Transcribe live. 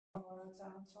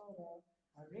चाहन्छौँ र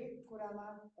हरेक कुरामा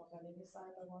तपाईँले नै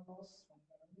सहायता गर्नुहोस्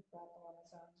भनेर पनि प्रार्थना गर्न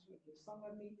चाहन्छु। यो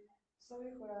सङ्गति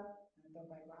सबै कुरा हामी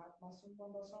तपाईँको हातमा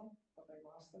सुम्पाउँदछौँ, तपाईँको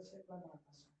हस्तक्षेपलाई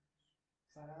माग्दछौँ।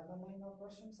 सारा महिमा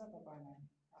प्रशंसा तपाईँलाई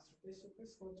आशु यीशु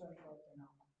ख्रीष्टको चरणको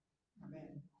नाममा आमेन।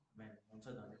 आमेन। हुन्छ,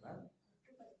 धन्यवाद।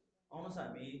 आउनुहोस्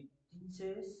हामी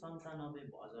 397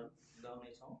 भजन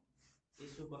गाउनेछौँ,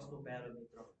 यीशु कस्तो प्यारो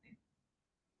मित्र भन्ने।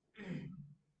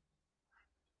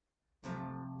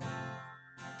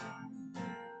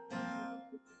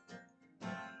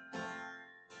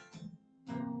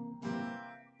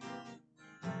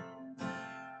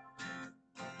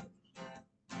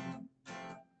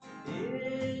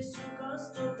 यीशु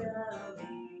कस्तो प्यारो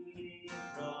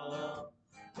मित्र,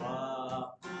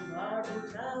 पापको भार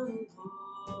उठाउनु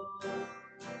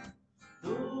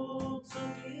दुःख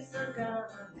सुखी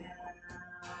सरकारमा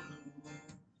ल्याउनु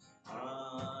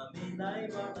हामीलाई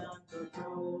वरदानको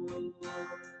थियो।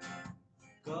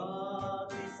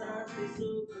 कति शान्ति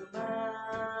सुखमा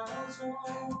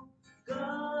आउँछौँ,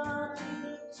 कति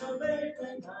दुःख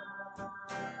व्यर्थमा,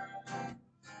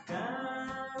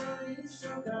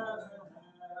 ईश्वरका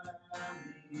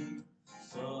हामी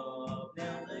सब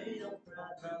ल्याउँदैनौँ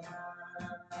प्रार्थना।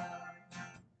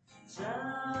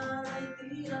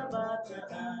 चारैतिरबाट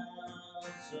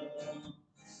आउँछ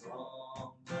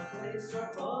सङ्कटले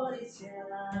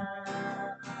परीक्षा,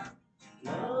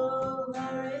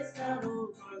 हरेस खानु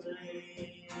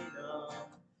पर्दैन,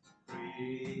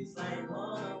 ख्रीष्टलाई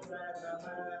भनौँ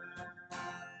प्रार्थना।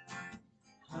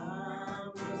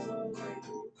 हाम्रो सबै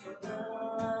दुःखका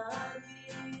लागि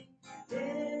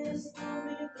यस्तो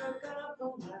मित्रका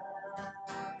पाउँदा,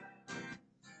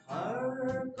 हर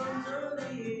कमजोरी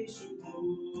यीशु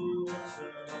बुझ्छ,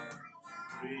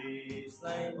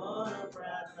 ख्रीष्टलाई भनौँ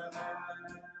प्रार्थना।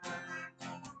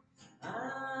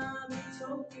 हामी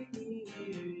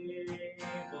छोपिएको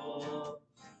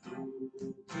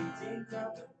दुःखी चिन्ता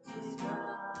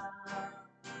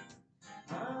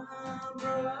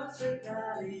हाम्रो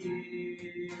आश्रयकारी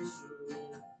यीशु,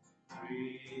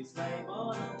 ख्रीष्टलाई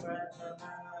भनौँ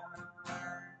प्रार्थना।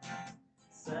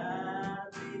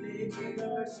 साथीले के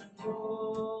गर्छन्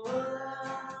होला,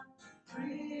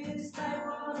 ख्रीष्टलाई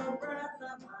भनौँ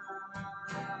प्रार्थना।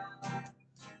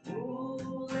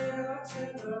 उनले रक्षा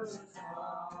गर्छन्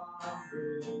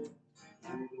हाम्रो,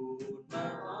 उनमा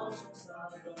आउँछौँ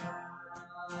स्वर्गमा।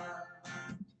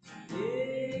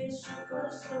 यीशु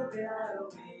कस्तो प्यारो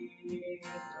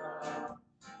मित्र,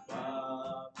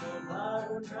 पापको भार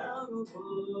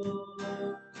उठाउनुभयो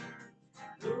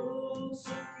दुःख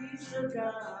सुखी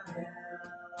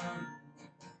सरकारमा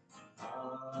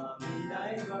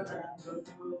हामीलाई वरदानको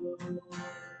थियो।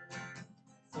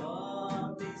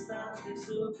 सबै शान्ति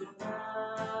सुखमा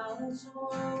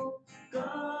आउँछौँ,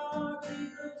 कति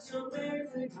दुःख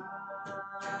व्यर्थमा,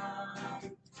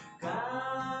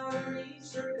 कारण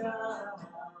ईश्वरका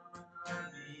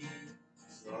हामी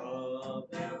सब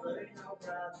ल्याउँदैनौँ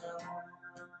प्रार्थना।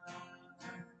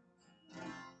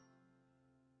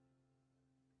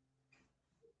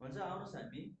 हुन्छ, आउनुहोस्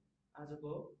हामी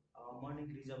आजको मर्निङ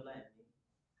रिजर्भलाई हामी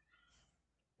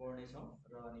पढ्नेछौँ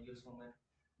र अनि यो समय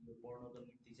यो पढ्नको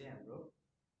निम्ति चाहिँ हाम्रो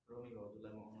रोमी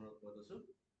भाउजूलाई म अनुरोध गर्दछु।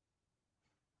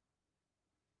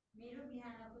 मेरो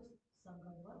बिहानको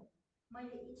सङ्कल्प,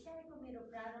 मैले इच्छाएको मेरो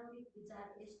प्रारम्भिक विचार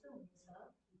यस्तो हुनेछ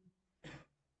कि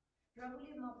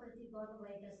प्रभुले म प्रति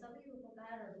गर्नुभएका सबै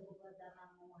उपकारहरूको बदलामा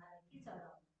म उहाँलाई के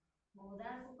चढाउँ। म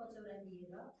उधारको कचौरा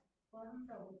लिएर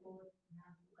परमप्रभुको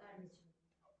नाम पुकार्नेछु।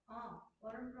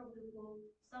 परमप्रभुको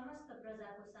समस्त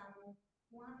प्रजाको सामु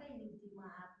उहाँकै निम्ति म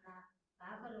आफ्ना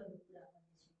भाकलहरू पुरा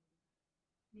गर्नेछु।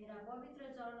 मेरा पवित्र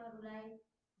चरणहरूलाई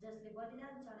जसले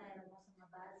बलिदान चढाएर मसँग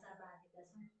बादशाह बाँधेका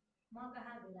छन्, म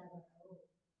कहाँ भेला गर्न हो।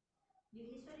 यो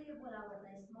ईश्वरीय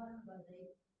बोलावटलाई स्मरण गर्दै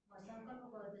म सङ्कल्प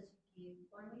गर्दछु कि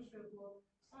परमेश्वरको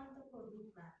सन्तको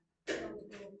रूपमा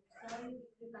प्रभुको सहयोगी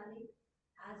कृपाले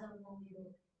आज म मेरो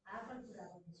भाकल पुरा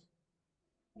गर्नेछु।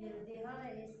 मेरो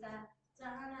देहलाई यसका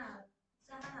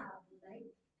चाहनाहरूलाई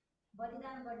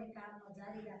बलिदान गर्ने काम म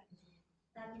जारी राख्नेछु,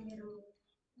 ताकि मेरो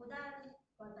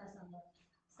उद्धारकर्तासँग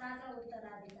साझा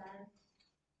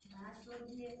उत्तराधिकारमा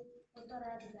स्वर्गीय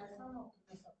उत्तराधिकारसम्म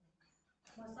पुग्न सक्नु।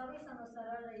 म सबैसँग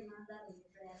सरल र इमान्दार हुने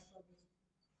प्रयास गर्नेछु।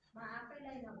 म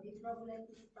आफैलाई नभई प्रभुलाई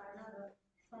खुसी पार्न र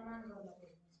सम्मान गर्न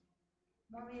खोज्नेछु।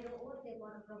 म मेरो ओठले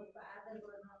परमप्रभुको आदर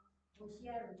गर्न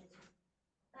होसियार हुनेछु,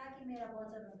 ताकि मेरा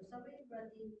वचनहरू सबै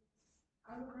प्रति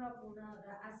अनुग्रहपूर्ण र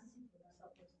आशिषित हुन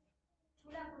सकोस्।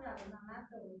 ठुला कुराहरूमा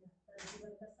मात्र होइन, तर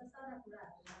जीवनका ससाना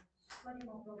कुराहरूमा पनि म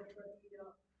प्रभुप्रति र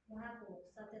उहाँको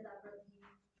सत्यताप्रति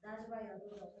दाजुभाइहरू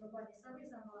र हुनुपर्ने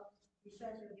सबैसँग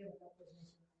विश्वासयोग्य हुन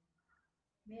खोज्नेछु।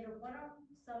 मेरो परम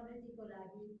समृद्धिको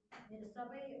लागि मेरो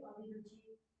सबै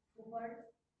अभिरुचि उपर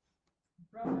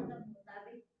प्रबन्ध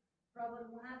मुताबिक प्रबल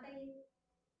उहाँकै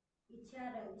इच्छा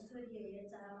र ईश्वरीय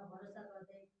हेरचाहमा भरोसा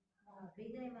गर्दै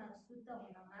हृदयमा शुद्ध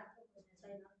हुन मात्र खोज्ने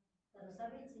छैन, तर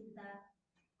सबै चिन्ता,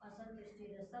 असन्तुष्टि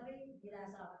र सबै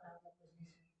निराशा हटाउन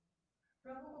खोज्नेछु।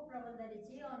 प्रभुको प्रबन्धले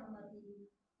जे अनुमति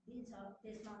दिन्छ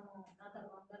त्यसमा म न त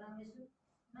मन बनाउनेछु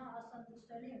न असन्तुष्ट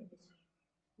नै हुनेछु,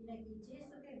 किनकि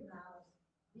जेसुकै हुन आओस्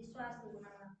विश्वासको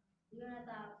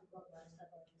दृढतापूर्वक भरोसा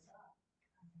गर्नेछ।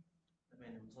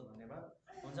 हुन्छ, धन्यवाद।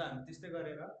 हुन्छ, हामी त्यस्तै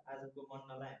गरेर आजको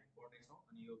मन्नालाई हामी पढ्नेछौँ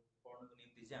अनि यो पढ्नको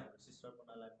निम्ति चाहिँ हाम्रो सिस्टर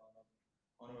मन्नालाई म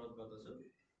अनुरोध गर्दछु।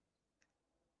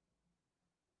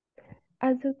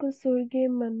 आजको स्वर्गीय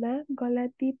मन्ना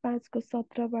गलाती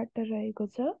 5:17 रहेको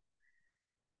छ।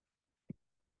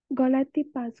 गलाती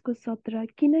 5:17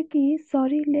 किनकि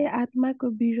शरीरले आत्माको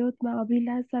विरोधमा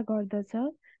अभिलाषा गर्दछ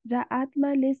र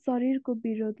आत्माले शरीरको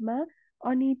विरोधमा,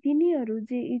 अनि तिनीहरू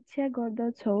जे इच्छा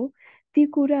गर्दछौ ती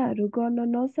कुराहरू गर्न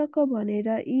नसक भनेर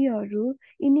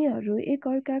यिनीहरू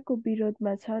एकअर्काको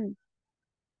विरोधमा छन्।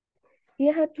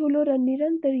 यहाँ ठुलो र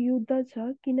निरन्तर युद्ध छ,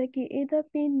 किनकि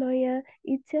यद्यपि नयाँ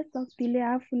इच्छा शक्तिले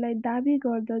आफूलाई दाबी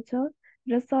गर्दछ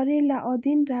र शरीरलाई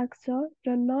अधीन राख्छ र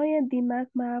नयाँ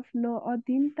दिमागमा आफ्नो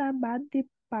अधीनता बाध्य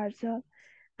पार्छ,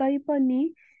 तैपनि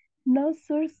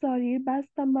नश्वर शरीर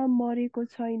वास्तवमा मरेको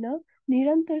छैन,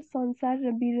 निरन्तर संसार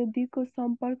र विरोधीको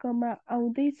सम्पर्कमा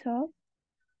आउँदैछ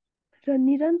र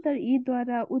निरन्तर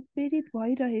यीद्वारा उत्प्रेरित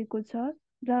भइरहेको छ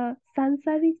र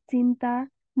सांसारिक चिन्ता,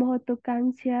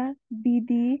 महत्त्वाकांक्षा,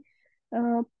 विधि,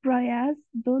 प्रयास,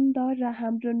 द्वन्द्व र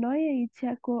हाम्रो नयाँ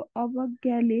इच्छाको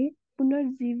अवज्ञाले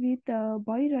पुनर्जीवित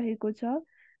भइरहेको छ।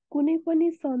 कुनै पनि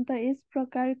सन्त यस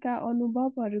प्रकारका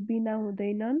अनुभवहरू बिना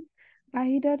हुँदैनन्।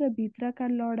 बाहिर र भित्रका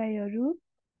लडाइँहरू,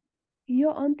 यो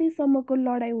अन्त्यसम्मको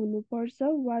लडाइँ हुनुपर्छ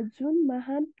वा जुन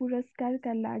महान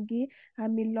पुरस्कारका लागि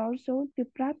हामी लड्छौँ त्यो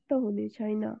प्राप्त हुने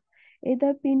छैन।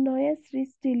 यद्यपि नयाँ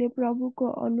सृष्टिले प्रभुको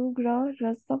अनुग्रह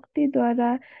र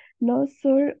शक्तिद्वारा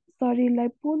नश्वर शरीरलाई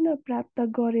पुनः प्राप्त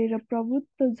गरेर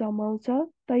प्रभुत्व जमाउँछ,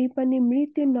 तैपनि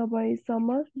मृत्यु नभएसम्म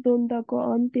द्वन्द्वको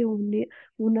अन्त्य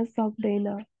हुन सक्दैन।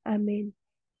 आमेन।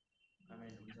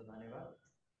 आमेन। हुन्छ, धन्यवाद।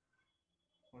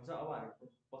 हुन्छ, अब हामी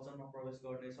वचनमा प्रवेश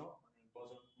गर्नेछौँ अनि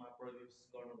वचनमा प्रवेश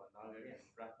गर्नुभन्दा अगाडि हामी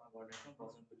प्रार्थना गर्नेछौँ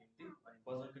वचनको निम्ति। अनि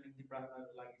वचनको निम्ति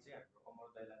प्रार्थनाको लागि चाहिँ हाम्रो अमर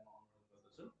दाइलाई म अनुरोध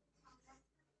गर्दछु।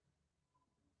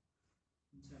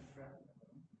 हुन्छ, प्रार्थना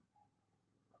गरौँ।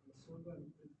 स्वर्ग अनि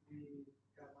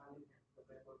पृथ्वीका मालिक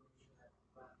तपाईँ परमेश्वरलाई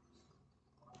धन्यवाद दिन्छौँ।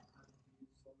 हामी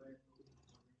सबैको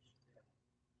परमेश्वरले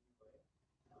भयो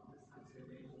साँच्चै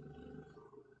नै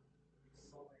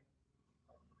समय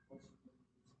वचनको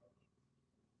निम्ति छ,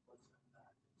 वचनलाई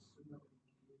सुन्नको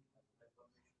निम्ति तपाईँ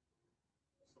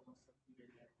परमेश्वरको समस्त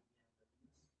पीडालाई ज्ञान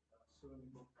गरिदिनुहोस् र सुन्ने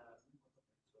वक्ताहरू म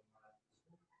तपाईँ चरणमा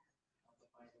राख्दछु।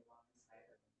 तपाईँले उहाँलाई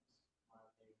सहायता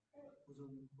गर्नुहोस्, उहाँले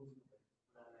बुझाउनु खोज्नु भएको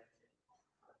कुरालाई चाहिँ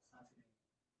साँच्चै नै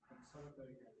एकदम सरल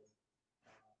तरिकाले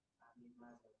हामी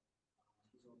माझ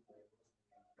बुझाउनु भएको छ भन्ने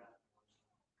प्रार्थना गर्छौँ।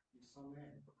 यो समय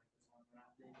हामी तपाईँको चरणमा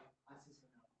राख्दै आशिष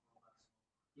माग्छौँ।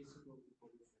 यसोको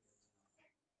पवित्र नाममा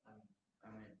आमेन।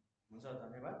 आमेन। हुन्छ,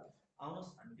 धन्यवाद।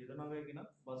 आउनुहोस् हामी ढिलो नगइकन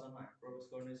वचनमा हामी प्रवेश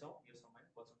गर्नेछौँ। यो समय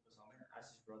वचनको समय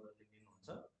आशिष ब्रदरले लिनुहुन्छ,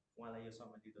 उहाँलाई यो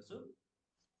समय दिँदछु।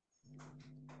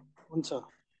 हुन्छ,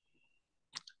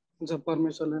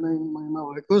 परमेश्वरले नै महिमा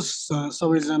भएको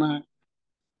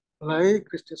सबैजनालाई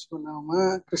क्रिस्टसको नाममा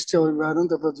क्रिस्टीय अभिवादन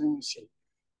तथा जय मसीह।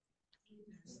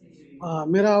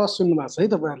 मेरो आवाज सुन्नु भएको छ है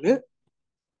तपाईँहरूले?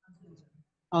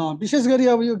 विशेष गरी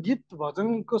अब यो गीत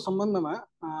भजनको सम्बन्धमा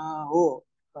हो,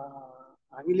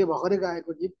 हामीले भर्खरै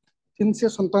गाएको गीत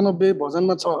 397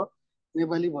 भजनमा छ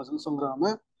नेपाली भजन सङ्ग्रहमा।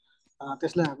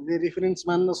 त्यसलाई हामीले रेफरेन्स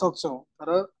मान्न सक्छौँ। तर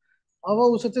अब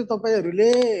उसो चाहिँ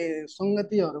तपाईँहरूले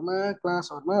सङ्गतिहरूमा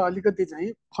क्लासहरूमा अलिकति चाहिँ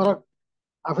फरक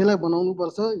आफैलाई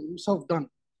बनाउनुपर्छ। हिम्स अफ डन,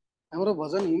 हाम्रो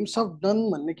भजन हिम्स अफ डन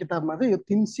भन्ने किताबमा चाहिँ यो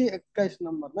 321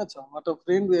 नम्बरमा छ, what a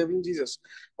friend we have in Jesus.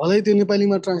 भलै त्यो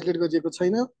नेपालीमा ट्रान्सलेट गरिएको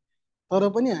छैन, तर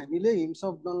पनि हामीले हिम्स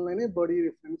अफ डनलाई नै बढी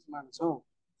रेफरेन्स मान्छौँ।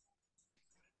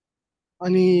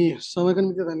 अनि समयको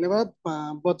निम्ति धन्यवाद,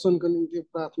 वचनको निम्ति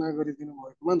प्रार्थना गरिदिनु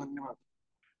भएकोमा धन्यवाद।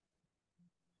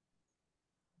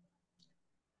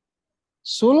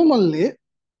 सोलोमनले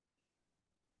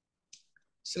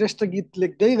श्रेष्ठ गीत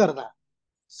लेख्दै गर्दा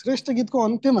श्रेष्ठ गीतको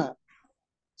अन्त्यमा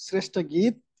श्रेष्ठ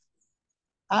गीत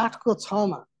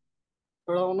 8:6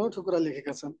 एउटा अनौठो कुरा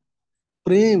लेखेका छन्,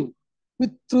 प्रेम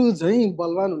पितृ झैँ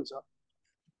बलवान हुन्छ।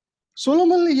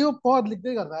 सोलोमनले यो पद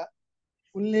लेख्दै गर्दा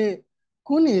उनले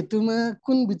कुन हेतुमा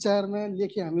कुन विचारमा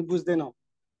लेखे हामी बुझ्दैनौँ।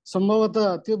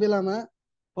 सम्भवतः त्यो बेलामा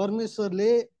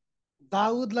परमेश्वरले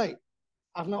दाउदलाई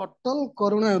आफ्ना अटल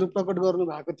करुणाहरू प्रकट गर्नु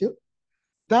भएको थियो।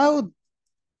 दाउद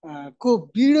को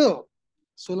बिडो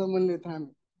सोलोमनले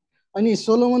थामे अनि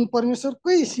सोलोमन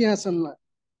परमेश्वरकै सिंहासनमा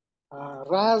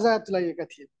राजा तुल्याएका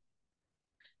थिए।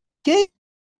 केही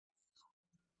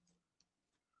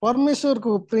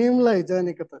परमेश्वरको प्रेमलाई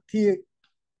जानेका त थिए,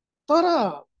 तर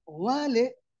उहाँले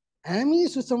हामी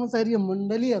सुसमाचारीय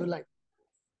मण्डलीहरूलाई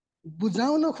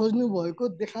बुझाउन खोज्नु भएको,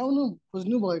 देखाउनु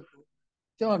खोज्नु भएको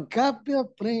त्यो अगाप्य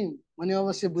प्रेम भने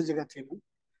अवश्य बुझेका थिएनन्।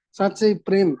 साँच्चै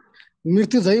प्रेम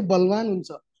मृत्यु झै बलवान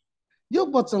हुन्छ। यो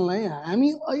वचनलाई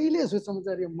हामी अहिले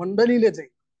सुसमाचारीय मण्डलीले चाहिँ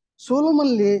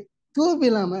सोलोमनले त्यो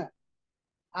बेलामा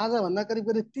आजभन्दा करिब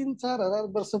करिब 3-4 हजार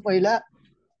वर्ष पहिला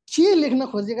के लेख्न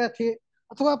खोजेका थिए,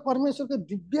 अथवा परमेश्वरको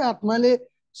दिव्य आत्माले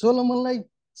सोलोमनलाई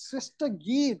श्रेष्ठ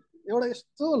गीत, एउटा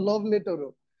यस्तो लभ लेटर हो,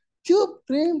 त्यो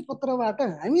प्रेम पत्रबाट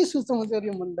हामी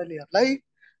सुसमाचारीय मण्डलीहरूलाई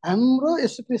हाम्रो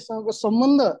येशू ख्रीष्टसँगको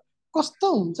सम्बन्ध कस्तो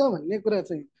हुन्छ भन्ने कुरा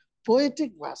चाहिँ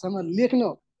पोएटिक भाषामा लेख्न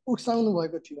उक्साउनु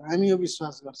भएको थियो। हामी यो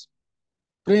विश्वास गर्छौँ,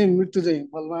 प्रेम मृत्यु चाहिँ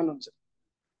बलवान हुन्छ।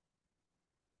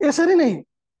 यसरी नै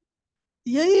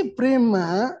यही प्रेममा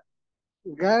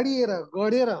गाडिएर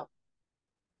गढेर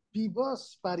विवश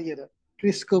पारिएर,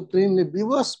 क्रिस्टको प्रेमले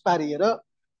विवश पारिएर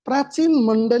प्राचीन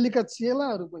मण्डलीका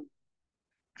चेलाहरू पनि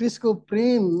क्रिस्टको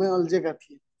प्रेममा अल्झेका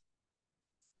थिए।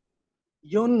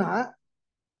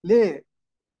 योन्नाले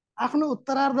आफ्नो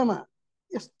उत्तरार्धमा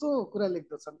यस्तो कुरा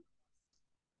लेख्दछन्।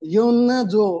 योन्ना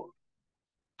जो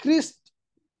क्रिस्ट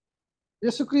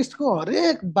येशू ख्रीष्टको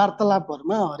हरेक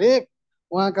वार्तालापहरूमा, हरेक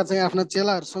उहाँका चाहिँ आफ्ना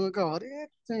चेलाहरूसँगका हरेक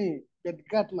चाहिँ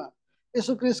भेटघाटमा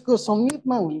येशू ख्रीष्टको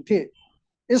समीपमा हुन्थे,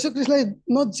 येशू ख्रीष्टलाई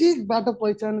नजिकबाट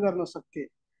पहिचान गर्न सक्थे।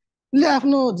 उनले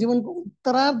आफ्नो जीवनको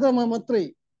उत्तरार्धमा मात्रै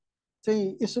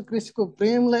चाहिँ येशू ख्रीष्टको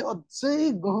प्रेमलाई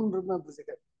अझै गहन रूपमा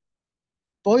बुझेका।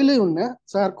 पहिलो हुन्न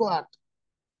 4:8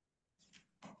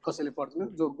 कसैले पढ्दैन,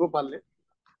 जो गोपालले।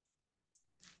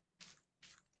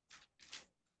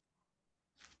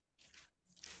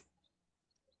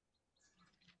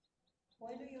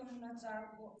 पहिलो यूहन्ना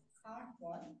 4:8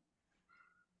 पद,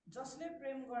 जसले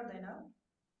प्रेम गर्दैन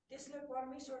त्यसले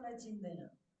परमेश्वरलाई चिन्दैन,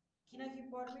 किनकि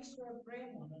परमेश्वर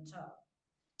प्रेम हुनुहुन्छ।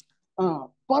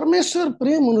 परमेश्वर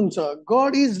प्रेम हुनुहुन्छ,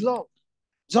 गड इज लभ।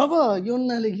 जब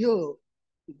योन्नाले यो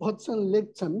वचन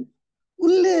लेख्छन्,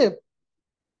 उनले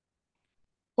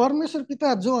परमेश्वर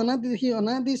पिता जो अनादिदेखि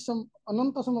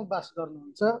अनन्तसम्म वास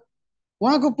गर्नुहुन्छ,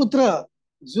 उहाँको पुत्र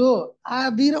जो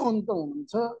आदि र अन्त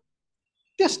हुनुहुन्छ,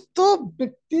 त्यस्तो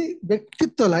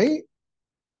व्यक्तित्वलाई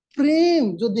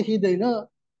प्रेम जो देखिँदैन,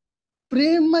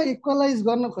 प्रेममा इक्वलाइज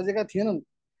गर्न खोजेका थिएनन्।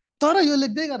 तर यो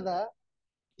लेख्दै गर्दा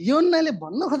योन्नाले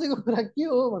भन्न खोजेको कुरा के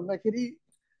हो भन्दाखेरि,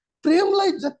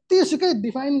 प्रेमलाई जतिसुकै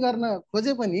डिफाइन गर्न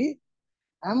खोजे पनि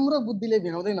हाम्रो बुद्धिले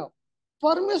भ्याउँदैन।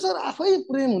 परमेश्वर आफै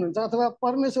प्रेम हुनुहुन्छ, अथवा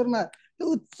परमेश्वरमा त्यो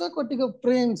उच्च कोटिको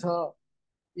प्रेम छ।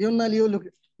 योन्नाले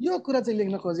यो कुरा चाहिँ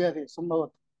लेख्न खोजेका थिए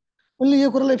सम्भवतः। उनले यो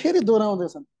कुरालाई फेरि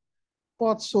दोहोऱ्याउँदैछन्।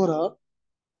 पद 16,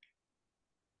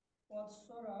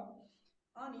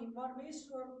 अनि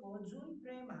परमेश्वरको जुन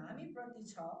प्रेम हामी प्रति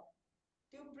छ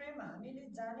त्यो प्रेम हामीले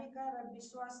जानेका र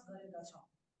विश्वास गरेका छौँ।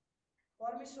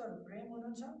 परमेश्वर प्रेम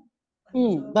हुनुहुन्छ।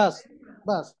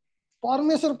 बस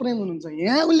परमेश्वर प्रेम हुनुहुन्छ।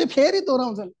 यहाँ उनले फेरि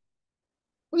दोहोऱ्याउँछन्,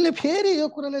 उनले फेरि यो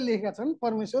कुरालाई लेखेका छन्,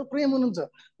 परमेश्वर प्रेम हुनुहुन्छ,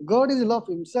 गड इज लभ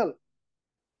हिमसेल्फ।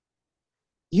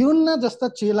 युहन्ना जस्ता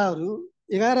चेलाहरू,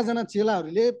 11 जना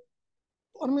चेलाहरूले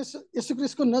परमेश्वर येशू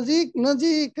ख्रीष्टको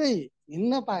नजिकै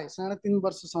हिँड्न पाए। 3.5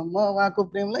 वर्षसम्म उहाँको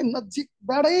प्रेमलाई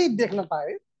नजिकबाटै देख्न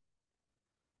पाए।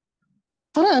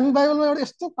 तर हामी बाइबलमा एउटा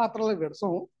यस्तो पात्रलाई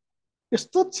भेट्छौँ,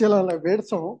 यस्तो चेलालाई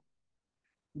भेट्छौँ,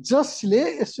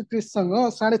 जसले येशू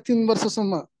ख्रीष्टसँग 3.5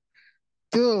 वर्षसम्म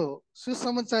त्यो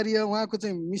सुसमाचारीय उहाँको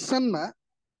चाहिँ मिसनमा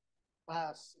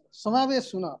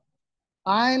समावेश हुन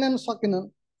पाएनन्, सकेनन्।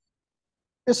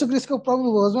 येशू ख्रीष्टको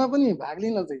प्रभु भोजमा पनि भाग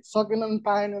लिन चाहिँ सकेनन्,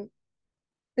 पाएनन्।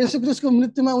 येशू ख्रीष्टको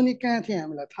मृत्युमा उनी कहाँ थिए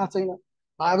हामीलाई थाहा छैन,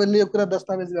 बाइबलले यो कुरा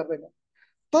दस्तावेज गर्दैन।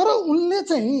 तर उनले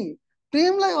चाहिँ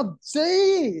प्रेमलाई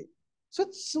अझै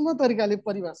सूक्ष्म तरिकाले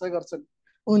परिभाषा गर्छन्।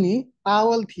 उनी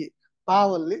पावल थिए।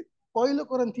 पावलले पहिलो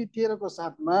कोरिन्थी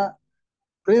 13:7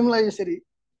 प्रेमलाई यसरी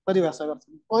परिभाषा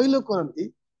गर्छन्। पहिलो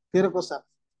कोरिन्थी 13:7,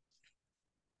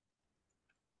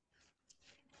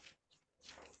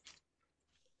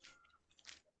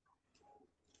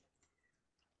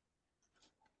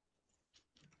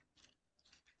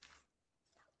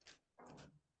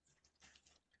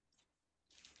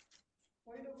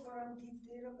 पहिलो कोरिन्थी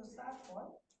 13:7 पद,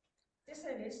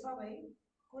 त्यसले सबै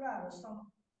कुराहरू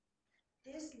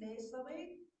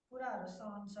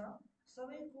सहन्छ,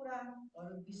 सबै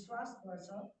कुराहरू विश्वास गर्छ,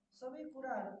 सबै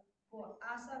कुराहरूको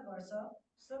आशा गर्छ,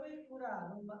 सबै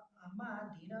कुराहरूमा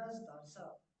धीरज धर्छ।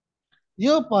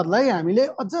 यो पदलाई हामीले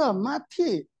अझ माथि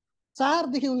 4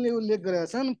 देखि उनले उल्लेख गरेका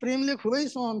छन्। प्रेमले खुबै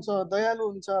सहन्छ, दयालु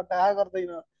हुन्छ, डाहा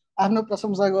गर्दैन, आफ्नो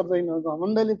प्रशंसा गर्दैन,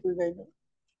 घमण्डले पुग्दैन।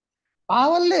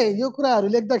 पावलले यो कुराहरू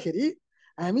लेख्दाखेरि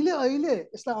हामीले अहिले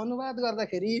यसलाई अनुवाद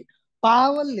गर्दाखेरि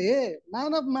पावलले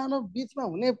मानव मानव बीचमा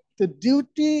हुने त्यो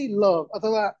ड्युटी लभ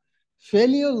अथवा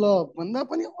फेलियर लभ भन्दा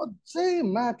पनि अझै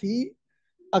माथि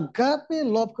अगापे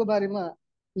लभको बारेमा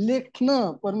लेख्न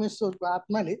परमेश्वरको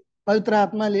आत्माले, पवित्र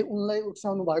आत्माले उनलाई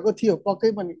उक्साउनु भएको थियो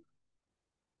पक्कै पनि।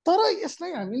 तर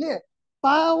यसलाई हामीले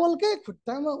पावलकै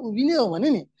खुट्टामा उभिने हो भने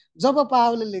नि, जब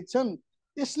पावलले लेख्छन्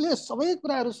यसले सबै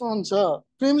कुराहरू सहन्छ,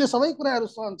 प्रेमले सबै कुराहरू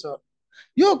सहन्छ,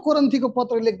 यो कोरिन्थीको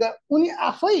पत्र लेख्दा उनी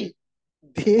आफै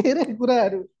धेरै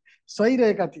कुराहरू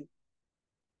सहिरहेका थिए।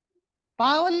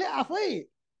 पावलले आफै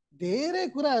धेरै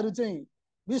कुराहरू चाहिँ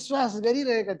विश्वास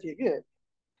गरिरहेका थिए के।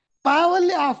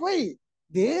 पावलले आफै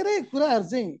धेरै कुराहरू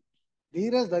चाहिँ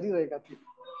धीरज धरिरहेका थिए।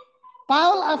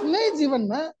 पावल आफ्नै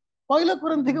जीवनमा पहिलो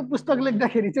कोरिन्थीको पुस्तक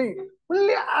लेख्दाखेरि चाहिँ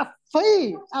उनले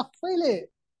आफैले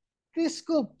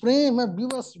क्रिस्टको प्रेममा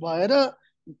विवश भएर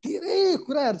धेरै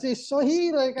कुराहरू चाहिँ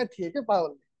सहिरहेका थिए के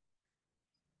पावलले।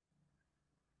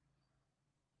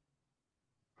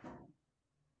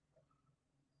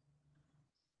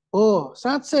 हो,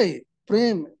 साँच्चै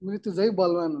प्रेम मृत्युजै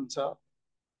बलवान हुन्छ।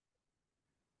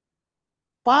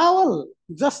 पावल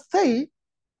जस्तै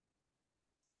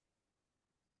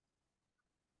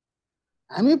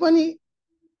हामी पनि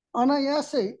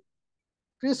अनायासै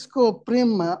क्रिस्टको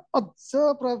प्रेममा अझ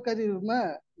प्रभावकारी रूपमा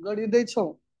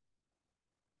गढिँदैछौँ।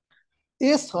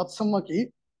 यस हदसम्म कि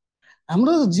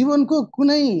हाम्रो जीवनको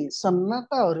कुनै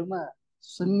सन्नाटाहरूमा,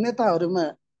 शून्यताहरूमा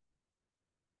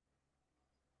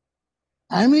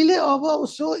हामीले अब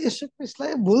उसो यसो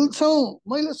क्रिस्टलाई भुल्छौँ,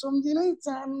 मैले सम्झिनै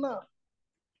चाहन्न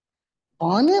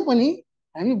भने पनि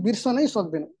हामी बिर्सनै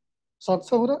सक्दैनौँ।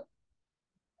 सक्छौँ र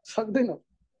सक्दैनौँ,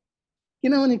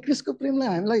 किनभने क्रिस्टको प्रेमले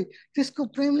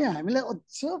हामीलाई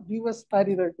अझ विवश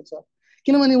पारिरहेको छ।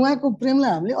 किनभने उहाँको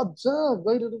प्रेमलाई हामीले अझ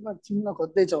गहिरो रूपमा चिन्न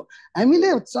खोज्दैछौँ। हामीले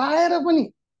चाहेर पनि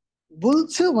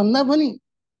भुल्छु भन्दा पनि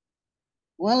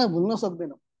उहाँलाई भुल्न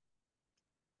सक्दैनौँ।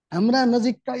 हाम्रा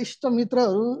नजिकका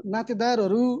इष्टमित्रहरू,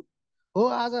 नातेदारहरू हो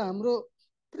आज हाम्रो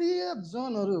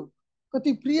प्रियजनहरू,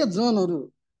 कति प्रियजनहरू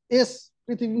यस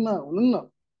पृथ्वीमा हुनुहुन्न।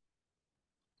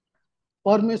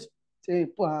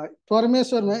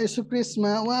 परमेश्वरमा येशू क्रिस्टमा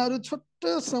उहाँहरू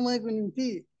छोटो समयको निम्ति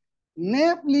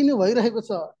न्याप लिनु भइरहेको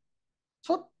छ,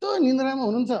 छोटो निन्द्रामा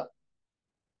हुनुहुन्छ।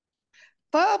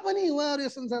 तापनि उहाँहरू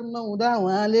यस संसारमा नहुँदा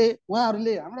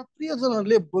उहाँहरूले हाम्रा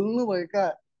प्रियजनहरूले बोल्नुभएका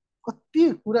कति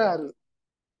कुराहरू,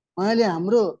 उहाँले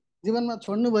हाम्रो जीवनमा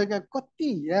छोड्नुभएका कति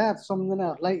याद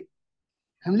सम्झनाहरूलाई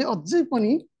हामीले अझै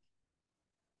पनि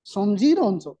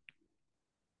सम्झिरहन्छौँ।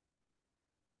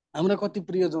 हाम्रा कति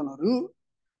प्रियजनहरू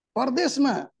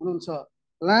परदेशमा हुनुहुन्छ,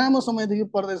 लामो समयदेखि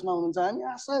परदेशमा हुनुहुन्छ। हामी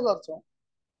आशा गर्छौँ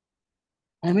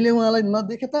हामीले उहाँलाई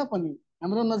नदेखे तापनि,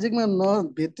 हाम्रो नजिकमा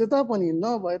नभेटे तापनि,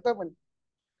 नभए तापनि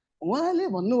उहाँले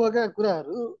भन्नुभएका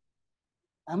कुराहरू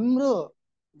हाम्रो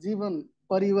जीवन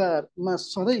परिवारमा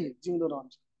सधैँ जिउँदो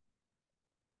रहन्छ।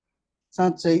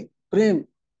 साँच्चै प्रेम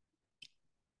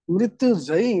मृत्यु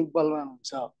झै बलवान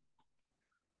हुन्छ।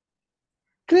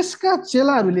 क्रिस्टका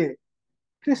चेलाहरूले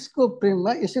क्रिस्टको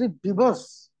प्रेममा यसरी विवश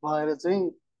भएर चाहिँ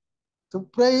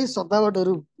थुप्रै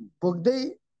सतावटहरू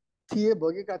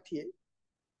भोगेका थिए।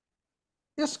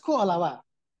 यसको अलावा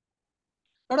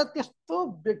एउटा त्यस्तो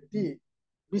व्यक्ति,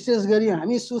 विशेष गरी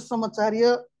हामी सुसमाचारीय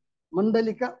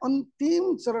मण्डलीका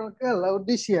अन्तिम चरणका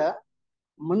लाउडिसिया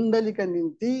मण्डलीका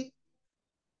निम्ति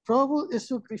प्रभु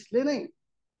येशू क्रिस्टले नै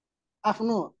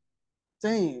आफ्नो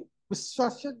चाहिँ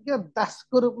विश्वासयोग्य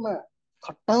दासको रूपमा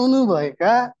खटाउनु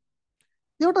भएका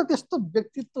एउटा त्यस्तो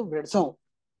व्यक्तित्व भेट्छौँ।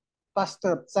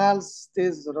 पास्टर चार्ल्स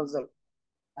तेज रजल,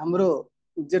 हाम्रो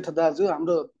जेठो दाजु,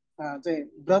 हाम्रो चाहिँ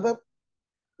ब्रदर,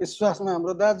 विश्वासमा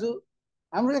हाम्रो दाजु,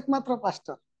 हाम्रो एकमात्र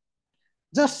पास्टर,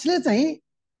 जसले चाहिँ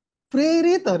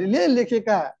प्रेरितहरूले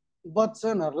लेखेका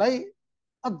वचनहरूलाई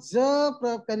अझ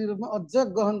प्रभावकारी रूपमा, अझ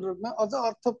गहन रूपमा, अझ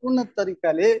अर्थपूर्ण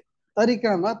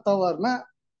तरिकामा तवरमा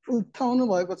उठाउनु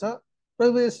भएको छ।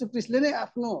 प्रभु येशू क्रिस्टले नै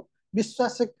आफ्नो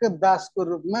विश्वासयोग्य दासको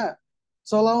रूपमा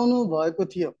चलाउनु भएको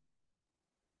थियो।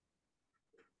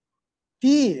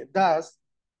 ती दास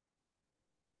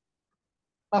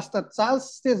पास्टर चार्ल्स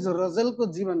तेज रजलको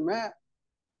जीवनमा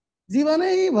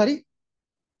जीवनैभरि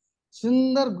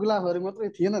सुन्दर गुलाबहरू मात्रै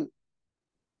थिएनन्।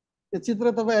 यो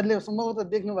चित्र तपाईँहरूले सम्भवतः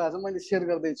देख्नु भएको छ, मैले सेयर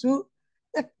गर्दैछु।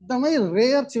 एकदमै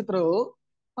रेयर चित्र हो।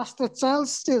 पास्टर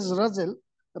चार्ल्स तेज रजल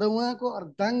र उहाँको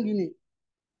अर्धाङ्गिनी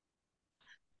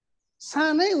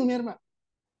सानै उमेरमा,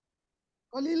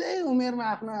 कलिलै उमेरमा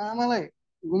आफ्नो आमालाई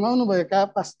गुमाउनु भएका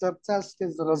पास्टर चार्ल्स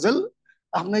तेज रजल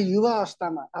आफ्ना युवा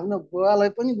अवस्थामा आफ्नो बुवालाई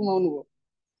पनि गुमाउनु भयो।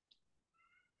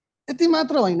 यति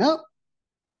मात्र होइन,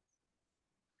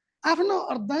 आफ्नो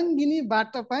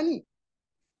अर्धाङ्गिनीबाट पनि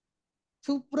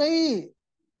थुप्रै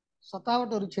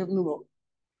सतावटहरू खेप्नुभयो।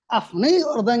 आफ्नै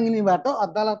अर्धाङ्गिनीबाट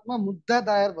अदालतमा मुद्दा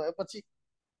दायर भएपछि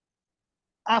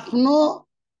आफ्नो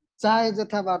चाहे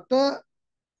जथाबाट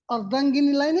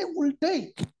अर्धाङ्गिनीलाई नै उल्टै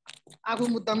आफू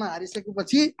मुद्दामा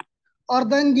हारिसकेपछि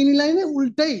अर्धाङ्गिनीलाई नै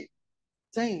उल्टै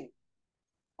चाहिँ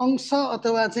अंश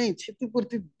अथवा चाहिँ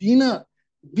क्षतिपूर्ति दिन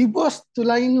विवश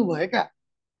तुल्याइनु भएका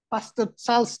पास्टर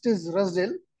चार्ल्स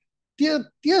रजडेल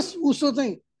त्यस उसो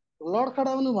चाहिँ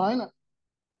लडखडाउनु भएन।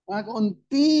 उहाँको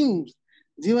अन्तिम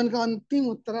जीवनको अन्तिम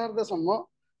उत्तरार्धसम्म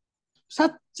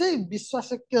साँच्चै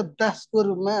विश्वासयोग्य दासको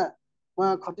रूपमा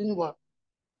उहाँ खटिनु भयो।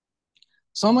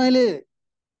 समयले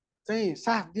चाहिँ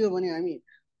साथ दियो भने हामी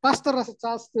पास्टर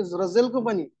चार्ल्स रजडेलको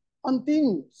पनि अन्तिम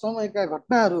समयका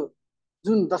घटनाहरू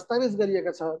जुन दस्तावेज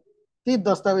गरिएका छ ती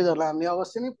दस्तावेजहरूलाई हामीले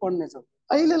अवश्य नै पढ्नेछौँ।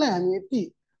 अहिलेलाई हामी यति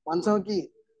भन्छौँ कि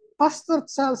पास्टर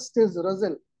चार्ल्स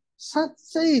रजडेल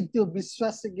साँच्चै त्यो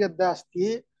विश्वासयोग्य दास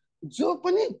थिए जो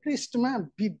पनि क्रिस्टमा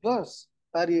विवश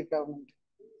पारिएका हुनुहुन्थ्यो।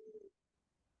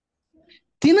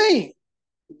 तिनै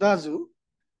दाजु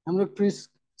हाम्रो क्रिस्ट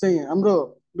चाहिँ हाम्रो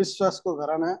विश्वासको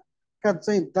घरानाका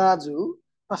चाहिँ दाजु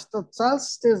पास्टर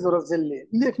चार्ल्स रजडेलले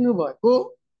लेख्नु भएको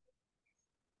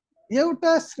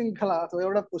एउटा श्रृङ्खला अथवा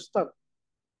एउटा पुस्तक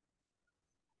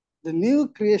द न्यू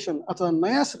क्रिएसन अथवा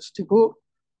नयाँ सृष्टिको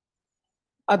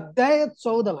अध्याय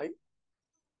 14लाई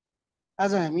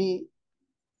आज हामी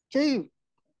केही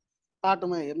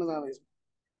पाटोमा हेर्न जाँदैछौँ।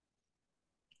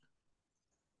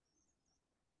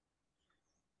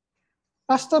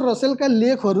 पास्टर रसेलका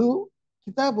लेखहरू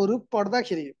किताबहरू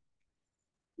पढ्दाखेरि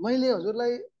मैले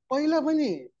हजुरलाई पहिला पनि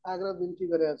आग्रह बिन्ती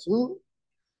गरेको छु,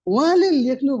 उहाँले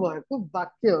लेख्नु भएको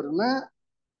वाक्यहरूमा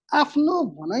आफ्नो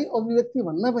भनाइ अभिव्यक्ति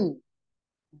भन्दा पनि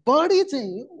बढी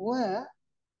चाहिँ उहाँ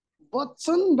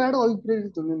वचनबाट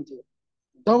अभिप्रेरित हुनुहुन्थ्यो।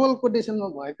 डबल कोटेसनमा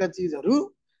भएका चिजहरू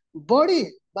बढी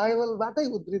बाइबलबाटै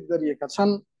उद्धृत गरिएका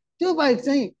छन्। त्यो बाहेक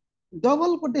चाहिँ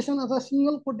डबल कोटेसन अथवा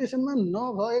सिंगल कोटेसनमा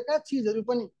नभएका चिजहरू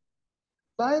पनि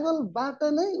बाइबलबाट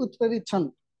नै उत्प्रेरित छन्,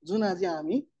 जुन आज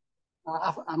हामी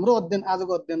हाम्रो अध्ययन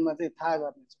आजको अध्ययनमा चाहिँ थाहा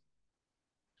गर्नेछौँ।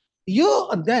 यो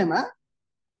अध्यायमा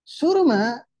सुरुमा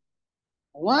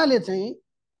उहाँले चाहिँ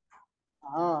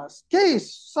केही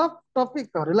सब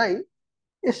टपिकहरूलाई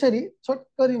यसरी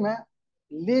छोटकरीमा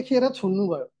लेखेर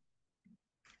छोड्नुभयो।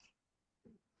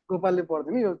 गोपालले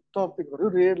पढ्दैन, यो टपिकहरू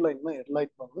रेड लाइनमा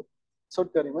हेडलाइट भएको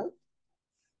छोटकरीमा।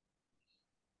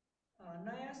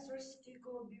 नयाँ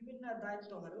सृष्टिको विभिन्न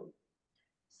दायित्वहरू,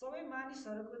 सबै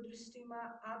मानिसहरूको दृष्टिमा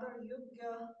आदर योग्य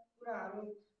कुराहरू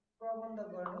प्रबन्ध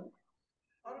गर्नु,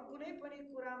 अरू कुनै पनि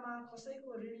कुरामा कसैको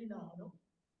ऋणी नहुनु,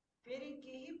 फेरि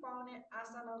केही पाउने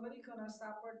आशा नगरिकन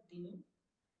सापट दिनु,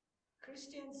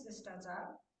 क्रिस्चियन शिष्टाचार,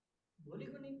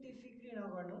 भोलिको निम्ति फिक्री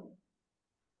नगर्नु,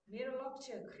 मेरो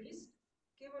लक्ष्य ख्रिस्ट,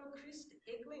 केवल ख्रिस्ट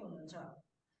एक्लै हुनुहुन्छ,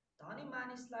 धनी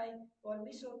मानिसलाई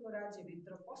परमेश्वरको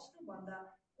राज्यभित्र पस्नुभन्दा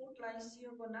उठलाई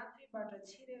सिंहको नाथ्रीबाट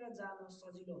छिरेर जानु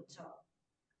सजिलो हुन्छ,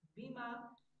 बिमा,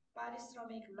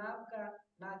 पारिश्रमिक लाभका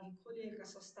लागि खोलिएका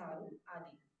संस्थाहरू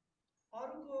आदि,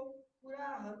 अरूको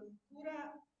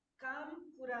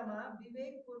कुरामा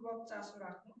विवेकपूर्वक चासो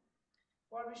राख्नु,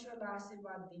 परमेश्वरलाई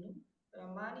आशीर्वाद दिनु र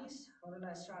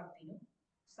मानिसहरूलाई श्राप दिनु,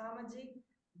 सामाजिक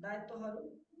दायित्वहरू,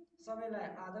 सबैलाई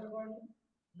आदर गर्नु,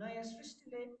 नयाँ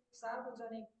सृष्टिले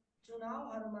सार्वजनिक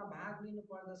चुनावहरूमा भाग लिनु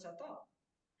पर्दछ त,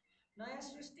 नयाँ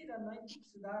सृष्टि र नैतिक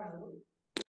सुधारहरू,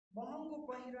 महँगो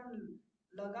पहिरन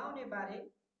लगाउने बारे,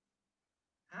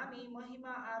 हामी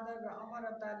महिमा, आदर र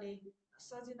अमरताले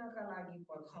सजिनका लागि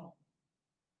पर्खौं।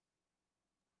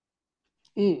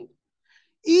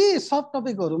 यी सब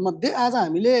टपिकहरू मध्ये आज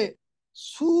हामीले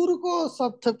सुरुको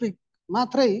सब टपिक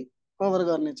मात्रै कभर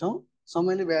गर्नेछौँ।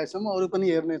 समयले भ्याएसम्म अरू पनि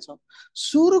हेर्नेछौँ।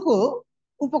 सुरुको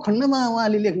उपखण्डमा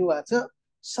उहाँले लेख्नु भएको छ,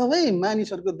 सबै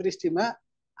मानिसहरूको दृष्टिमा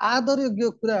आदरयोग्य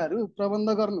कुराहरू प्रबन्ध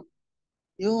गर्नु।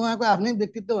 यो उहाँको आफ्नै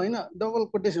व्यक्तित्व होइन, डबल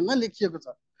कोटेसनमा लेखिएको छ।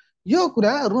 यो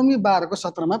कुरा रोमी 12को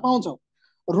 17मा पाउँछौँ।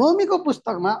 रोमीको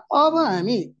पुस्तकमा अब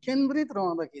हामी केन्द्रित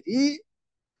रहँदाखेरि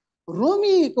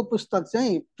रोमीको पुस्तक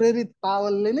चाहिँ प्रेरित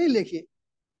पावलले नै लेखे।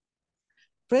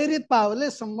 प्रेरित पावलले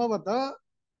सम्भवतः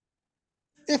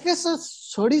एफेसस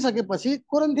छोडिसकेपछि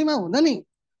कोरिन्थीमा हुँदा नि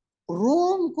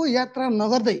रोमको यात्रा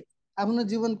नगर्दै आफ्नो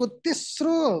जीवनको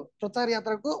तेस्रो प्रचार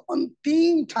यात्राको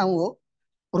अन्तिम ठाउँ हो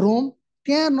रोम,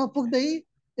 त्यहाँ नपुग्दै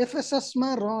एफेससमा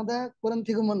रहँदा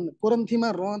कोरिन्थीमा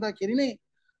रहँदाखेरि नै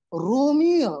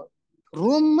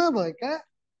रोममा भएका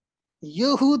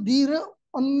यहुदी र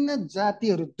अन्य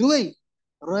जातिहरू दुवै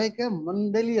रहेका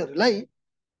मण्डलीहरूलाई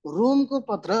रोमको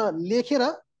पत्र लेखेर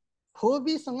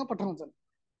फोबीसँग पठाउँछन्।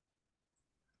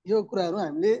 यो कुराहरू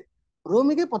हामीले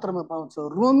रोमीकै पत्रमा पाउँछौँ।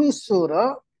 रोमी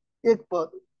 16:1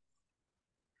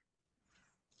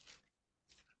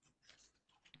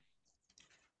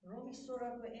 रोमी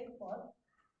 16:1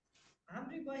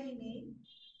 हाम्री बहिनी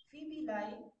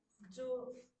फिबीलाई जो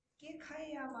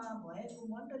केखायामा भएको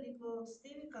मण्डलीको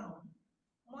सेविका हुन्,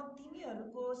 म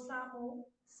तिनीहरूको सामु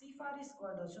सिफारिस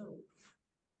गर्दछु।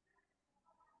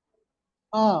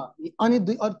 अनि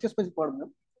त्यसपछि पढ्नु।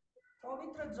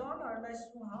 पवित्र जनहरूलाई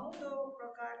सुहाउँदो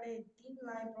प्रकारले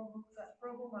तिनलाई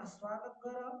प्रभुमा स्वागत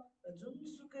गर र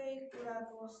जुनसुकै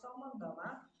कुराको सम्बन्धमा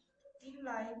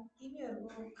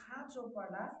तिनीहरूको खाँचो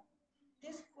पर्ला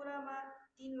त्यस कुरामा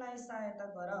तिनलाई सहायता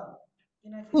गर,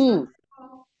 किनकि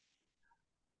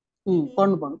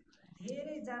पढ्नु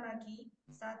धेरै जनाकी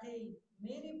साथै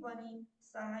मेरी पनि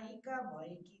सहायिका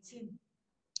भएकी छिन्।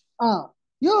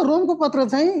 यो रोमको पत्र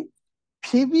चाहिँ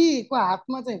फिबीको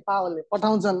हातमा चाहिँ पावलले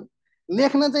पठाउँछन्।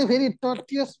 लेख्न चाहिँ फेरि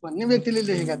टर्टियस भन्ने व्यक्तिले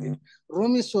लेखेका थिए।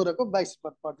 रोमी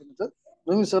 16:22 पढिदिनु छ।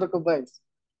 रोमी 16:22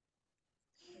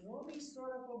 रोमी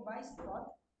 16:22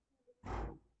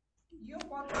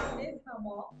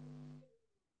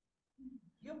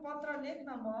 यो पत्र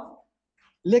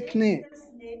लेख्ने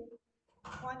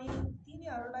पनि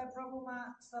तिनीहरूलाई प्रभुमा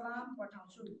सलाम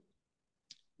पठाउँछु।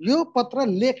 यो पत्र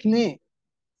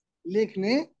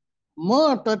लेख्ने म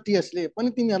टर्टियसले पनि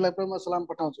तिमीहरूलाई प्रभुमा सलाम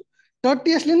पठाउँछु।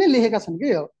 टर्टियसले नै लेखेका छन् कि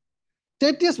यो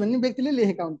टर्टियस भन्ने व्यक्तिले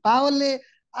लेखेका हुन्। पावलले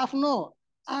आफ्नो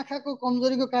आँखाको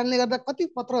कमजोरीको कारणले गर्दा कति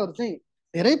पत्रहरू चाहिँ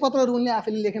धेरै पत्रहरू उनले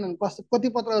आफैले लेखेनन्। कति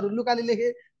पत्रहरू लुकाले लेखे,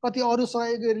 कति अरू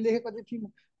सहयोगीहरूले लेखे, कति थिएन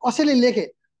कसैले लेखे।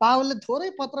 पावलले थोरै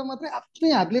पत्र मात्रै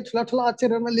आफ्नै हातले ठुला ठुला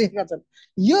अक्षरहरूमा लेखेका छन्।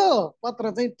 यो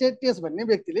पत्र चाहिँ टर्टियस भन्ने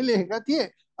व्यक्तिले लेखेका थिए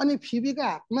अनि फिबीका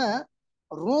हातमा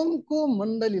रोमको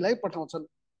मण्डलीलाई पठाउँछन्।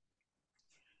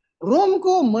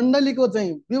 रोमको मण्डलीको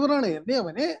चाहिँ विवरण हेर्ने हो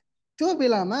भने त्यो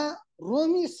बेलामा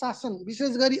रोमी शासन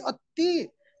विशेष गरी अति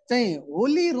चाहिँ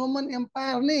होली रोमन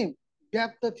एम्पायर नै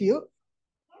व्याप्त थियो,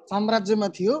 साम्राज्यमा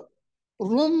थियो।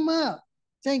 रोममा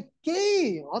चाहिँ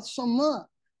केही हदसम्म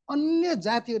अन्य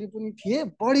जातिहरू पनि थिए,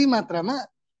 बढी मात्रामा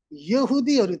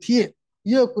यहुदीहरू थिए।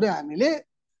 यो कुरा हामीले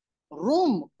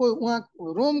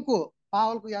रोमको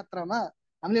पावलको यात्रामा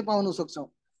हामीले पाउन सक्छौँ।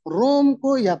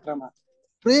 रोमको यात्रामा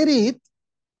प्रेरित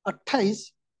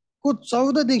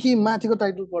 28:14 देखि माथिको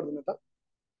टाइटल पढ्दिनु त।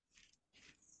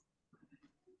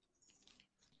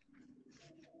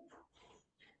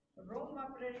 रोममा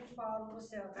प्रेरित पावलको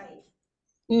सेवकाई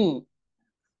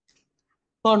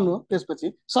पढ्नु। त्यसपछि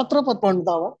 17 पद पढ्नु त।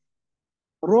 अब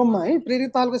रोममा है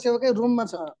प्रेरित पावलको सेवकाई रोममा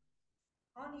छ।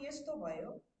 अनि यस्तो भयो,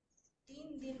 3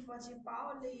 दिनपछि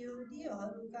पावलले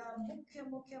यहुदीहरूका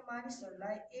मुख्य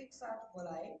मानिसहरूलाई एकसाथ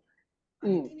बोलाए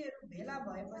अनि तिनीहरू भेला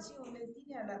भएपछि उनले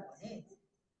तिनीहरूलाई भने,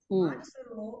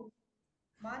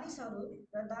 मानिसहरू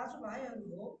र दाजुभाइहरू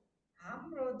हो,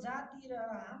 हाम्रो जाति र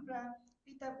हाम्रा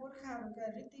पिता पुर्खाहरूका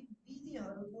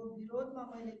रीतिविधिहरूको विरोधमा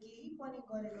मैले केही पनि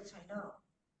गरेको छैन।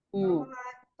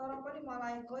 तर पनि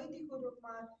मलाई कैदीको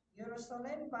रूपमा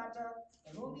यरुसलेमबाट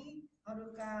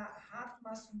रोमीहरूका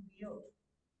हातमा सुम्पियो।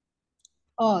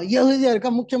 यहुदीहरूका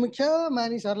मुख्य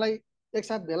मानिसहरूलाई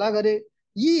एकसाथ भेला गरे।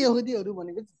 यी यहुदीहरू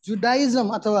भनेको जुडाइजम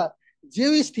अथवा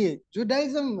जेविस थिए,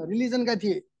 जुडाइजम रिलिजनका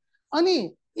थिए। अनि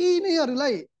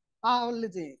यिनीहरूलाई पावलले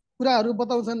चाहिँ कुराहरू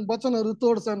बताउँछन्, वचनहरू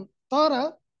तोड्छन्। तर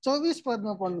 24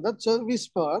 पदमा पढ्नु त। 24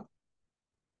 पद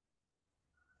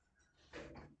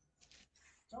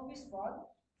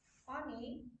अनि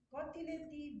कतिले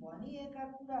ती भनिएका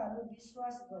कुराहरू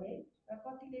विश्वास गरे र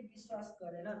कतिले विश्वास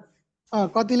गरेनन्।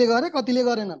 कतिले गरे, कतिले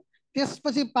गरेनन्।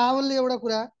 त्यसपछि पावलले एउटा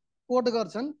कुरा कोट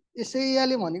गर्छन्,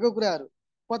 यशायाले भनेको कुराहरू।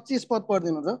 25 पद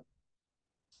पढ्दिनु त।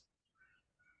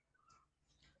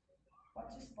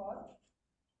 25 पद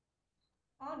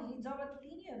अनि जब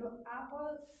तिनीहरू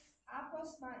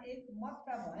आपसमा एक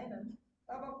मतका भएनन्,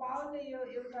 तब पावलले यो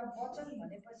एउटा वचन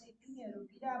भनेपछि तिनीहरू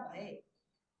विदा भए।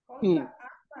 पवित्र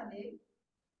आत्माले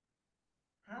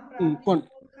हाम्रा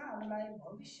पुर्खाहरूलाई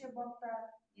भविष्यवक्ता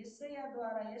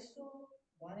यशायाद्वारा यसो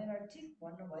भनेर ठिक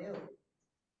भन्नुभयो।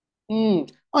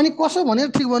 अनि कसो भनेर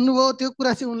ठिक भन्नुभयो त्यो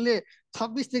कुरा चाहिँ उनले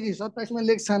 26 देखि 27 मा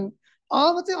लेख्छन्।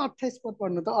 अब चाहिँ 28 पद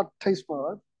पढ्नु त। 28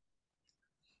 पद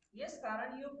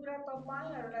यसकारण यो कुरा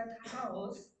तपाईहरूलाई थाहा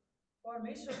होस्,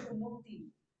 परमेश्वरको मुक्ति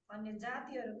अन्य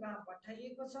जातिहरू कहाँ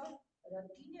पठाइएको छ र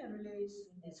तिनीहरूले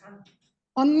सुन्नेछन्।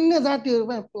 अन्य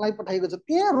जातिहरूलाई पठाइएको छ।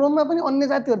 त्यहाँ रोममा पनि अन्य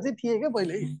जातिहरू चाहिँ थिए क्या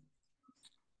पहिले।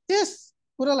 त्यस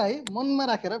कुरालाई मनमा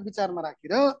राखेर, विचारमा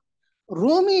राखेर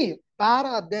रोमी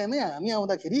 12 अध्यायमै हामी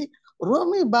आउँदाखेरि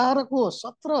रोमी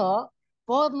 12:17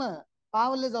 पदमा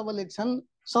पावलले जब लेख्छन्,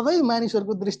 सबै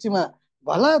मानिसहरूको दृष्टिमा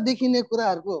भला देखिने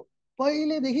कुराहरूको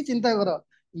पहिलेदेखि चिन्ता गर।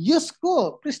 यसको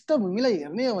पृष्ठभूमिलाई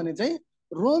हेर्ने हो भने चाहिँ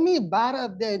रोमी 12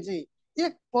 अध्याय चाहिँ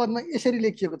एक पदमा यसरी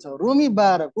लेखिएको छ। रोमी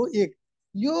 12 को 1।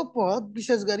 यो पद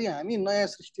विशेष गरी हामी नयाँ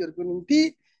सृष्टिहरूको निम्ति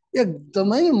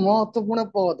एकदमै महत्त्वपूर्ण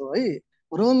पद हो है।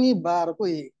 रोमी 12 को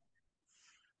 1।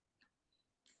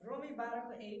 रोमी 12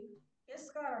 को 1।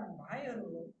 यसकारण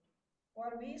भाइहरू,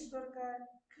 परमेश्वरका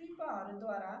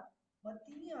कृपाहरूद्वारा म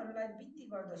तिमीहरूलाई बिन्ती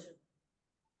गर्दछु,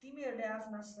 तिमीहरूले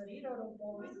आफ्ना शरीरहरू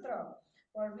पवित्र,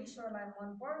 परमेश्वरलाई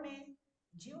मनपर्ने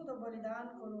जिउँदो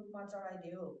बलिदानको रूपमा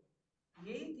चढाइदेऊ,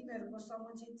 यही तिमीहरूको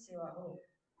समुचित सेवा हो।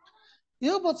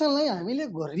 यो वचनलाई हामीले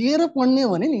घरिएर पढ्ने हो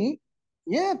भने नि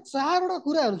यहाँ 4वटा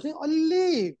कुराहरू चाहिँ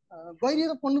अलि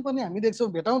गहिरिएर पढ्नुपर्ने हामी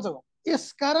देख्छौँ, भेटाउँछौँ।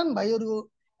 यसकारण भाइहरू,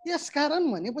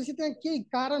 यसकारण भनेपछि त्यहाँ केही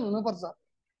कारण हुनुपर्छ।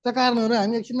 त्यो कारणहरू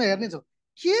हामी एकछिनमा हेर्नेछौँ।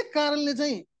 के कारणले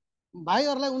चाहिँ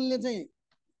भाइहरूलाई उनले चाहिँ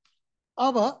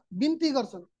अब बिन्ती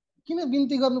गर्छन्? किन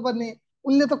बिन्ती गर्नुपर्ने?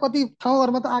 उनले त कति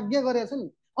ठाउँहरूमा त आज्ञा गरेका छन्।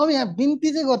 अब यहाँ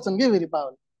बिन्ती चाहिँ गर्छन् के फेरि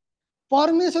पावल?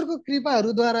 परमेश्वरको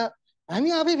कृपाहरूद्वारा हामी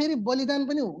आफै फेरि बलिदान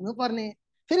पनि हुनुपर्ने।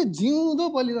 फेरि जिउँदो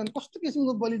बलिदान, कस्तो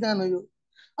किसिमको बलिदान हो यो?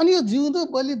 अनि यो जिउँदो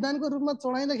बलिदानको रूपमा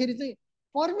चढाइँदाखेरि चाहिँ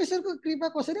परमेश्वरको कृपा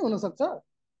कसरी हुन सक्छ?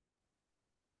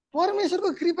 परमेश्वरको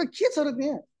कृपा के छ र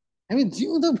त्यहाँ? हामी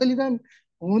जिउँदो बलिदान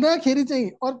हुँदाखेरि चाहिँ,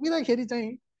 अर्पिँदाखेरि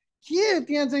चाहिँ के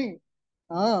त्यहाँ चाहिँ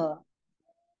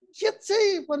के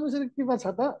चाहिँ परमेश्वरको कृपा छ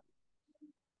त?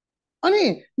 अनि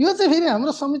यो चाहिँ फेरि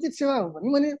हाम्रो समुचित सेवा हो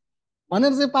भने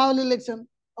भनेर चाहिँ पावलले लेख्छन्।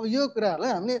 अब यो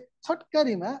कुराहरूलाई हामीले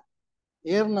छटकारीमा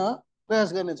हेर्न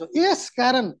प्रयास गर्नेछौँ। यस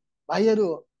कारण भाइहरू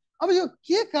हो। अब यो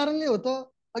के कारणले हो त?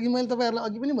 अघि मैले तपाईँहरूलाई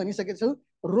अघि पनि भनिसकेको छु,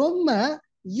 रोममा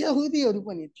यहुदीहरू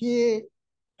पनि थिए,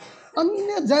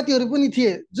 अन्य जातिहरू पनि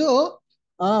थिए, जो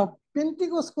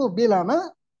पेन्टिकोसको बेलामा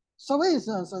सबै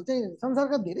चाहिँ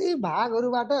संसारका धेरै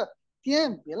भागहरूबाट त्यहाँ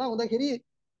भेला हुँदाखेरि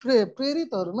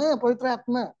प्रेरितहरूमा पवित्र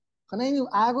आत्मा खनाइनु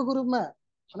आगोको रूपमा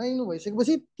खनाइनु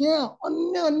भइसकेपछि त्यहाँ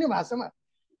अन्य अन्य भाषामा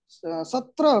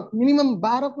 17 मिनिमम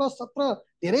 12+17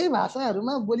 धेरै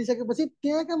भाषाहरूमा बोलिसकेपछि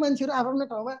त्यहाँका मान्छेहरू आफ्नो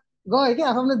ठाउँमा गए कि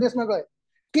आफ्नो देशमा गए।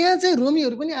 त्यहाँ चाहिँ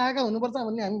रोमीहरू पनि आएका हुनुपर्छ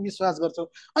भन्ने हामी विश्वास गर्छौँ।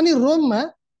 अनि रोममा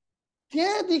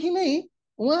त्यहाँदेखि नै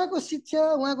उहाँको शिक्षा,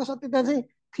 उहाँको सत्यता चाहिँ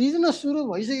फिज्न सुरु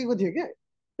भइसकेको थियो क्या,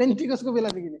 पेन्टिकसको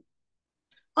बेलादेखि नै।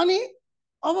 अनि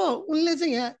अब उनले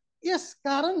चाहिँ यहाँ यस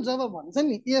कारण जब भन्छन्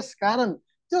नि, यस कारण,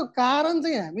 त्यो कारण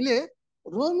चाहिँ हामीले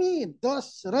रोमी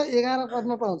 10 र 11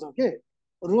 पदमा पाउँछौँ के।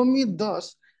 रोमी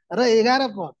 10 र 11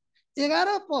 पद,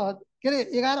 11 पद के अरे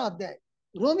 11 अध्याय,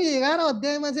 रोमी 11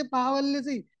 अध्यायमा चाहिँ पावलले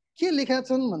चाहिँ के लेखेका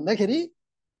छन् भन्दाखेरि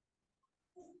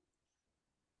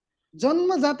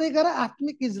जन्मजातैका र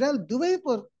आत्मिक इजरायल दुवै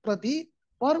प्रति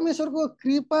परमेश्वरको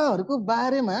कृपाहरूको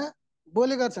बारेमा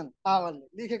बोलेका छन्, पावलले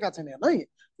लेखेका छन्। हेर्नु है,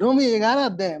 रोमी 11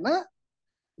 अध्यायमा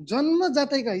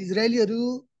जन्मजातैका इजरायलीहरू,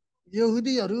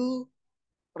 यहुदीहरू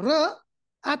र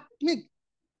आत्मिक,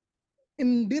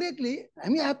 इन्डिरेक्टली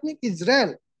हामी आत्मिक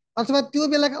इजरायल अथवा त्यो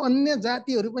बेलाका अन्य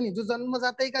जातिहरू पनि जो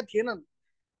जन्मजातैका थिएनन्,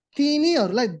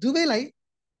 तिनीहरूलाई दुवैलाई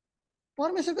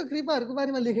परमेश्वरको कृपाहरूको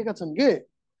बारेमा लेखेका छन् के।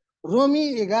 रोमी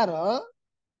 11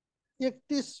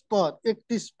 31 पद,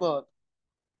 31 पद।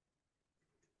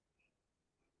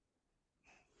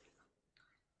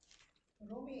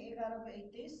 रोमी 11 को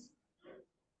 31।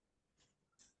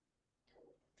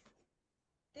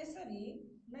 त्यसरी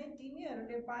नै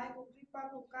तिनीहरूले पाएको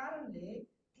कृपाको कारणले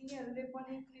तिनीहरूले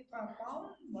पनि कृपा पाउन्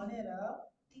भनेर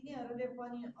तिनीहरूले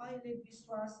पनि अहिले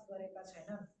विश्वास गरेका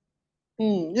छैनन्।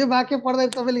 यो वाक्य पढ्दा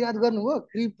तपाईँले याद गर्नुभयो?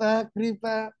 कृपा,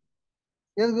 कृपा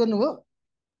याद गर्नुभयो?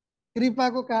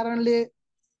 कृपाको कारणले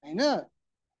होइन,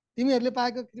 तिमीहरूले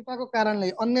पाएको कृपाको कारणले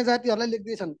अन्य जातिहरूलाई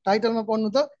लेख्दैछन्। टाइटलमा पढ्नु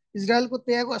त, इजरायलको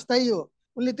त्याग अस्थायी हो।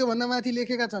 उनले त्योभन्दा माथि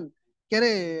लेखेका छन् के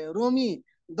अरे, रोमी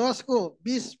 10 को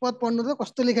 20 पद पढ्नु त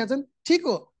कस्तो लेखेका छन्। ठिक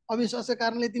हो, अविश्वासको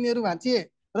कारणले तिनीहरू भाँचिए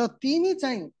र तिमी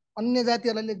चाहिँ अन्य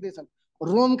जातिहरूलाई लेख्दैछन्,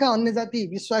 रोमका अन्य जाति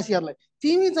विश्वासीहरूलाई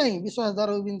तिमी चाहिँ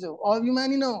विश्वासद्वारा उभिन्छौ,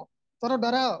 अभिमानी नहो तर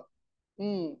डराओ।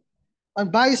 अनि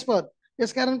 22 पद,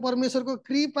 यसकारण परमेश्वरको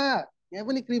कृपा, यहाँ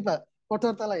पनि कृपा,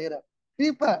 कठोरतालाई हेर,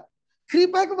 कृपा,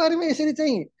 कृपाको बारेमा यसरी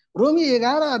चाहिँ रोमी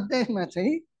 11 अध्यायमा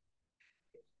चाहिँ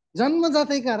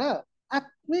जन्मजातैका र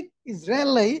आत्मिक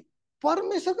इजरायललाई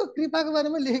परमेश्वरको कृपाको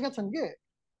बारेमा लेखेका छन् के।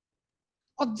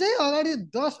 अझै अगाडि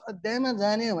 10 अध्यायमा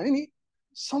जाने हो भने नि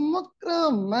समग्र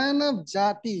मानव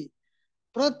जाति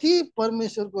प्रति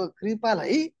परमेश्वरको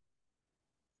कृपालाई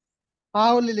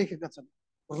पावलले लेखेका छन्।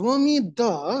 रोमी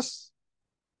 10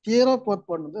 13 पद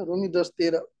पढ्नु त, रोमी 10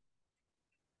 13।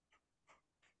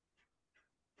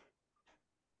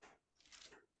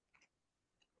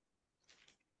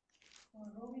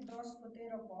 रोमी 10 को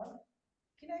 13 पद।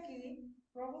 किनकि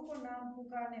प्रभुको नाम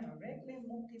पुकार्ने हरेकले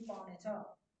मुक्ति पाउनेछ।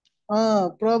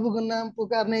 प्रभुको नाम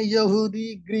पुकार्ने यहुदी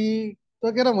ग्रिक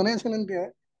तोकेर भनेको छैनन् त्यहाँ,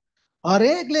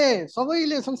 हरेकले,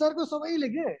 सबैले, संसारको सबैले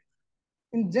के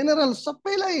इन जेनरल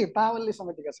सबैलाई पावलले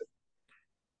समेटेका छन्,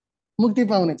 मुक्ति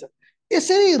पाउनेछ।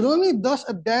 यसरी रोमी 10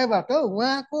 अध्यायबाट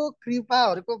उहाँको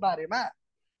कृपाहरूको बारेमा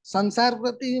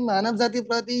संसारप्रति, मानव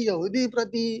जातिप्रति,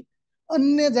 यहुदीप्रति,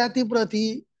 अन्य जातिप्रति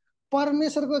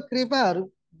परमेश्वरको कृपाहरू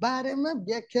बारेमा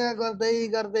व्याख्या गर्दै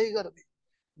गर्दै गर्दै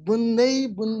बुन्दै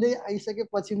बुन्दै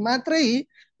आइसकेपछि मात्रै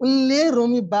उनले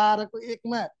रोमी 12 को 1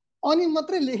 मा अनि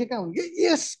मात्रै लेखेका हुन् कि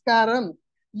यस कारण,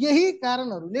 यही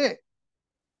कारणहरूले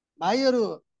भाइहरू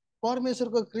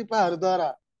परमेश्वरको कृपाहरूद्वारा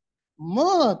म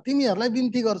तिमीहरूलाई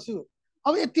बिन्ती गर्छु।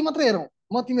 अब यति मात्रै हेरौँ,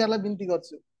 म तिमीहरूलाई बिन्ती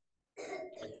गर्छु।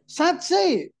 साँच्चै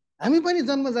हामी पनि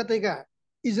जन्मजातेका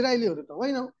इजरायलीहरू त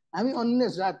होइनौँ, हामी अन्य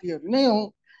जातिहरू नै हौँ।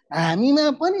 हामीमा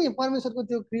पनि परमेश्वरको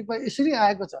त्यो कृपा यसरी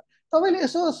आएको छ। तपाईँले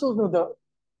यसो सोच्नु त,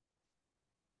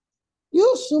 यो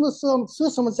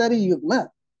सुसमाचारी युगमा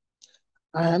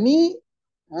हामी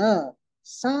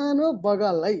सानो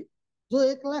बगाललाई जो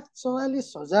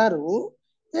 1,44,000 हो,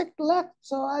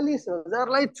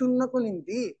 1,44,000लाई चुन्नको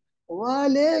निम्ति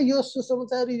उहाँले यो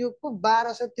सुसमाचारी युगको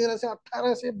 1200,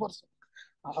 1300,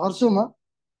 1800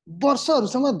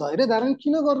 वर्षहरूसम्म धैर्य धारण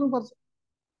किन गर्नुपर्छ,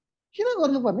 किन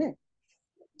गर्नुपर्ने?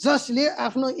 जसले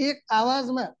आफ्नो एक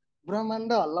आवाजमा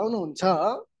ब्रह्माण्ड हल्लाउनुहुन्छ,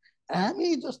 हामी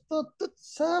जस्तो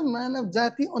तुच्छ मानव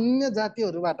जाति अन्य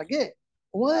जातिहरूबाट के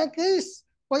उहाँकै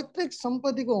पैतृक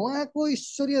सम्पत्तिको, उहाँको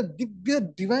ईश्वरीय दिव्य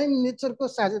डिभाइन नेचरको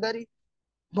साझेदारी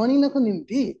बनिनको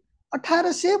निम्ति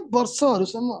 1800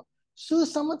 वर्षहरूसम्म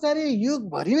सुसमाचारी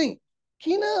युगभरि नै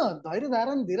किन धैर्य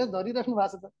धारण धीरज धरिराख्नु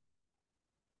भएको छ त?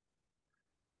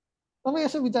 तपाईँ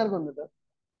यसो विचार गर्नु त।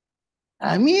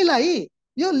 हामीलाई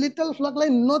यो लिटल फ्लकलाई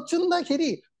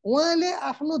नचुन्दाखेरि उहाँले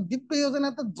आफ्नो दिव्य योजना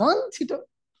त झन् छिटो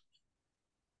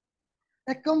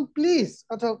एकम्प्लिस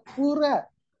अथवा पुरा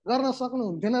गर्न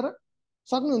सक्नुहुन्थेन र?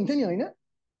 सक्नुहुन्थ्यो नि, होइन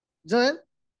जयल,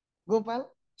 गोपाल,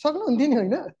 सक्नुहुन्थ्यो नि,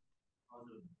 होइन?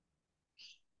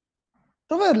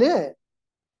 तपाईँहरूले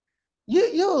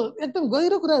यो एकदम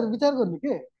गहिरो कुराहरू विचार गर्नु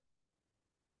के।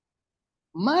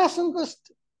 महासङ्घ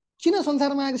किन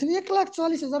संसारमा आएको छैन?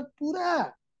 1,40,000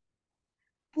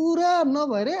 पुरा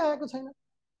नभएरै आएको छैन।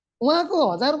 उहाँको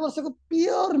 1000 वर्षको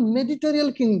प्योर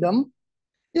मेडिटेरियल किङडम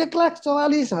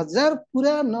 1,44,000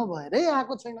 पुरा नभएरै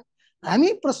आएको छैन। हामी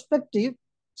पर्सपेक्टिभ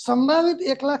सम्भावित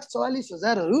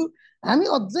 1,44,000हरू हामी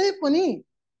अझै पनि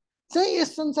चाहिँ यस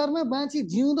संसारमा बाँची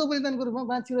जिउँदो बलिदानको रूपमा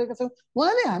बाँचिरहेका छौँ।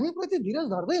 उहाँले हामीप्रति धीरज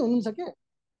धर्दै हुनुहुन्छ के।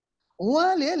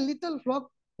 उहाँले लिटल फ्लक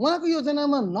उहाँको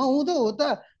योजनामा नहुँदो हो त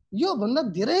योभन्दा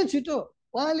धेरै छिटो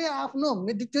उहाँले आफ्नो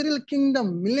मेडिटेरियल किङडम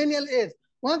मिलेनियल एज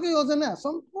उहाँको योजना,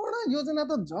 सम्पूर्ण योजना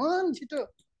त झन् छिटो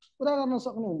पुरा गर्न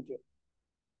सक्नुहुन्थ्यो।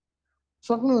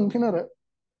 सक्नुहुन्थेन र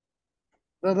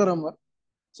ब्रदर?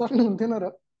 सक्नुहुन्थेन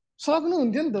र?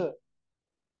 सक्नुहुन्थ्यो नि त।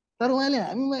 तर उहाँले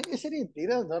हामीमा यसरी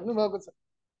धीरज धर्नु भएको छ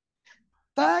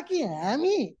ताकि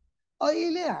हामी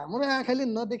अहिले हाम्रो आँखाले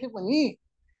नदेखे पनि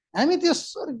हामी त्यो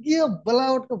स्वर्गीय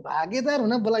बोलावटको भागीदार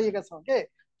हुन बोलाइएका छौँ के।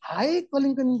 हाई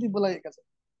कलिङको निम्ति बोलाइएका छौँ।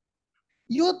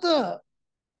 यो त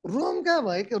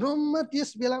रोममा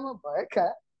त्यस बेलामा भएका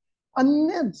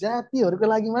अन्य जातिहरूको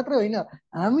लागि मात्र होइन,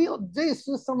 हामी अझै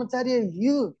सुसमाचारी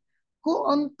युगको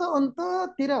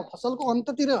अन्ततिर, फसलको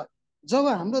अन्ततिर जब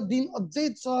हाम्रो दिन अझै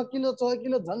चहकिलो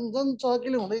झन्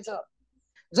चहकिलो हुँदैछ,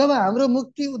 जब हाम्रो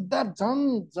मुक्ति उद्धार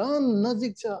झन्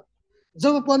नजिक छ,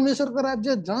 जब परमेश्वरको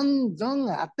राज्य झन्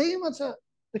हातैमा छ,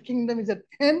 the kingdom is at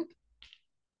hand,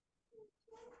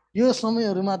 यो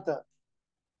समयहरूमा त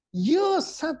यो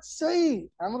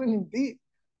साँच्चै हाम्रो निम्ति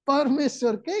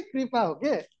परमेश्वरकै कृपा हो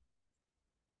के।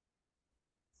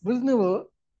 बुझ्नुभयो?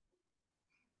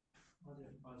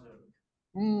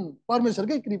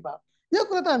 परमेश्वरकै कृपा, यो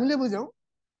कुरा त हामीले बुझ्यौँ।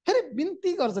 फेरि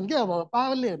बिन्ती गर्छन् के। अब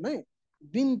पावलले हेर्नु है,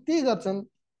 बिन्ती गर्छन्।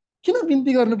 किन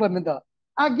बिन्ती गर्नुपर्ने त?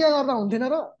 आज्ञा गर्दा हुन्थेन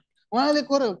र? उहाँले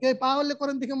पावलले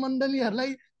कोरिन्थीको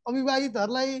मण्डलीहरूलाई,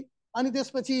 अविवाहितहरूलाई, अनि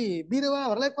त्यसपछि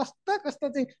बिरुवाहरूलाई कस्ता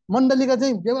चाहिँ मण्डलीका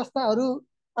चाहिँ व्यवस्थाहरू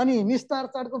अनि निस्तार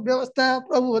चाडको व्यवस्था,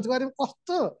 प्रभु भोजको बारेमा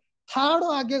कस्तो ठाडो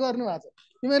आज्ञा गर्नु भएको छ।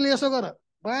 तिमीहरूले यसो गर,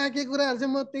 बाँकी कुराहरू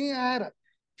चाहिँ म त्यहीँ आएर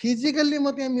फिजिकल्ली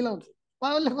म त्यहाँ मिलाउँछु।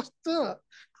 पावलले कस्तो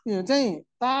चाहिँ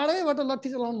टाढैबाट लट्ठी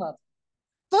चलाउनु भएको छ।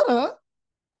 तर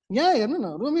यहाँ हेर्नु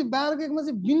न, रोमी 12:1 मा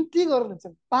चाहिँ बिन्ती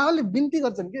गर्छन्। पावलले बिन्ती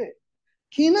गर्छन् के।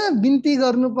 किन बिन्ती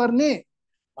गर्नुपर्ने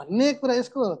भन्ने कुरा,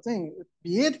 यसको चाहिँ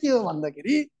भेद के हो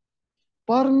भन्दाखेरि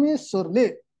परमेश्वरले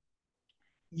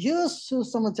यो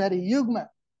सुसमाचारी युगमा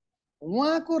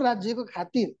उहाँको राज्यको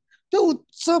खातिर, त्यो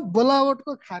उच्च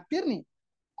बोलावटको खातिर नि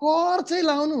कर चाहिँ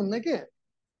लाउनुहुन्न के।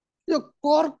 यो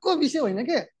करको विषय होइन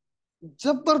के,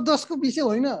 जबरदस्तको विषय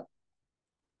होइन।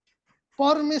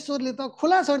 परमेश्वरले त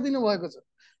खुला छाडिदिनु भएको छ।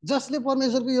 जसले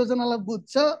परमेश्वरको योजनालाई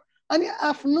बुझ्छ अनि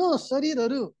आफ्नो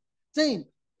शरीरहरू चाहिँ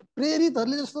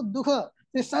प्रेरितहरूले जस्तो दुःख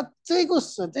चाहिँ साँच्चैको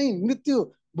चाहिँ मृत्यु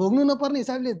भोग्नु नपर्ने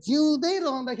हिसाबले जिउँदै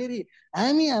रहँदाखेरि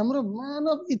हामी हाम्रो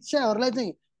मानव इच्छाहरूलाई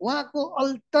चाहिँ उहाँको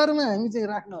अल्टरमा हामी चाहिँ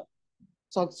राख्न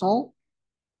सक्छौँ,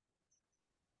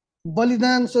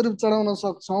 बलिदान स्वरूप चढाउन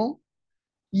सक्छौँ।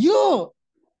 यो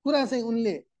कुरा चाहिँ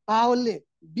उनले पावलले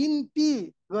बिन्ती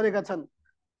गरेका छन्।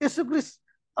 यसु ख्रीष्ट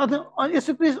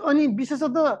अनि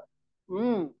विशेषतः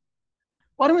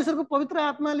परमेश्वरको पवित्र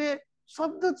आत्माले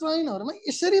शब्द चयनहरूमा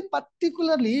यसरी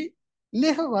पार्टिकुलरली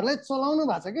लेखकहरूलाई चलाउनु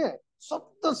भएको छ के,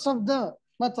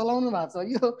 शब्दमा चलाउनु भएको छ।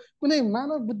 यो कुनै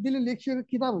मानव बुद्धिले लेखिएको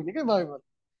किताब होइन क्या बाइबल।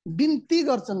 बिन्ती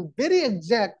गर्छन्, भेरी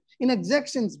एक्ज्याक्ट इन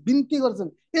एक्ज्याक्सन्स बिन्ती गर्छन्।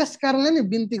 यस कारणले नै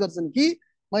बिन्ती गर्छन् कि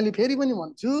मैले फेरि पनि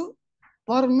भन्छु,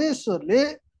 परमेश्वरले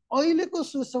अहिलेको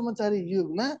सुसमाचारी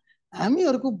युगमा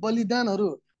हामीहरूको बलिदानहरू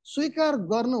स्वीकार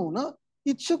गर्न हुन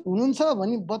इच्छुक हुनुहुन्छ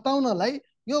भनी बताउनलाई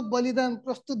यो बलिदान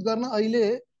प्रस्तुत गर्न अहिले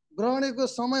ग्रहणको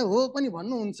समय हो पनि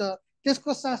भन्नुहुन्छ।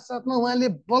 त्यसको साथसाथमा उहाँले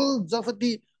बल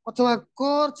जफती अथवा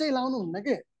कर चाहिँ लाउनुहुन्न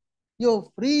के, यो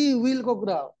फ्री विलको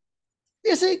कुरा हो।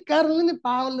 यसै कारणले नै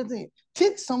पावलले चाहिँ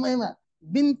ठिक समयमा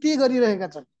बिन्ती गरिरहेका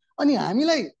छन्। अनि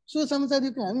हामीलाई सुसमाचार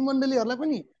युगको हामी मण्डलीहरूलाई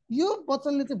पनि यो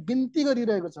वचनले चाहिँ बिन्ती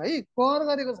गरिरहेको छ है, कर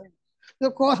गरेको छैन। यो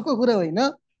करको कुरा होइन,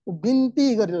 बिन्ती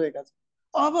गरिरहेका छन्।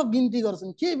 अब बिन्ती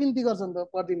गर्छन्, के बिन्ती गर्छन् त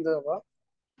पढिदिन्छ। अब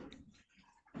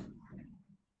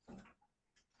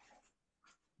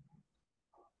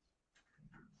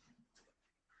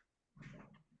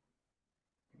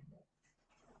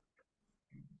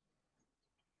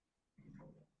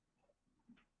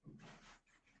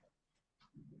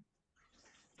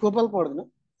गोपाल पढ्दैन,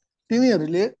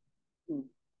 तिमीहरूले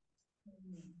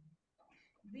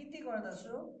बिन्ती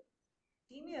गर्दछु,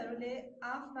 तिमीहरूले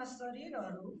आफ्ना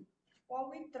शरीरहरू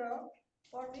पवित्र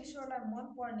परमेश्वरलाई मन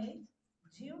पर्ने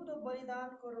जिउँदो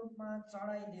बलिदानको रूपमा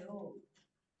चढाइदेऊ,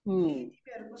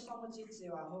 तिमीहरूको समुचित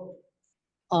सेवा हो।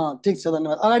 ठिक छ,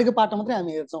 धन्यवाद। अगाडिको पाठ मात्रै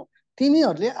हामी हेर्छौँ।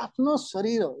 तिमीहरूले आफ्नो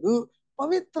शरीरहरू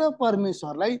पवित्र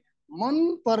परमेश्वरलाई मन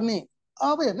पर्ने,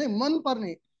 अब हेर्ने मन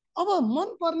पर्ने, अब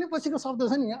मन पर्ने पछिको शब्द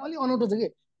छ नि यहाँ अलिक अनौठो छ कि,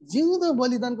 जिउँदो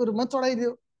बलिदानको रूपमा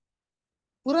चढाइदियो।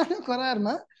 पुरानो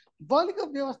करारमा बलिको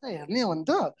व्यवस्था हेर्ने हो भने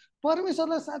त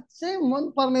परमेश्वरलाई साँच्चै मन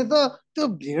पर्ने त त्यो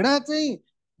भेडा चाहिँ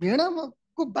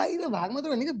भेडाको बाहिर भाग मात्रै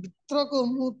होइन कि, भित्रको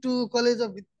मुटु कलेजो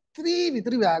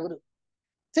भित्री भागहरू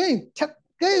चाहिँ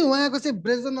ठ्याक्कै उहाँको चाहिँ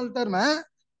ब्रेजन अल्टरमा,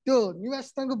 त्यो निवास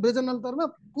स्थानको ब्रेजन अल्टरमा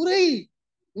पुरै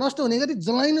नष्ट हुने गरी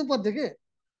जलाइनु पर्थ्यो के।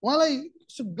 उहाँलाई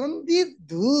सुगन्धित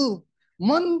धूप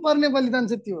मन पर्ने बलिदान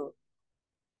चाहिँ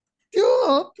त्यो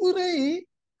पुरै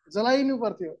जलाइनु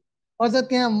पर्थ्यो। अझ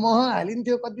त्यहाँ मह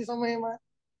हालिन्थ्यो कति समयमा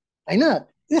होइन।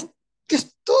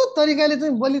 त्यस्तो तरिकाले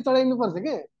चाहिँ बलि चढाइनु पर्छ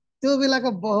के। त्यो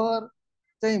बेलाको बहर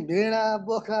चाहिँ भेडा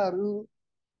बोकाहरू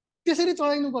त्यसरी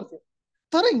चढाइनु पर्थ्यो।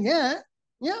 तर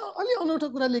यहाँ अलि अनौठो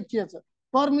कुरा लेखिएको छ,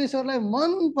 परमेश्वरलाई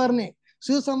मन पर्ने।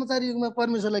 सुसमाचार युगमा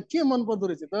परमेश्वरलाई के मन पर्दो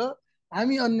रहेछ त,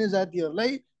 हामी अन्य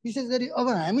जातिहरूलाई विशेष गरी अब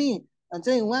हामी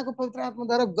चाहिँ उहाँको पवित्र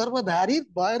आत्माद्वारा गर्भधारित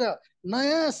भएर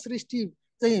नयाँ सृष्टि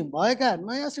चाहिँ भएका,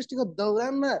 नयाँ सृष्टिको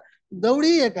दौरानमा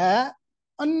दौडिएका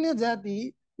अन्य जाति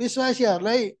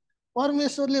विश्वासीहरूलाई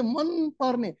परमेश्वरले मन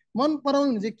पर्ने, मन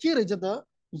पराउनु चाहिँ के रहेछ त,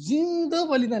 जिउँदो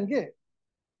बलिदान के,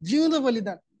 जिउँदो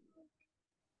बलिदान।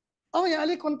 अब यहाँ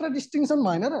अलिक कन्ट्राडिस्टिङसन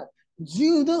भएन र,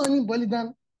 जिउँदो अनि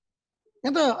बलिदान,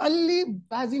 यहाँ त अलि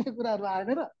बाजिने कुराहरू आएन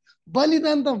र।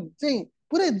 बलिदान त चाहिँ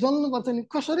पुरै जल्नुपर्छ नि,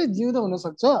 कसरी जिउँदो हुन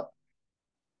सक्छ।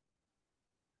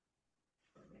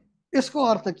 यसको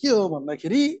अर्थ के हो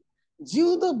भन्दाखेरि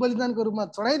जिउँदो बलिदानको रूपमा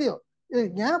चढाइदियो।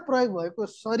 यहाँ प्रयोग भएको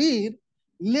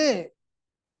शरीरले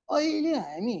अहिले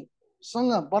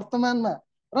हामीसँग वर्तमानमा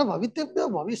र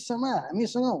भविष्यमा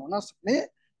हामीसँग हुन सक्ने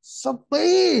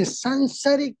सबै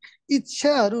सांसारिक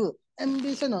इच्छाहरू,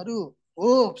 एम्बिसनहरू,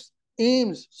 होप्स,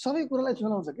 एम्स सबै कुरालाई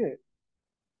चुनाउँछ के।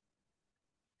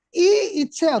 यी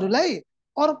इच्छाहरूलाई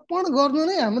अर्पण गर्नु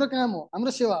नै हाम्रो काम हो,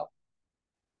 हाम्रो सेवा हो।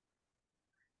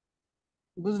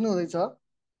 बुझ्नु हुँदैछ?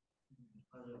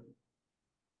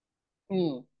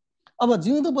 अब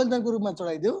जिउँदो बलिदानको रूपमा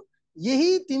चढाइदेऊ,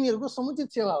 यही तिमीहरूको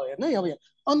समुचित सेवा हो। हेर्नु अब यहाँ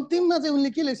अन्तिममा चाहिँ उनले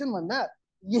के लेख्छन् भन्दा,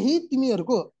 यही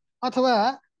तिमीहरूको अथवा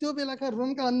त्यो बेलाका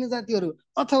रोमका अन्य जातिहरू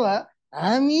अथवा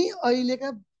हामी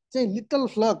अहिलेका चाहिँ लिटल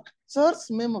फ्लक चर्च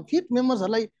फिट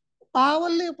मेम्बर्सहरूलाई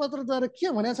पावलले पत्रद्वारा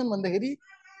के भनेका छन् भन्दाखेरि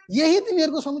यही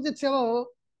तिमीहरूको समुचित सेवा हो।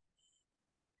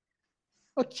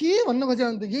 के भन्न खोज्यो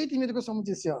भने त यही तिमीहरूको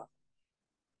समुचित सेवा।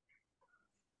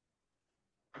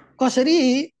 कसरी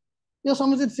यो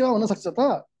समुचित सेवा हुन सक्छ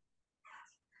त?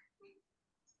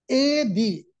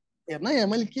 यदि हेर्न यहाँ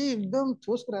मैले के एकदम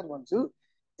ठोस कुरा भन्छु,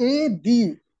 यदि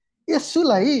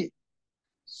यसुलाई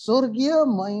स्वर्गीय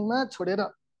महिमा छोडेर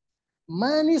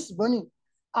मानिस बनी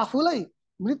आफूलाई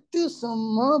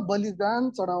मृत्युसम्म बलिदान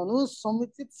चढाउनु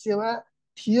समुचित सेवा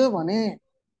थियो भने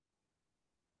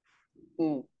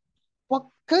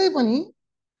पक्कै पनि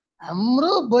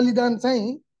हाम्रो बलिदान चाहिँ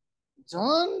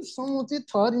झन् समुचित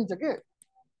ठहरिन्छ के।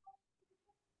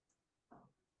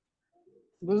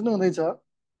 बुझ्नु हुँदैछ?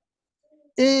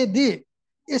 यदि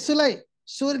यसलाई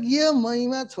स्वर्गीय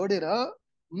महिमा छोडेर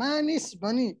मानिस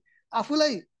बनी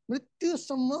आफूलाई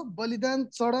मृत्युसम्म बलिदान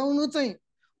चढाउनु चाहिँ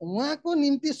उहाँको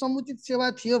निम्ति समुचित सेवा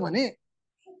थियो भने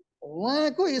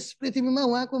उहाँको यस पृथ्वीमा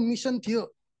उहाँको मिसन थियो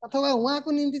अथवा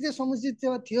उहाँको निम्ति चाहिँ समुचित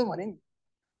सेवा थियो भने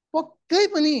पक्कै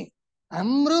पनि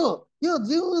हाम्रो यो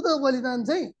जिउँदो बलिदान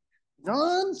चाहिँ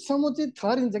झन् समुचित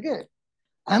ठहरिन्छ के।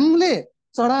 हामीले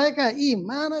चढाएका यी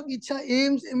मानव इच्छा,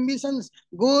 एम्स, एम्बिसन्स,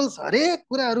 गोल्स, हरेक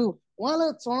कुराहरू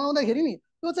उहाँलाई चढाउँदाखेरि नि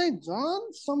त्यो चाहिँ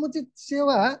झन् समुचित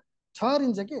सेवा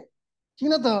ठहरिन्छ के।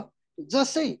 किन त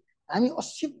जसै हामी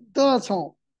असिद्ध छौँ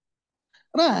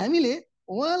र हामीले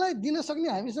उहाँलाई दिन सक्ने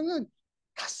हामीसँग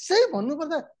खासै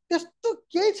भन्नुपर्दा त्यस्तो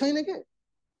केही छैन के।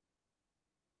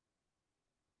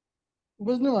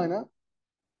 बुझ्नु भएन?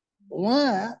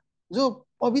 उहाँ जो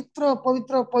पवित्र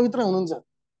पवित्र पवित्र हुनुहुन्छ,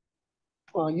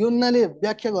 योन्नाले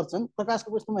व्याख्या गर्छन्,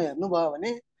 प्रकाशको पुस्तकमा हेर्नुभयो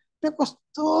भने त्यो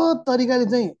कस्तो तरिकाले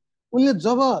चाहिँ उनले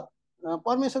जब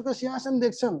परमेश्वरको सिंहासन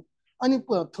देख्छन् अनि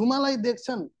थुमालाई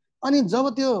देख्छन् अनि जब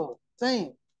त्यो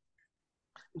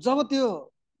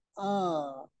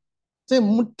चाहिँ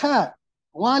मुठा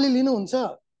उहाँले लिनुहुन्छ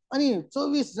अनि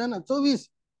 24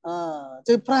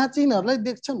 चाहिँ प्राचीनहरूलाई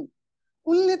देख्छन्,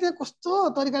 उनले त्यहाँ कस्तो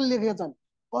तरिकाले लेखेका छन्,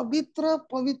 पवित्र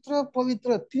पवित्र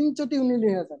पवित्र 3 चोटि उनले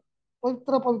लेखेका छन्,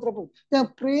 पवित्र पवित्र पवित्र। त्यहाँ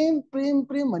प्रेम प्रेम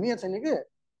प्रेम भनिएको छैन के,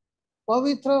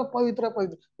 पवित्र पवित्र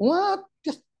पवित्र। उहाँ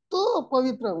त्यस्तो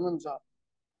पवित्र हुनुहुन्छ,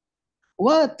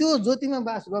 उहाँ त्यो ज्योतिमा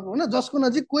बास गर्नुहुन्न जसको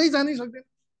नजिक कोही जानै सक्दैन।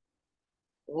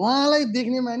 उहाँलाई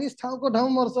देख्ने मानिस ठाउँको ठाउँ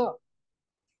मर्छ।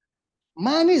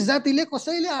 मानिस जातिले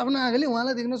कसैले आफ्नो आँखाले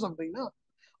उहाँलाई देख्न सक्दैन।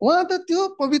 उहाँ त त्यो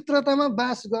पवित्रतामा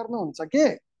बास गर्नुहुन्छ के।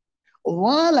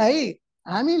 उहाँलाई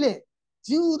हामीले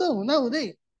जिउँदो हुँदाहुँदै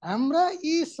हाम्रा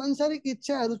यी सांसारिक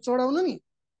इच्छाहरू चढाउनु नि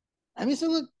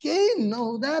हामीसँग केही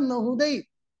नहुँदै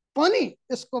पनि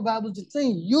यसको बावजुद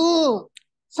चाहिँ यो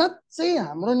साँच्चै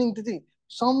हाम्रो निम्ति चाहिँ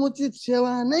समुचित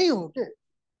सेवा नै हो के।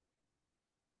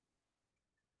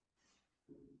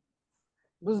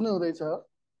 बुझ्नु हुँदैछ?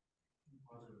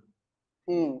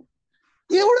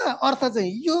 एउटा अर्थ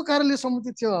चाहिँ यो कारणले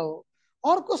समुचित सेवा हो।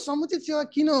 अर्को समुचित सेवा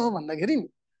किन हो भन्दाखेरि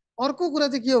अर्को कुरा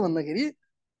चाहिँ के हो भन्दाखेरि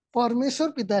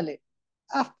परमेश्वर पिताले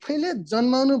आफैले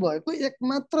जन्माउनु भएको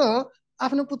एकमात्र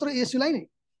आफ्नो पुत्र येशूलाई नै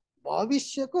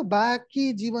भविष्यको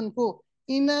बाँकी जीवनको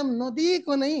इनाम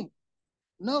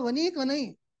नभनिकनै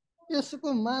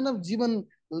यसको मानव जीवन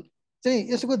चाहिँ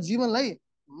यसको जीवनलाई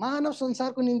मानव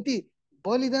संसारको निम्ति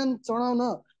बलिदान चढाउन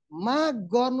माग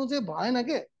गर्नु चाहिँ भएन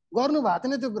के। गर्नु भएको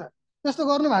थिएन त्यो कुरा, त्यस्तो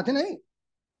गर्नु भएको थिएन है,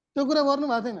 त्यो कुरा गर्नु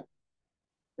भएको थिएन।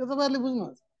 त्यो तपाईँहरूले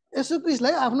बुझ्नुहोस्। येशू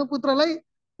ख्रीष्टलाई आफ्नो पुत्रलाई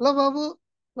ल बाबु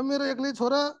ल मेरो एक्लै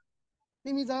छोरा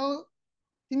तिमी जाऊ,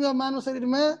 तिमी अब मानव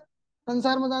शरीरमा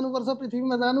संसारमा जानुपर्छ,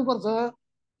 पृथ्वीमा जानुपर्छ,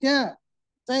 त्यहाँ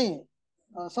चाहिँ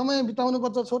समय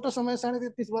बिताउनुपर्छ, छोटो समय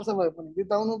 33.5 वर्ष भए पनि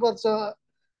बिताउनुपर्छ,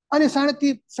 अनि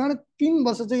 3.5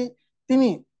 वर्ष चाहिँ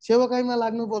तिमी सेवकाईमा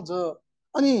लाग्नुपर्छ,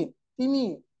 अनि तिमी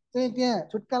चाहिँ त्यहाँ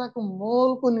छुटकाराको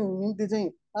मोलको निम्ति चाहिँ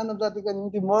मानव जातिको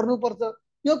निम्ति मर्नुपर्छ।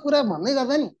 यो कुरा भन्दै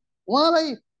गर्दा नि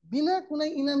उहाँलाई बिना कुनै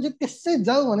इनाम चाहिँ त्यसै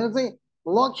जाऊ भनेर चाहिँ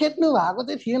लखेट्नु भएको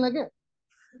चाहिँ थिएन के।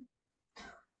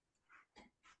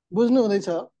 बुझ्नु हुँदैछ?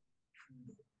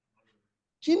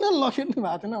 किन लखेट्नु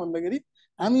भएको थिएन भन्दाखेरि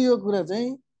हामी यो कुरा चाहिँ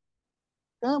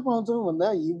कहाँ पाउँछौँ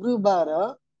भन्दा हिब्रू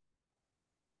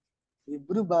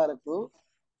 12 को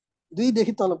 2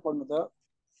 देखि तल पढ्नु त।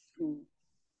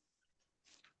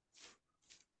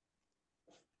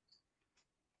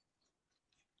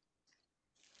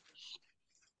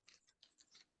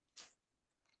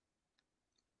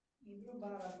 हिब्रू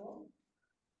 12 को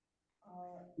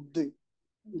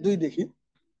 2 देखि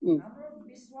हाम्रो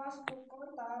विश्वासको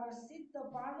कर्ता र सिद्ध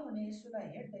पार्नुहुने येशूलाई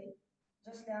हेर्दै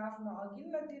जसले आफ्नो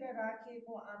अघिल्लोतिर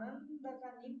राखिएको आनन्दका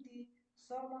निम्ति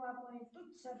सर्वना पनि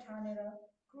तुच्छ ठानेर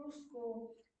क्रुसको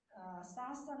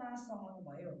शासना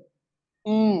सहनुभयो।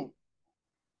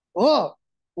 हो,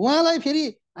 उहाँलाई फेरि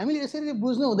हामीले यसरी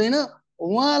बुझ्नु हुँदैन।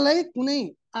 उहाँलाई कुनै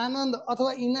आनन्द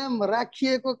अथवा इनाम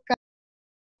राखिएको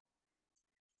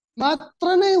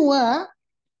मात्र नै उहाँ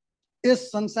यस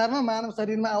संसारमा मानव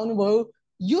शरीरमा आउनुभयो,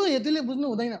 यो हेतुले बुझ्नु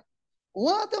हुँदैन।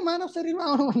 उहाँ त मानव शरीरमा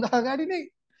आउनुभन्दा अगाडि नै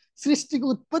सृष्टिको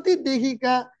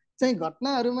उत्पत्तिदेखिका चाहिँ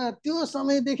घटनाहरूमा त्यो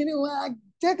समयदेखि नै उहाँ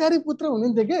आज्ञाकारी पुत्र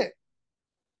हुनुहुन्थ्यो के।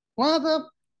 उहाँ त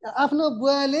आफ्नो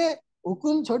बुवाले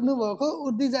हुकुम छोड्नु भएको,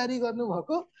 उर्दी जारी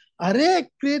गर्नुभएको हरेक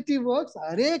क्रिएटिभ वर्क्स,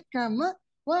 हरेक काममा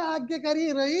उहाँ आज्ञाकारी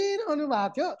रहिरहनु भएको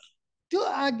थियो। त्यो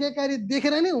आज्ञाकारी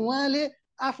देखेर नै उहाँले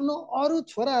आफ्नो अरू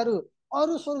छोराहरू,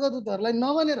 अरू स्वर्गदूतहरूलाई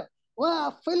नबनेर उहाँ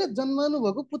आफैले जन्माउनु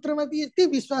भएको पुत्रमाथि यति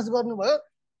विश्वास गर्नुभयो।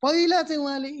 पहिला चाहिँ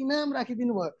उहाँले इनाम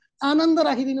राखिदिनु भयो, आनन्द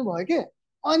राखिदिनु भयो के।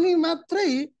 अनि मात्रै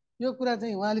यो कुरा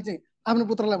चाहिँ उहाँले चाहिँ आफ्नो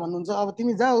पुत्रलाई भन्नुहुन्छ, अब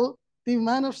तिमी जाऊ, तिमी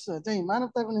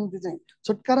मानवताको निम्ति चाहिँ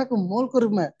छुटकाराको मोलको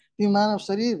रूपमा तिमी मानव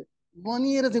शरीर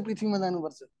बनिएर चाहिँ पृथ्वीमा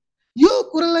जानुपर्छ। यो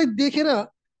कुरालाई देखेर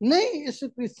नै येशू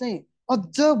ख्रीष्ट चाहिँ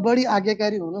अझ बढी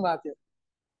आज्ञाकारी हुनुभएको थियो।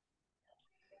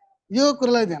 यो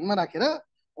कुरालाई ध्यानमा राखेर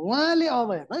उहाँले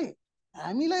अब हेर्नु है,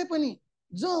 हामीलाई पनि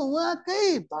जो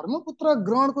उहाँकै धर्मपुत्र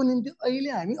ग्रहणको निम्ति अहिले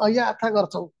हामी अयाथा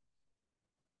गर्छौँ,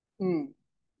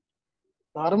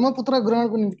 धर्मपुत्र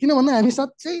ग्रहणको निम्ति, किन भन्दा हामी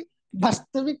साँच्चै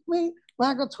वास्तविकमै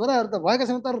उहाँको छोराहरू त भएका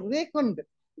छौँ, तर रेकन्ड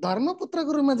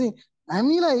धर्मपुत्रको रूपमा चाहिँ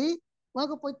हामीलाई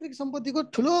उहाँको पैतृक सम्पत्तिको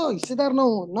ठुलो हिस्सेदार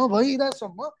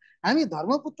नभइरहेसम्म हामी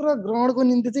धर्मपुत्र ग्रहणको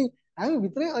निम्ति चाहिँ हामी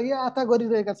भित्रै अयाथा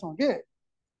गरिरहेका छौँ के।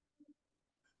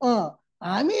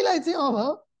 हामीलाई चाहिँ अब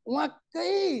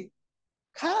उहाँकै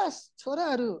खास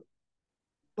छोराहरू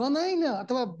बनाइन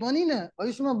अथवा बनिन,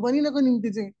 भविष्यमा बनिनको निम्ति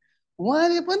चाहिँ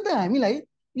उहाँले पनि त हामीलाई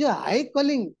यो हाई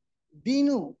कलिङ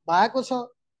दिनु भएको छ।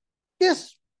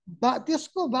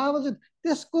 त्यसको बावजुद,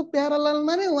 त्यसको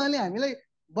प्याराललमा नै उहाँले हामीलाई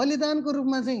बलिदानको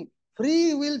रूपमा चाहिँ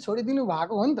फ्री विल छोडिदिनु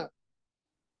भएको हो नि त।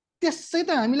 त्यसै त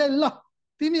हामीलाई ल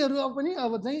तिमीहरू पनि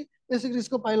अब चाहिँ येशू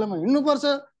ख्रीष्टको पाइलामा हिँड्नुपर्छ,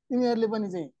 तिमीहरूले पनि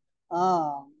चाहिँ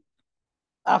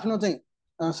आफ्नो चाहिँ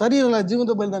शरीरलाई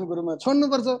जिउँदो बलिदानको रूपमा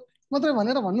छोड्नुपर्छ मात्रै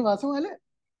भनेर भन्नुभएको छ उहाँले।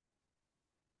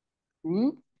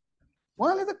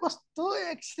 उहाँले त कस्तो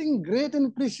एक्सट्रिम ग्रेट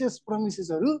एन्ड प्रिसियस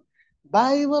प्रमिसेसहरू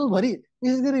बाइबलभरि,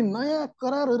 विशेष गरी नयाँ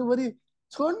करारहरूभरि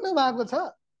छोड्नु भएको छ,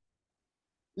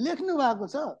 लेख्नु भएको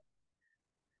छ,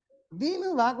 दिनु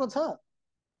भएको छ।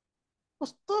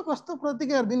 कस्तो कस्तो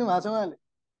प्रतिज्ञाहरू दिनुभएको छ उहाँले।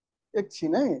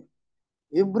 एकछिन है,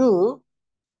 हिब्रू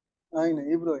होइन,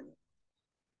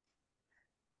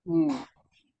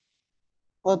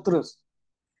 पत्रुस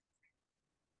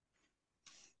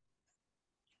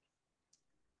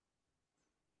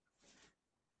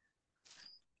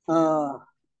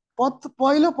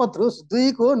पहिलो पत्रुस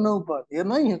 2:9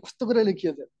 हेर्नु है, कस्तो कुरा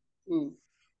लेखियो छ।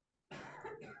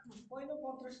 पहिलो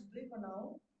पत्रुस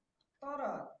 2:9, तर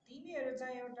तिमीहरू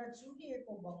चाहिँ एउटा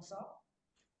चुनिएको वंश,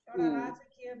 एउटा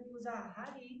राजकीय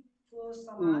पूजाहारीको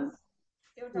समाज,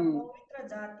 एउटा पवित्र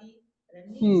जाति र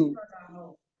निज प्रजा हो।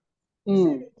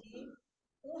 त्यसैले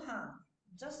उहाँ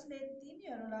जसले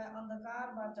तिमीहरूलाई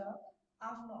अन्धकारबाट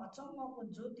आफ्नो अचम्मको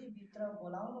ज्योतिभित्र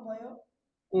बोलाउनु भयो,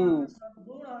 उहाँका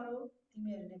सद्गुणहरू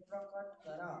तिमीहरूले प्रकट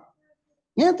गर।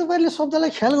 यहाँ तपाईँले शब्दलाई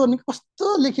ख्याल गर्ने, कस्तो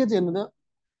लेखिएको छ हेर्नु त।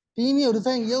 तिमीहरू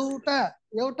चाहिँ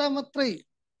एउटा मात्रै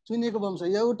चुनिएको वंश,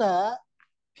 एउटा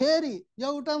फेरि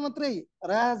एउटा मात्रै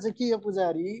राजकीय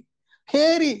पुजारी,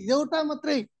 फेरि एउटा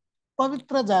मात्रै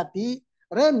पवित्र जाति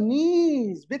र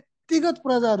निज व्यक्तिगत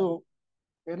प्रजाहरू हो।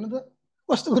 हेर्नु त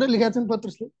कस्तो कुरा लेखेको छ नि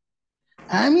पत्रुसले।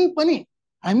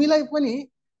 हामीलाई पनि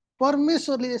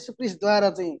परमेश्वरले येशू ख्रीष्टद्वारा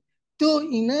चाहिँ त्यो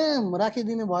इनाम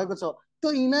राखिदिनु भएको छ। त्यो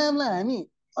इनामलाई हामी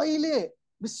अहिले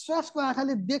विश्वासको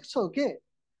आँखाले देख्छौँ के।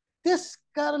 त्यस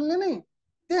कारणले नै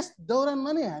त्यस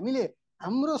दौरानमा नै हामीले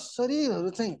हाम्रो शरीरहरू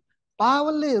चाहिँ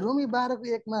पावलले रोमी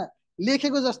 12:1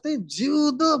 लेखेको जस्तै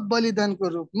जिउँदो बलिदानको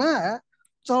रूपमा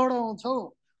चढाउँछौँ।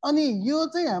 अनि यो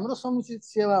चाहिँ हाम्रो समुचित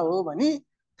सेवा हो भनी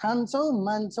ठान्छौँ,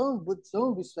 मान्छौँ,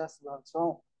 बुझ्छौँ, विश्वास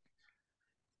गर्छौँ।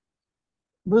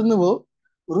 बुझ्नुभयो?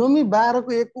 रोमी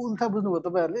 12:1 उल्था बुझ्नुभयो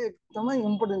तपाईँहरूले? एकदमै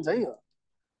इम्पोर्टेन्ट छ है यो।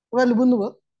 तपाईँहरूले बुझ्नुभयो?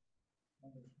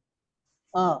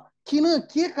 किन,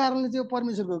 के कारणले चाहिँ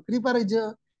परमेश्वरको कृपा रहेछ,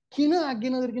 किन आज्ञा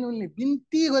नगरिकन उनले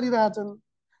बिन्ती गरिरहेछन्,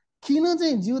 किन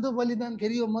चाहिँ जिउँदो बलिदान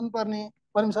फेरि यो मनपर्ने,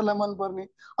 परमेश्वरलाई मनपर्ने,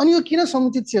 अनि यो किन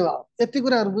समुचित सेवा हो। यति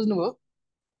कुराहरू बुझ्नुभयो?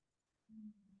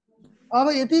 अब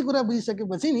यति कुरा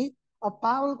बुझिसकेपछि नि अब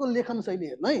पावलको लेखन शैली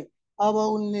हेर्नु है। अब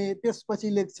उनले त्यसपछि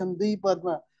लेख्छन् 2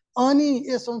 पदमा, अनि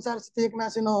यस संसारसित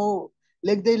एकनासे नहो,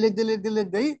 लेख्दै लेख्दै लेख्दै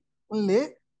लेख्दै उनले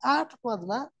 8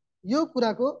 पदमा यो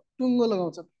कुराको टुङ्गो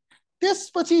लगाउँछन्।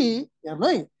 त्यसपछि हेर्नु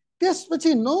है,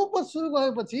 त्यसपछि 9 पद सुरु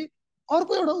भएपछि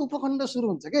अर्को एउटा उपखण्ड सुरु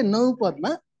हुन्छ के। 9 पदमा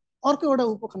अर्को एउटा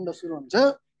उपखण्ड सुरु हुन्छ।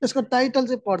 त्यसको टाइटल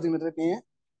चाहिँ पढिदिनु त। त्यहाँ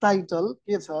टाइटल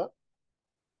के छ?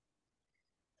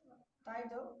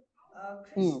 टाइटल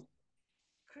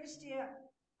ख्रिस्टीय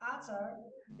आचार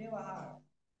व्यवहार।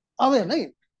 अब हेर्नु है,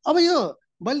 अब यो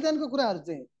बलिदानको कुराहरू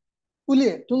चाहिँ उसले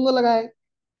टुङ्गो लगाए।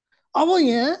 अब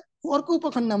यहाँ अर्को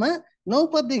उपखण्डमा 9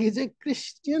 पददेखि चाहिँ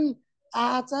क्रिस्चियन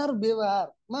आचार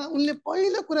व्यवहारमा उनले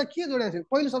पहिलो कुरा के जोडेको थियो?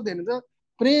 पहिलो शब्द हेर्नुहुन्छ,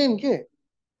 प्रेम। के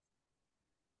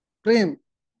प्रेम,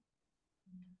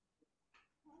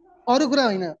 अरू कुरा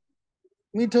होइन।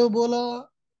 मिठो बोल,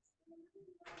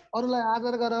 अरूलाई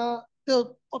आदर गर, त्यो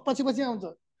पछि पछि आउँछ।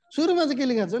 सुरुमा चाहिँ के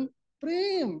लेखेका छन्?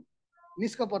 प्रेम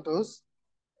निष्कपट होस्।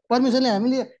 परमेश्वरले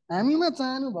हामीमा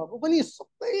चाहनु भएको पनि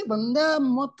सबैभन्दा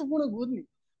महत्त्वपूर्ण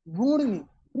गुण नि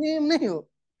प्रेम नै हो।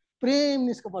 प्रेम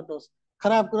निष्कपट होस्,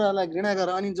 खराब कुरालाई घृणा गर।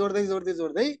 अनि जोड्दै जोड्दै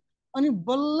जोड्दै अनि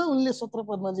बल्ल उनले 17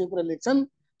 पदमा चाहिँ कुरा लेख्छन्।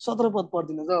 17 पद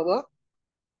पढ्दिनु छ अब।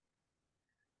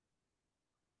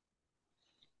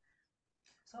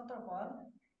 17 पद,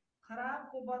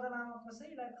 खराबको बदलामा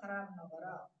कसैलाई खराब नगर।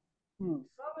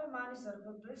 सबै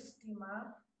मानिसहरूको दृष्टिमा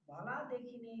भला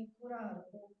देखिने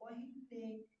कुराहरूको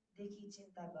पहिलेदेखि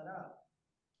चिन्ता गर।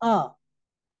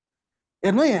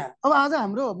 हेर्नु यहाँ, अब आज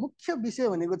हाम्रो मुख्य विषय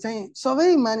भनेको चाहिँ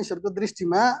सबै मानिसहरूको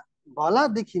दृष्टिमा भला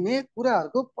देखिने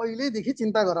कुराहरूको पहिल्यैदेखि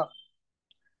चिन्ता गर।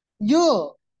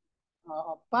 यो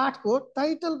पाठको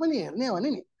टाइटल पनि हेर्ने हो भने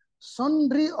नि,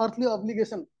 सन्ड्री अर्थली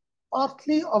अब्लिगेसन,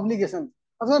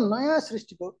 अथवा नयाँ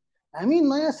सृष्टिको। हामी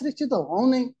नयाँ सृष्टि त हौँ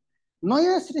नै,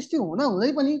 नयाँ सृष्टि हुँदा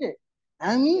हुँदै पनि के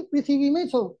हामी पृथ्वीमै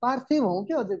छौँ, पार्थिव हौँ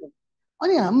के अझै पनि।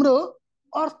 अनि हाम्रो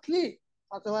अर्थली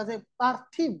अथवा चाहिँ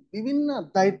पार्थिव विभिन्न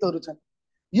दायित्वहरू छन्।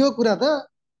 यो कुरा त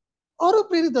अरू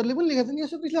प्रेरितहरूले पनि लेखेका छन्।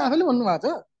 यसो ख्रिस्टले आफैले भन्नुभएको छ,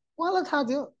 उहाँलाई थाहा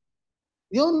थियो।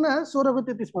 यूहन्ना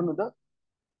 16:33 पढ्नु त।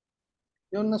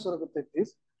 यूहन्ना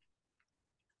 16:33।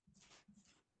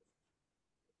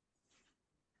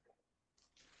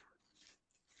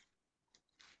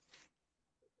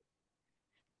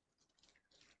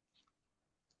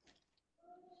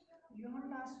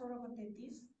 यूहन्ना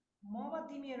 16:33, ममा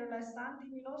तिमीहरूलाई शान्ति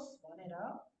मिलोस् भनेर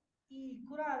यी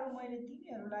कुराहरू मैले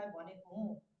तिमीहरूलाई भनेको हुँ।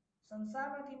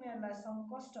 संसारमा तिमीहरूलाई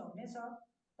सङ्कष्ट हुनेछ,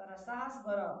 तर साहस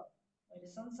गर, मैले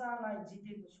संसारलाई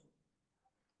जितेको छु।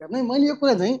 हेर्नु, मैले यो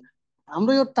कुरा चाहिँ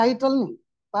हाम्रो यो टाइटल नि,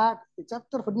 पार्ट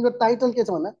च्याप्टर 14 को टाइटल के छ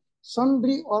भन्दा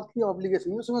सन्ड्री अर्थली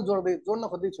अब्लिगेसन, योसँग जोड्न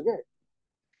खोज्दैछु के।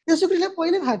 यसो ख्रिस्टले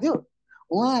पहिले थाहा थियो।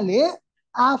 उहाँले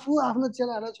आफू आफ्नो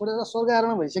चेलाहरूलाई छोडेर स्वर्ग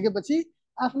आरोहण भइसकेपछि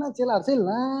आफ्ना चेलाहरू चाहिँ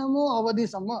लामो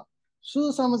अवधिसम्म,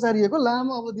 सुसमाचारिएको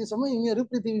लामो अवधिसम्म यिनीहरू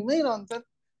पृथ्वीमै रहन्छन्,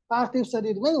 पार्थिव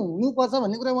शरीरमै हुनुपर्छ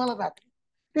भन्ने कुरा उहाँलाई थाहा थियो।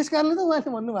 त्यस कारणले त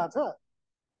उहाँले भन्नुभएको छ।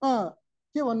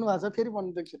 के भन्नुभएको छ फेरि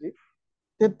पढ्नु एकचोटि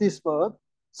 33 पद।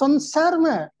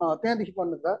 संसारमा त्यहाँदेखि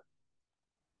पढ्नु त।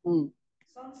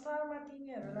 संसारमा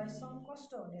तिमीहरूलाई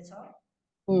सङ्कष्ट हुनेछ,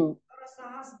 तर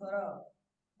साहस गर,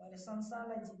 मैले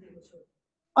संसारलाई जितेको छु।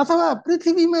 अथवा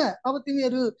पृथ्वीमा अब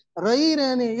तिमीहरू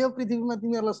रहिरहने यो पृथ्वीमा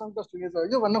तिमीहरूलाई सङ्कष्ट हुनेछ,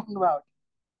 यो भन्न खोज्नुभयो।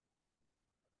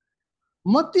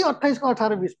 मत्ती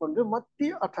 28:18-20 पढ्नु।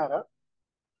 मत्ती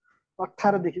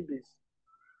 18:18देखि 20।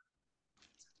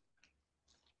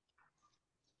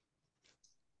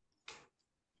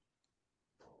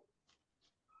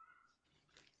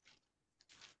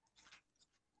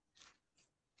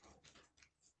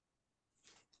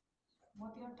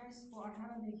 मत्ती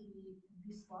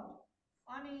 28:18-20 पद।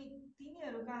 अनि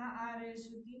तिनीहरू कहाँ आएर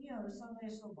यसो तिनीहरूसँग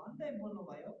यसो भन्दै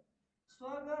बोल्नुभयो,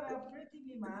 स्वर्ग र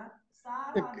पृथ्वीमा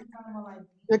सारा अधिकार मलाई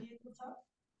दिइएको छ।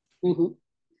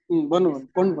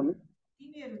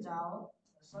 तिमीहरू जाओ,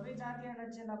 सबै जातिहरूलाई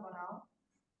चेला बनाओ,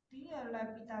 तिनीहरूलाई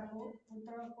पिताको,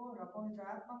 पुत्रको र पवित्र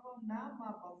आत्माको नाममा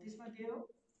बप्तिस्मा दियो।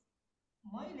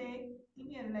 मैले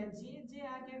तिमीहरूलाई जे जे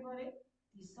आज्ञा गरे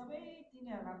ती सबै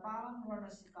तिनीहरूलाई पालन गर्न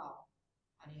सिकाओ।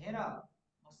 अनि हेर, म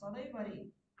सधैँभरि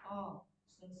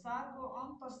संसारको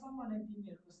अन्तसम्म नै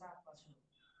तिमीहरूको साथमा छु।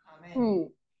 आमेन।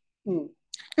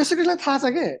 यसो ख्रिस्टलाई थाहा छ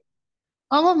के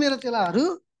अब मेरो चेलाहरू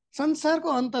संसारको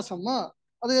अन्तसम्म,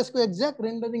 अझ यसको एक्ज्याक्ट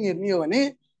रेन्डरिङ हेर्ने हो भने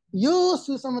यो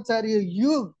सुसमाचारी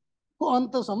युगको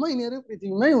अन्तसम्म यिनीहरू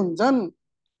पृथ्वीमै हुन्छन्।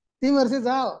 तिमीहरू चाहिँ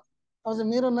जाओ, अब चाहिँ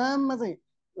मेरो नाममा चाहिँ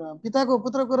पिताको,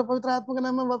 पुत्रको र पवित्र आत्माको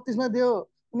नाममा बप्तिस्मा दियो,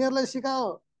 उनीहरूलाई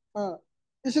सिकाओ। यसो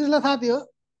ख्रिस्टलाई थाहा थियो।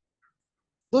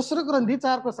 दोस्रो कोरिन्थी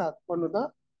 4:7 पढ्नु त।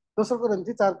 दोस्रो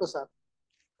कोरिन्थी 4:7।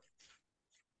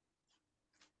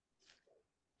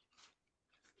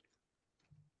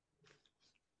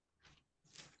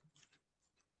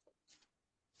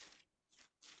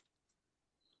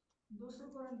 दोस्रो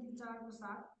कोरिन्थी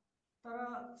 4:7, तर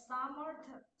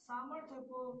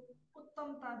सामर्थ्यको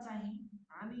उत्तमता चाहिँ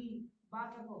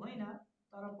हामीबाटको होइन,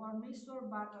 तर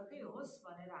परमेश्वरबाटकै होस्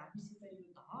भनेर हामीसित यो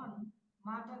धन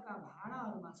माटाका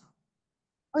भाँडाहरूमा छ।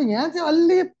 यहाँ चाहिँ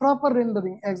अलि प्रपर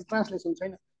रेन्डरिङ ट्रान्सलेसन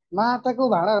छैन। माटाको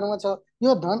भाँडाहरूमा छ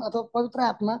यो धन अथवा पवित्र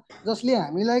आत्मा, जसले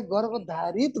हामीलाई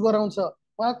गर्भधारित गराउँछ।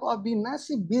 उहाँको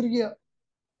अविनाशी वीर्य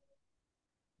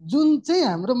जुन चाहिँ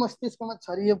हाम्रो मस्तिष्कमा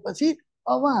छरिएपछि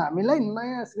अब हामीलाई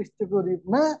नयाँ सृष्टिको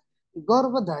रूपमा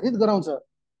गर्भधारित गराउँछ।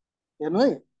 हेर्नु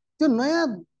है, त्यो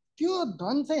नयाँ त्यो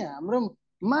धन चाहिँ हाम्रो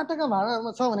माटाका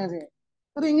भाँडाहरूमा छ भने चाहिँ,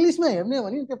 तर इङ्ग्लिसमा हेर्ने हो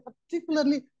भने त्यो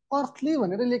पर्टिकुलरली अर्थली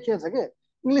भनेर लेखिएको छ के,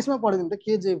 इङ्ग्लिसमा पढिदिनु त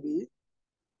केजेबी।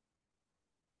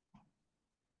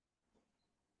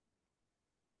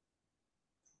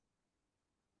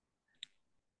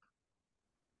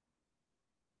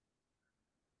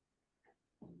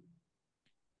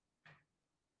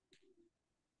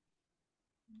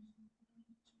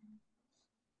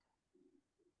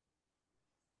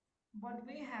 But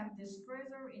we have this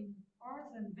treasure in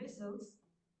earthen vessels,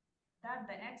 that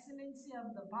the excellency of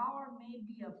the power may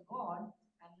be of God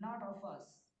and not of us.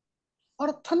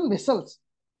 earthen vessels,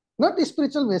 not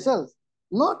spiritual vessels,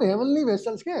 not heavenly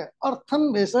vessels के,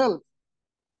 earthen vessels।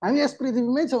 हामी यस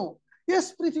पृथ्वीमै छौँ,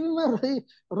 यस पृथ्वीमा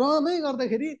रहँदै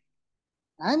गर्दाखेरि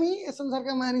हामी यस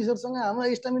संसारका मानिसहरूसँग, हाम्रो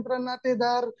इष्टमित्र,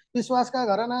 नातेदार, विश्वासका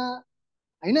घरना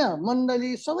होइन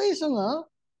मण्डली सबैसँग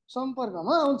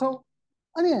सम्पर्कमा आउँछौँ।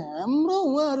 अनि हाम्रो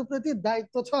उहाँहरूप्रति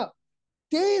दायित्व छ।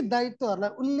 त्यही दायित्वहरूलाई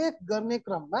उल्लेख गर्ने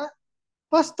क्रममा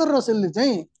पास्टर रसेलले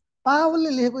चाहिँ पावलले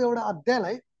लेखेको एउटा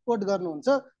अध्यायलाई कोट गर्नुहुन्छ।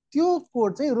 त्यो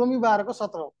कोट चाहिँ रोमी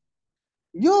 12:17 हो।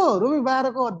 यो रोमी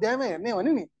 12 अध्यायमा हेर्ने हो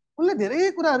भने नि उनले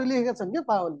धेरै कुराहरू लेखेका छन् क्या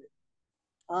पावलले।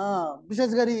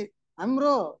 विशेष गरी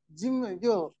हाम्रो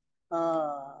यो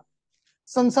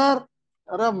संसार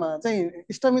र चाहिँ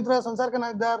इष्टमित्र, संसारका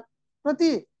नातेदार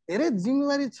प्रति धेरै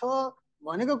जिम्मेवारी छ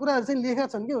भनेको कुराहरू चाहिँ लेखेका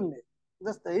छन् कि उनले।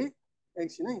 जस्तै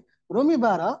एकछिन है, रोमी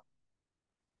 12:18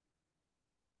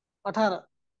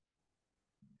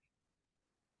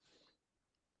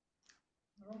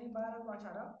 रोमी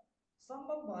 12:18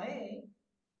 सम्भव भए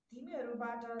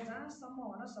तिमीहरूबाट जहाँसम्म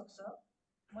हुन सक्छ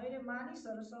मैले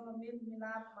मानिसहरूसँग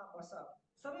मेलमिलापमा बस,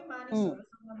 सबै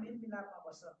मानिसहरूसँग मेलमिलापमा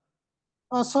बस।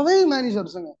 सबै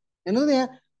मानिसहरूसँग हेर्नु त यहाँ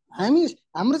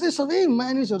हाम्रो चाहिँ सबै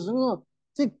मानिसहरूसँग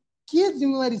चाहिँ के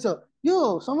जिम्मेवारी छ।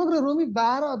 यो समग्र रोमी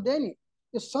 12 अध्याय नि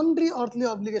यो सन्ड्री अर्थली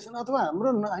अब्लिगेसन अथवा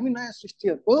हामी नयाँ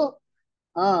सृष्टिहरूको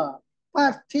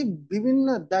पार्थिव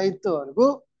विभिन्न दायित्वहरूको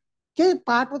केही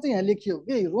पाटो चाहिँ यहाँ लेखियो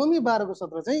कि रोमी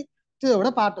 12:17 चाहिँ त्यो एउटा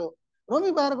पाटो।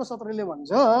 रोमी 12:17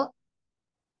 भन्छ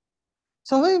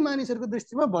सबै मानिसहरूको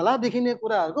दृष्टिमा भला देखिने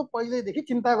कुराहरूको पहिल्यैदेखि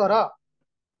चिन्ता गर।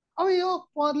 अब यो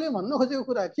पदले भन्नु खोजेको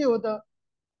कुरा के हो त?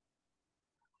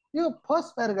 यो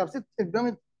फर्स्ट प्याराग्राफ चाहिँ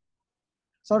एकदमै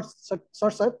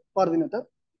सर्ट पढिदिनु त।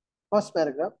 फर्स्ट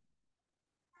प्याराग्राफ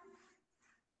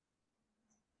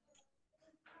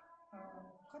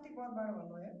कति पदबाट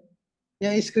भन्नुभयो?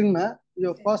 यहाँ स्क्रिनमा यो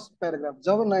फर्स्ट प्याराग्राफ,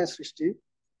 जब नयाँ सृष्टि,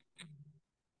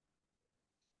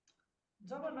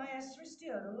 जब नयाँ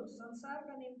सृष्टिहरू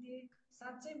संसारका निम्ति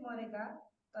साँच्चै मरेका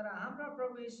तर हाम्रा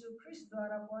प्रभु येशू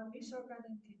ख्रीष्टद्वारा परमेश्वरका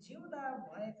निम्ति जिउँदा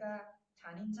भएका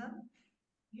ठानिन्छन्,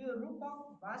 यो रूपक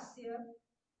भाष्य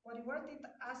परिवर्तित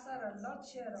आशा र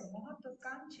लक्ष्य र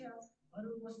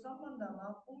महत्त्वाकांक्षाहरूको सम्बन्धमा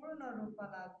पूर्ण रूपमा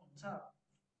लागू हुन्छ।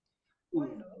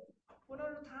 पहिलो,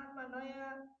 पुनरुत्थानमा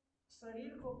नयाँ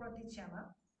शरीरको प्रतीक्षामा,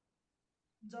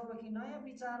 जबकि नयाँ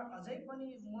विचार अझै पनि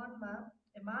मनमा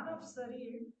मानव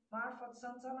शरीर मार्फत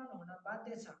सञ्चालन हुन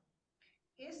बाध्य छ।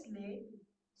 यसले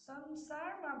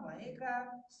संसारमा भएका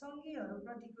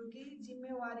सङ्घीयहरूप्रतिको केही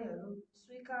जिम्मेवारीहरू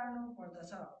स्वीकार्नु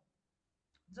पर्दछ।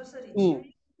 जसरी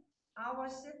क्षणिक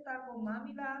आवश्यकताको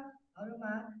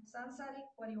मामिलाहरूमा सांसारिक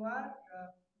परिवार र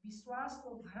विश्वासको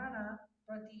घराना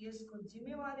प्रति यसको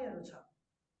जिम्मेवारीहरू छ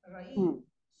र यी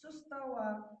सुस्त वा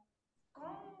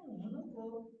कम हुनुको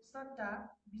सट्टा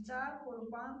विचारको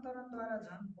रूपान्तरणद्वारा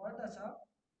झन् बढ्दछ।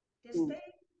 त्यस्तै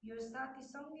यो साथी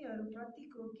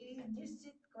सङ्घीयहरूप्रतिको केही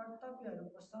निश्चित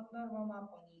कर्तव्यहरूको सन्दर्भमा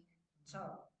पनि छ।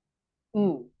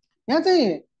 यहाँ चाहिँ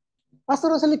पास्टर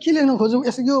रसेलले के लेख्न खोज्नु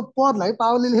यसो यो पदलाई,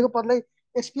 पावलले लेखेको पदलाई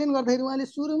एक्सप्लेन गर्दाखेरि उहाँले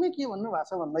सुरुमै के भन्नुभएको छ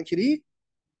भन्दाखेरि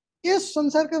यस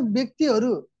संसारका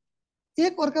व्यक्तिहरू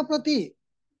एक अर्काप्रति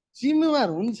जिम्मेवार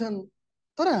हुन्छन्,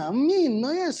 तर हामी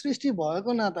नयाँ सृष्टि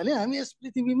भएको नाताले हामी यस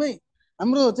पृथ्वीमै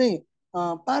हाम्रो चाहिँ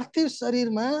पार्थिव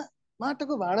शरीरमा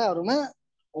माटोको भाँडाहरूमा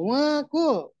उहाँको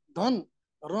धन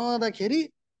रहँदाखेरि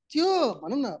त्यो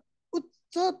भनौँ न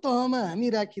उच्च तहमा हामी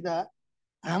राखिँदा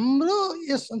हाम्रो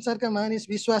यस संसारका मानिस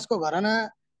विश्वासको घराना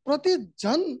प्रति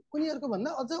झन् उनीहरूको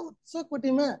भन्दा अझ उच्च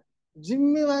कोटिमा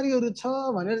जिम्मेवारीहरू छ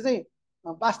भनेर चाहिँ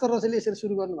पास्टर रसेलले यसरी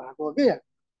सुरु गर्नु भएको हो कि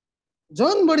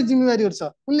झन् बढी जिम्मेवारीहरू छ।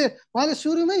 उहाँले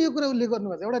सुरुमै यो कुरा उल्लेख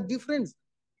गर्नुभएको छ, एउटा डिफरेन्स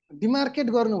डिमार्केट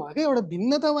गर्नुभएको, एउटा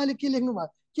भिन्नता उहाँले के लेख्नु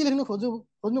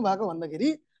खोज्नु भएको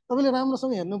भन्दाखेरि तपाईँले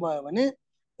राम्रोसँग हेर्नुभयो भने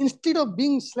इन्स्टेड अफ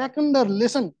बिङ स्ल्याकन्डर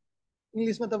लेसन,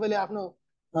 इङ्ग्लिसमा तपाईँले आफ्नो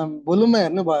भोल्युममा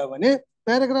हेर्नुभयो भने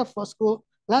प्याराग्राफ फर्स्टको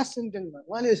लास्ट सेन्टेन्समा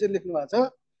उहाँले यसरी लेख्नु भएको छ,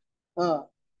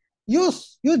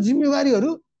 यो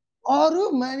जिम्मेवारीहरू अरू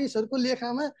मानिसहरूको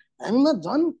लेखामा हामीमा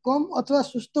झन् कम अथवा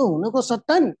सुस्त हुनुको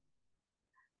सट्टा नि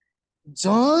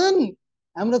झन्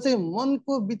हाम्रो चाहिँ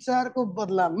मनको विचारको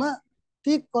बदलावमा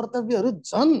ती कर्तव्यहरू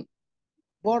झन्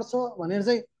बढ्छ भनेर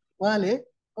चाहिँ उहाँले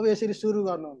अब यसरी सुरु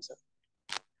गर्नुहुन्छ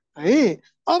है।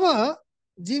 अब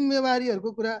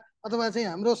जिम्मेवारीहरूको कुरा अथवा चाहिँ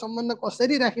हाम्रो सम्बन्ध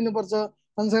कसरी राखिनुपर्छ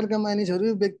संसारका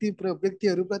मानिसहरू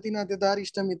व्यक्तिहरूप्रति नातेदार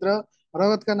इष्टमित्र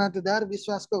रगतका नातेदार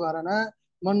विश्वासको घरना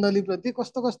मण्डलीप्रति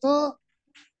कस्तो कस्तो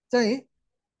चाहिँ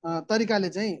तरिकाले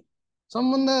चाहिँ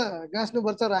सम्बन्ध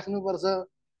गाँच्नुपर्छ राख्नुपर्छ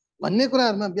भन्ने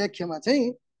कुराहरूमा व्याख्यामा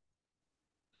चाहिँ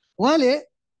उहाँले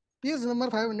पेज नम्बर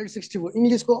 564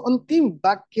 इङ्ग्लिसको अन्तिम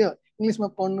वाक्य इङ्ग्लिसमा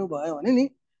पढ्नु भयो भने नि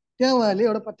त्यहाँ उहाँले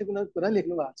एउटा पर्टिकुलर कुरा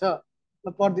लेख्नु भएको छ।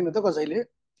 ल पढिदिनु त कसैले।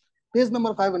 पेज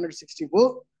नम्बर 564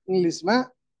 इङ्ग्लिसमा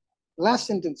last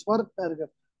sentence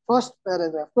first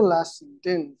प्याराग्राफको last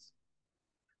sentence.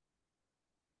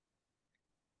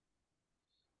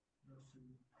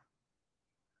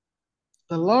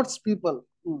 The Lord's people.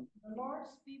 The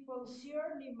Lord's people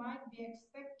surely might be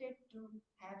expected to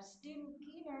have still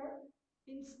keener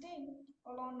instinct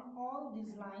along all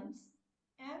these lines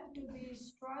and to be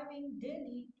striving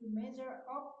daily to measure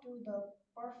up to the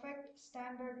perfect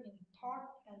standard in thought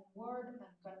and word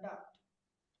and conduct.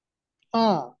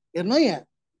 हेर्नु है यहाँ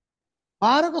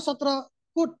 12 को 17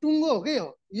 को टुङ्गो हो के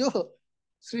यो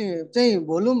चाहिँ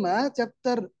भोल्युममा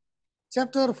च्याप्टर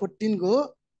 14 को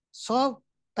सब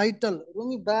टाइटल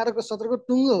रोमी 12 को 17 को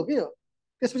टुङ्गो हो कि हो।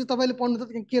 त्यसपछि तपाईँले पढ्नु त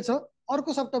के छ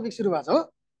अर्को सब टपिक सुरु भएको छ हो।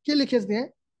 के लेखिएको छ त्यहाँ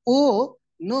ओ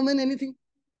नो मेन एनिथिङ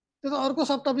त्यो त अर्को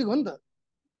सब टपिक हो नि त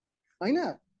हैन।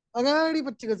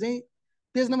 अगाडिपट्टिको चाहिँ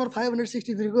पेज नम्बर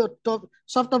 563 को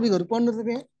सब टपिकहरू पढ्नु त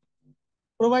त्यहाँ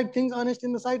provide things honest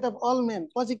in the site of all main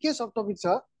पछि के सब टपिक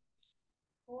छ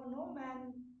Oh no man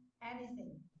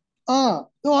anything.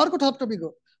 त्यो अर्को सब टपिक हो।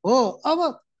 अब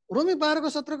रोमी 12 को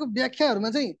 17 को व्याख्याहरूमा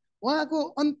चाहिँ उहाँको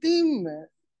अन्तिम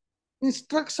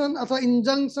इन्स्ट्रक्सन अथवा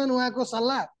इन्जङ्सन उहाँको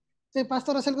सल्लाह चाहिँ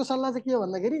पास्टर रसेलको सल्लाह चाहिँ के हो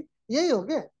भन्दाखेरि यही हो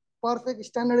के perfect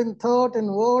standard in thought and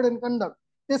word and conduct.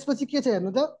 त्यसपछि के छ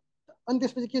हेर्नु त अनि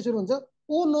त्यसपछि के सुरु हुन्छ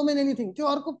ओ नो मेन एनिथिङ त्यो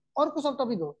अर्को सब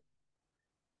टपिक हो।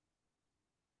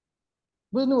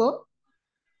 बुझ्नुभयो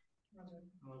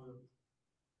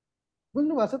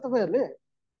बुझ्नुभएको छ तपाईँहरूले।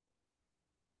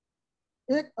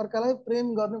 एक अर्कालाई प्रेम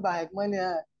गर्नु बाहेक मैले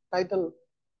यहाँ टाइटल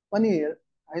पनि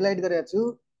हाइलाइट गरेको छु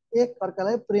एक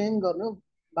अर्कालाई प्रेम गर्नु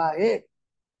बाहेक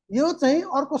यो चाहिँ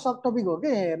अर्को सब टपिक हो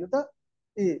के हेर्नु त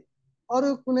अरू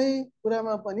कुनै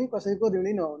कुरामा पनि कसैको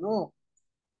ऋणी नहुनु।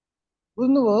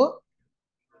 बुझ्नुभयो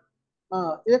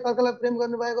एक अर्कालाई प्रेम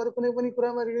गर्नु बाहेक अरू कुनै पनि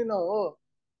कुरामा ऋणी नहो।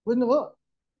 बुझ्नुभयो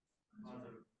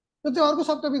त्यो चाहिँ अर्को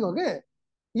सब टपिक हो के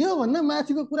यो भन्दा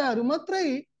माथिको कुराहरू मात्रै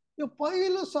यो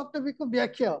पहिलो सब टपिकको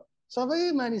व्याख्या हो।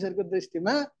 सबै मानिसहरूको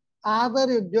दृष्टिमा आदर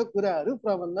योग्य कुराहरू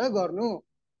प्रबन्ध गर्नु।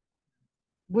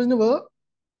 बुझ्नुभयो।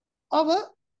 अब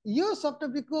यो सब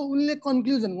टपिकको उनले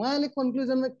कन्क्लुजन उहाँले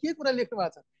कन्क्लुजनमा के कुरा लेख्नु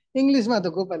भएको छ इङ्ग्लिसमा त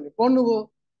गोपालले पढ्नुभयो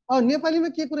अब नेपालीमा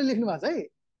के कुरा लेख्नु भएको छ है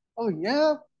अब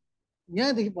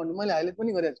यहाँदेखि पढ्नु मैले हाइलाइट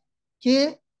पनि गरेको छु के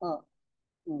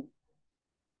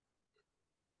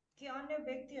अन्य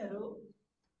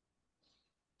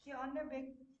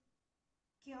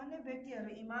व्यक्तिहरू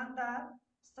इमानदार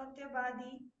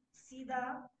सत्यवादी सिधा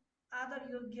आदर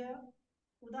योग्य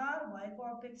उदार भएको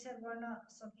अपेक्षा गर्न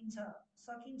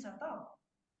सकिन्छ त।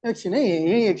 एकछिन है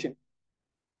यही एकछिन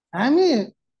हामी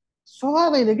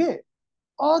स्वभावैले के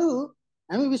अरू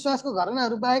हामी विश्वासको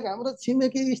घरनाहरू बाहेक हाम्रो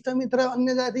छिमेकी इष्टमित्र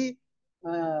अन्य जाति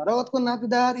रगतको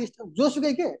नातेदार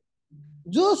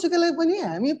जोसुकैलाई पनि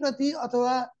हामी प्रति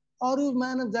अथवा अरू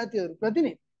मानव जातिहरूप्रति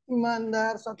नै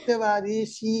इमानदार सत्यवादी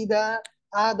सिधा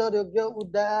आदर योग्य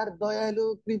उदार दयालु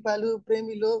कृपालु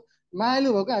प्रेमिलो मायालु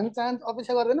भएको हामी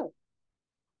अपेक्षा गर्दैनौँ।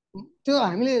 त्यो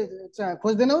हामीले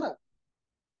खोज्दैनौँ र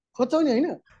खोज्छौँ नि होइन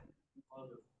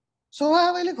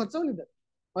स्वभावैले खोज्छौँ नि त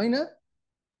होइन।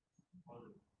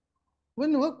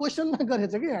 बुझ्नुभयो क्वेसन मार्क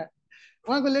गरेछ कि यहाँ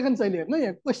उहाँको लेखन शैली हेर्नु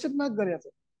यहाँ क्वेसन मार्क गरेछ।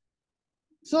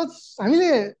 सो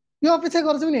हामीले यो अपेक्षा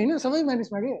गर्छौँ नि होइन सबै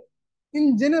मानिसमा के इन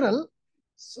जेनरल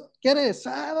के अरे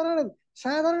साधारण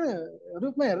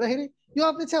रूपमा हेर्दाखेरि यो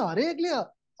अपेक्षा हरेकले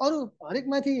अरू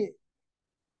हरेकमाथि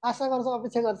आशा गर्छ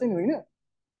अपेक्षा गर्छ नि होइन।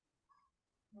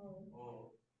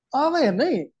 अब हेर्नु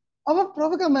है अब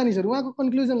प्रभुका मानिसहरू उहाँको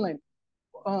कन्क्लुजन लाइन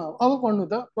अब पढ्नु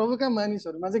त प्रभुका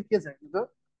मानिसहरूमा चाहिँ के छ हेर्नु त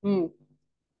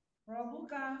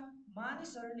प्रभुका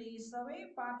मानिसहरूले सबै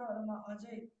पाटोहरूमा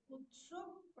अझै उत्सुक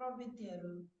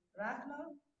प्रवृत्तिहरू राख्न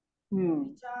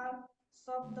विचार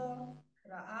शब्द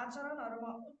र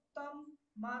आचरणहरूमा उत्तम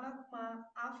मानकमा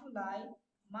आफूलाई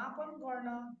मापन गर्न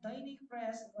दैनिक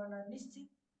प्रयास गर्न निश्चित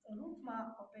रूपमा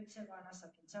अपेक्षा गर्न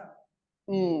सकिन्छ।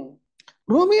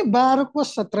 रोमी 12 को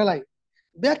 17 लाई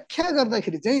व्याख्या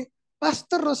गर्दाखेरि चाहिँ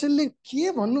पास्टर रसेलले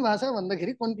के भन्नुभएको छ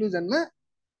भन्दाखेरि कन्क्लुजनमा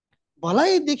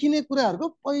भलाइ देखिने कुराहरूको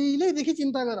पहिल्यैदेखि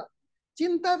चिन्ता गर।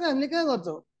 चिन्ता चाहिँ हामीले कहाँ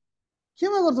गर्छौँ,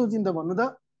 केमा गर्छौँ चिन्ता भन्नु त?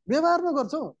 व्यवहारमा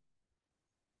गर्छौँ।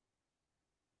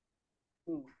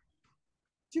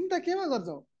 चिन्ता केमा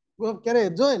गर्छौँ? के अरे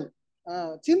जोएल,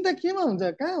 चिन्ता केमा हुन्छ,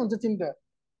 कहाँ हुन्छ चिन्ता?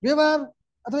 व्यवहार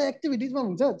अथवा एक्टिभिटिजमा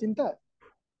हुन्छ चिन्ता।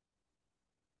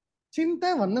 चिन्ता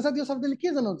भन्न साथ यो शब्दले के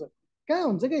जनाउँछ, कहाँ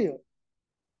हुन्छ क्या यो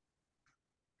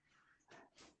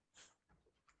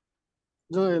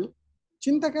जोएल?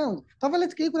 चिन्ता कहाँ हुन्छ? तपाईँले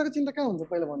केही कुराको चिन्ता कहाँ हुन्छ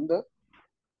पहिला भन्नु त?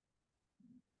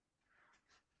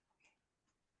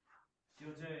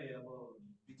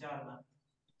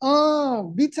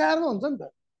 विचारमा हुन्छ नि त,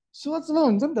 सोचमा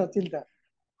हुन्छ नि त चिन्ता,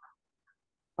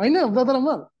 होइन ब्रदर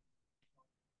अमर?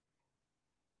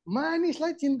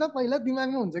 मानिसलाई चिन्ता पहिला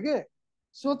दिमागमा हुन्छ के,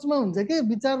 सोचमा हुन्छ के,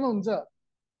 विचारमा हुन्छ?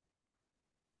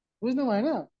 बुझ्नु भएन?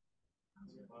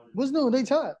 बुझ्नु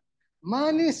हुँदैछ?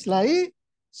 मानिसलाई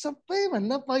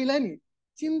सबैभन्दा पहिला नि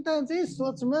चिन्ता चाहिँ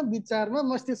सोचमा, विचारमा,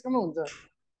 मस्तिष्कमा हुन्छ।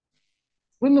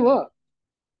 बुझ्नुभयो?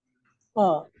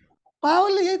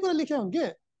 पावलले यही कुरा लेख्या हुन् के,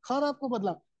 खराबको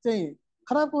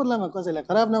बदलामा कसैलाई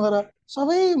खराब नगर,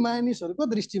 सबै मानिसहरूको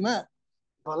दृष्टिमा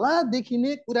भला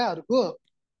देखिने कुराहरूको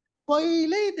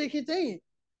पहिल्यैदेखि चाहिँ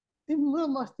तिम्रो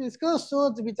मस्तिष्क,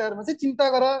 सोच, विचारमा चाहिँ चिन्ता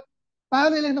गर।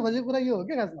 पावलले लेख्न खोजेको कुरा यो हो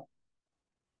क्या खासमा।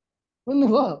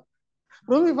 बुझ्नुभयो?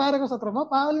 रोमी 12:17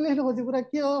 पावलले लेख्न खोजेको कुरा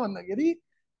के हो भन्दाखेरि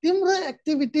तिम्रो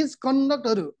एक्टिभिटिज,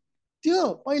 कन्डक्टहरू त्यो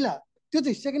पहिला, त्यो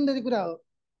चाहिँ सेकेन्डरी कुरा हो।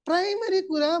 प्राइमरी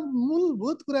कुरा,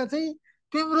 मूलभूत कुरा चाहिँ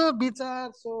तिम्रो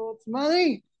विचार, सोचमा नै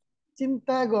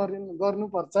चिन्ता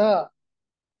गर्नुपर्छ।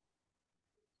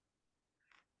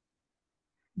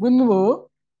 बुझ्नुभयो?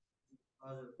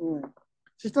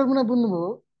 सिस्टर मुना बुझ्नुभयो?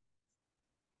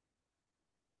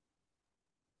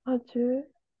 हजुर।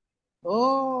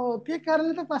 त्यही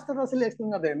कारणले त पास्टर रसेलले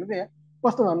एक्सप्लेन गर्दा हेर्नु त यहाँ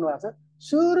कस्तो भन्नुभएको छ।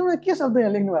 सुरुमा के शब्द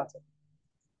यहाँ लेख्नु भएको छ?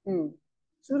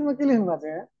 सुरुमा के लेख्नु भएको छ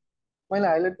यहाँ? मैले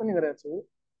हाइलाइट पनि गरेको छु।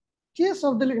 के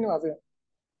शब्द लेख्नु भएको छ?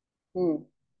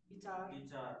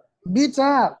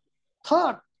 विचार,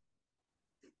 थट।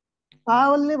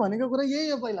 पावलले भनेको कुरा यही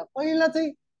हो। पहिला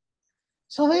चाहिँ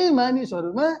सबै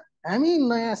मानिसहरूमा हामी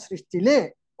नयाँ सृष्टिले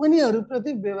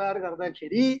उनीहरूप्रति व्यवहार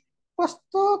गर्दाखेरि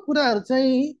कस्तो कुराहरू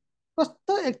चाहिँ,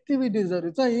 कस्तो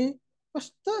एक्टिभिटिजहरू चाहिँ,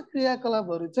 कस्तो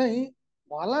क्रियाकलापहरू चाहिँ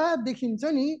भला देखिन्छ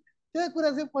नि, त्यो कुरा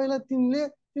चाहिँ पहिला तिमीले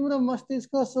तिम्रो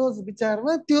मस्तिष्क, सोच,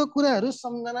 विचारमा त्यो कुराहरू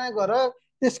सम्झना गर,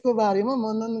 त्यसको बारेमा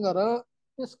मनन गर,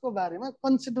 त्यसको बारेमा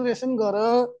कन्सिडरेसन गर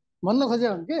भन्न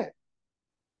खोजेको हुन् के।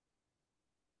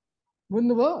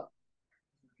 बुझ्नुभयो?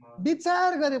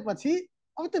 विचार गरेपछि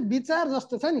अब त्यो विचार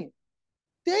जस्तो छ नि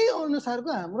त्यही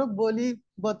अनुसारको हाम्रो बोली,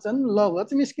 वचन,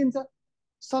 लवज निस्किन्छ,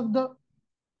 शब्द।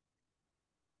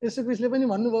 यसो क्रिस्टले पनि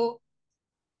भन्नुभयो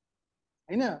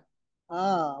होइन,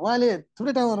 उहाँले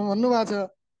थुप्रै ठाउँहरूमा भन्नुभएको छ,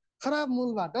 खराब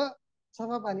मूलबाट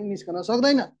सफा पानी निस्कन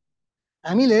सक्दैन।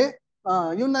 हामीले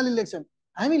युनाले लेख्छन्,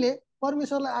 हामीले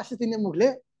परमेश्वरलाई आशिष दिने मुखले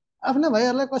आफ्ना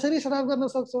भाइहरूलाई कसरी श्राप गर्न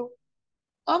सक्छौँ?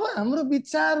 अब हाम्रो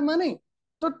विचारमा नै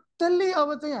टोटल्ली अब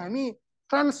चाहिँ हामी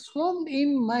ट्रान्सफर्म्ड इन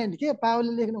माइन्ड, के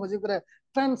पावलले लेख्नु खोजेको कुरा,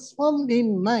 ट्रान्सफर्म्ड इन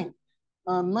माइन्ड,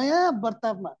 नयाँ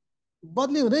वर्तावमा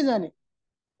बदली हुँदै जाने।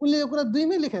 उनले यो कुरा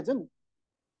दुईमै लेखेका छन्,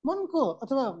 मनको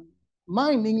अथवा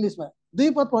माइन्ड, इङ्ग्लिसमा।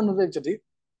 2 पद पढ्नु त एकचोटि,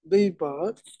 2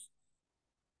 पद।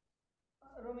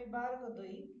 रोमी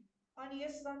 12:2 अनि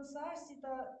यस संसारसित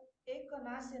एक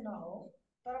नाशे नहो,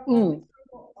 तर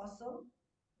परमेश्वरको असल,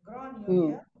 ग्रहण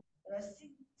योग्य र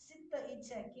सिद्ध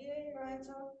इच्छा के रहेछ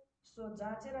सो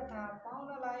जाँचेर थाहा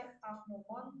पाउनलाई आफ्नो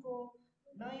मनको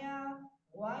नयाँ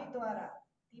वाइद्वारा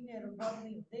तिमीहरू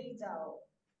बदली हुँदै जाओ।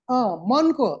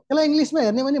 मनको, यसलाई इङ्ग्लिसमा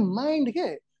हेर्ने भने माइन्ड के।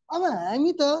 अब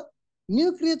हामी त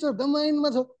न्यू क्रिएचर द माइन्डमा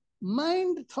छौँ।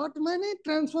 माइन्ड थटमा नै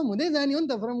ट्रान्सफर्म हुँदै जाने हो नि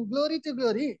त, फ्रम ग्लोरी टु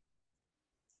ग्लोरी।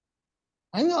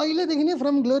 हामी अहिलेदेखि नै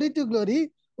from glory to glory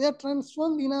we are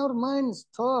transform in our mind,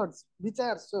 thoughts,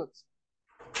 विचार, सोच।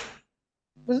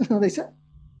 बुझ्नु हुँदैछ?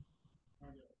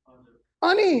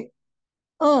 अनि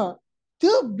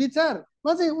त्यो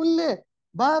विचारमा चाहिँ उनले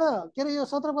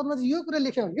 17 पदमा चाहिँ यो कुरा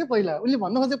लेख्यो भने के, पहिला उनले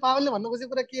भन्नु खोजे, पावलले भन्नु खोजेको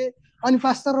कुरा के, अनि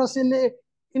पास्टर रसेलले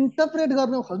इन्टरप्रेट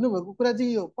गर्न खोज्नु भएको कुरा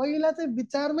चाहिँ यो। पहिला चाहिँ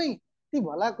विचारमै ती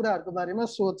भला कुराहरूको बारेमा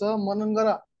सोच, मनन गर।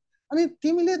 अनि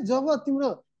तिमीले जब तिम्रो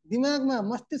दिमागमा,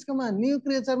 मस्तिष्कमा, न्यू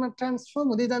क्रिएचरमा ट्रान्सफर्म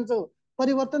हुँदै जान्छौ,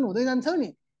 परिवर्तन हुँदै जान्छौ नि,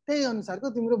 त्यही अनुसारको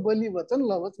तिम्रो बोली, वचन,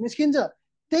 लवज निस्किन्छ,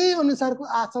 त्यही अनुसारको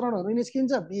आचरणहरू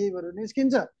निस्किन्छ, बिहेभियरहरू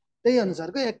निस्किन्छ, त्यही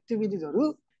अनुसारको एक्टिभिटिजहरू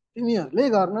तिमीहरूले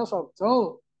गर्न सक्छौ।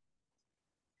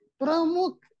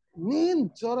 प्रमुख मेन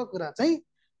जरो कुरा चाहिँ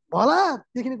भला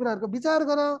देखिने कुराहरूको विचार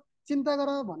गर, चिन्ता गर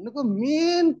भन्नुको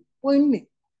मेन पोइन्ट नि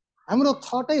हाम्रो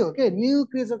थटै हो के, न्यू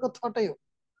क्रिएचरको थटै हो।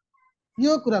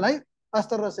 यो कुरालाई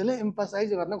पास्टर रसेलले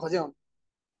एम्फसाइज गर्न खोजे हुन्।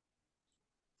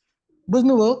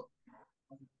 बुझ्नुभयो?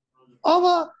 अब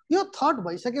यो थट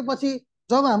भइसकेपछि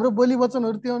जब हाम्रो बोली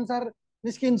वचनहरू त्यो अनुसार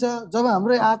निस्किन्छ, जब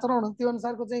हाम्रो आचरणहरू त्यो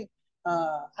अनुसारको चाहिँ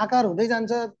आकार हुँदै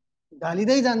जान्छ,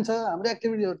 ढालिँदै जान्छ, हाम्रो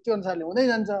एक्टिभिटीहरू त्यो अनुसारले हुँदै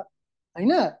जान्छ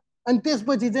होइन, अनि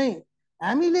त्यसपछि चाहिँ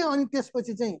हामीले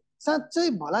साँच्चै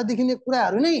भला देखिने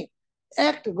कुराहरू नै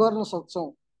एक्ट गर्न सक्छौँ।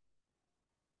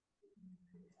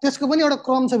 त्यसको पनि एउटा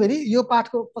क्रम छ फेरि। यो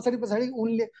पाठको पछाडि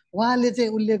उहाँले चाहिँ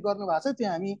उल्लेख गर्नुभएको छ, त्यो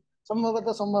हामी सम्भव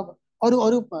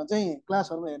अरू चाहिँ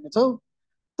क्लासहरूमा हेर्नेछौँ।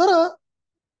 तर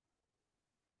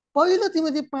पहिलो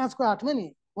तिमोथी 5:8 नि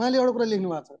उहाँले एउटा कुरा लेख्नु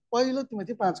भएको छ। पहिलो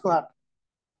तिमोथी 5:8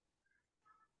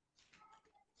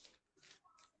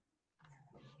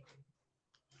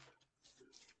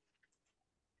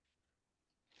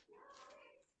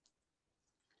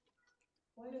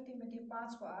 पहिलो तिमोथी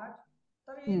 5:8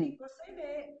 तर यदि कसैले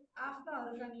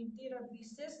आफ्नाहरूका निम्ति र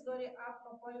विशेष गरी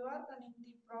आफ्नो परिवारका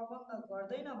निम्ति प्रबन्ध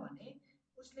गर्दैन भने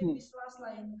उसले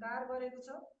विश्वासलाई इन्कार गरेको छ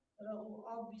र ऊ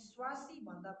अविश्वासी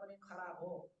भन्दा पनि खराब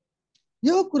हो।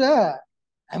 यो कुरा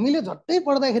हामीले झट्टै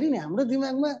पढ्दाखेरि नि हाम्रो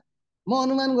दिमागमा, म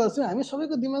अनुमान गर्छु हामी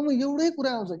सबैको दिमागमा एउटै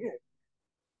कुरा आउँछ के,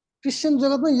 क्रिस्चियन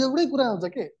जगतमा एउटै कुरा आउँछ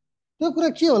के। त्यो कुरा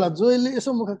के होला? जोएलले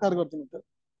यसो मुखकार गर्दैन त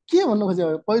के भन्नु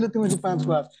खोज्यो? पहिलो तिमोथी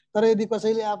 5:8 तर यदि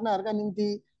कसैले आफ्नाहरूका निम्ति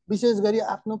विशेष गरी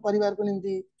आफ्नो परिवारको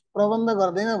निम्ति प्रबन्ध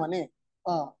गर्दैन भने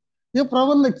यो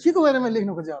प्रबन्ध के को बारेमा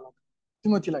लेख्नु खोज्यो होला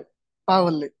तिमोथीलाई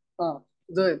पावलले?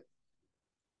 जोएल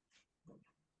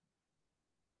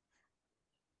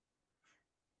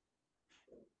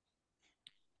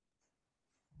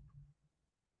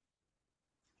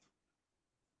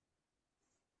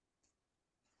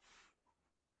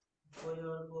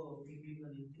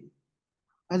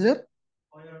हजुर,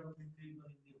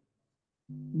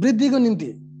 वृद्धिको निम्ति,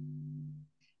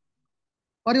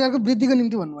 परिवारको वृद्धिको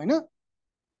निम्ति भन्नु होइन?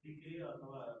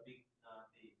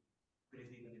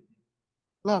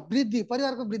 ल वृद्धि,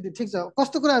 परिवारको वृद्धि ठिक छ।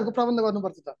 कस्तो कुराहरूको प्रबन्ध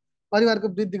गर्नुपर्छ त परिवारको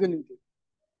वृद्धिको निम्ति?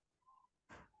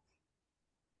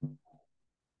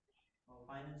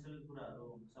 फाइनान्शियल कुराहरू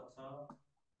हुन सक्छ।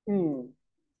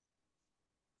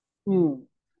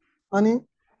 अनि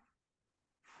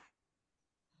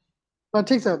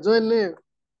ठिक छ, जोएलले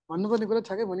भन्नुपर्ने कुरा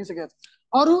ठ्याक्कै भनिसकेको छ।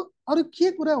 अरू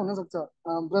के कुरा हुनसक्छ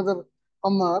ब्रदर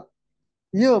अमर?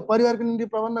 यो परिवारको निम्ति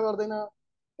प्रबन्ध गर्दैन,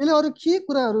 यसले अरू के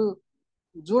कुराहरू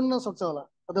जोड्न सक्छ होला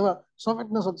अथवा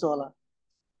समेट्न सक्छ होला?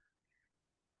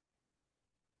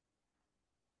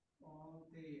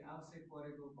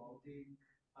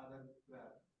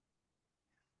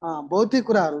 भौतिक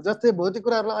कुराहरू, जस्तै भौतिक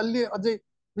कुराहरूलाई अलि अझै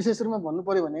विशेष रूपमा भन्नु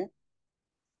पर्यो भने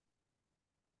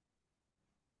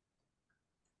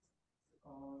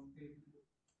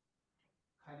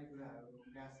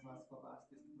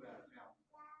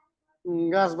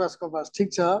घाँस बाँस कपास ठिक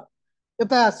छ।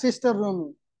 यता सिस्टर रोमी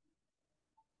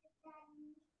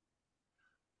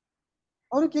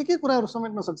अरू के कुराहरू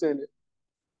समेट्न सक्छ यसले?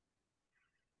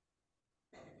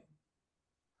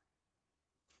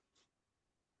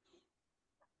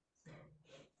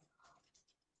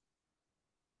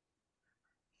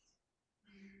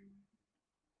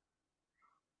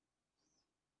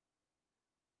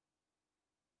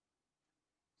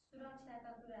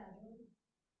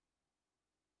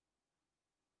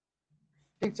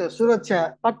 ठिक छ, सुरक्षा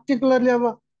पर्टिकुलरली अब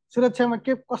सुरक्षामा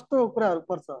के कस्तो कुराहरू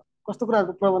पर्छ, कस्तो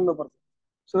कुराहरूको प्रबन्ध पर्छ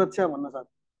सुरक्षा भन्न साथ?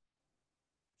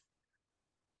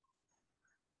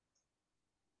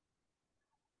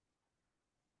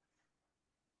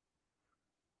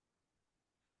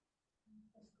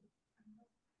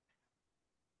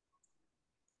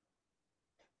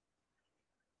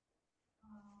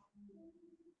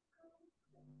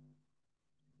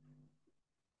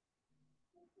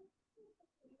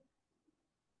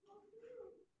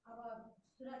 अब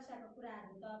सुरक्षाको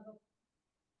कुराहरू त अब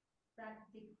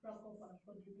प्राकृतिक प्रकोपहरूको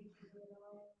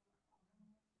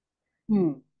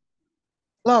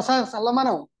ल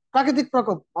मानौ प्राकृतिक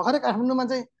प्रकोप भर्खरै काठमाडौँमा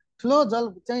चाहिँ ठुलो जल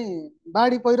चाहिँ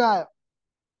बाढी पहिरो आयो।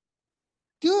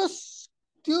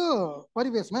 त्यो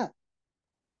परिवेशमा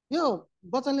यो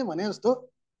वचनले भने जस्तो,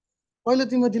 पहिलो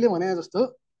तिमोथीले भने जस्तो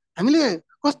हामीले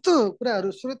कस्तो कुराहरू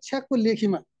सुरक्षाको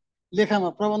लेखामा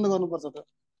प्रबन्ध गर्नुपर्छ त?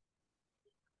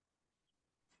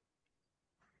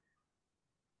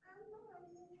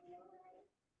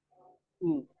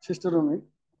 सिस्टर रोमी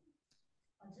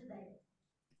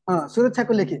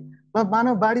सुरक्षाको लेखी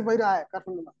मानव बाढी पहिरो आयो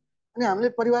काठमाडौँमा, अनि हामीले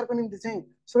परिवारको निम्ति चाहिँ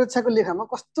सुरक्षाको लेखामा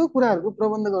कस्तो कुराहरूको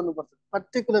प्रबन्ध गर्नुपर्छ?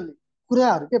 पर्टिकुलरली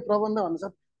कुराहरू के प्रबन्ध अनुसार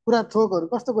कुरा थोकहरू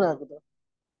कस्तो कुराहरूको त?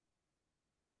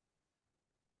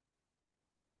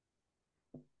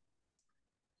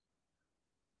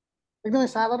 एकदमै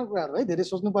साधारण कुराहरू है, धेरै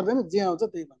सोच्नु पर्दैन, जे आउँछ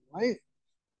त्यही भन्नु है।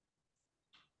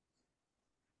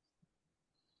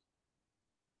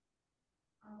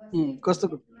 कस्तो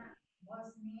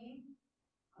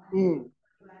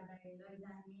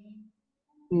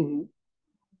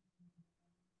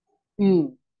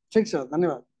ठिक छ,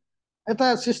 धन्यवाद। यता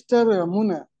सिस्टर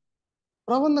मुना,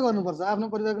 प्रबन्ध गर्नुपर्छ, आफ्नो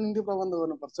परिवारको निम्ति प्रबन्ध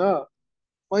गर्नुपर्छ।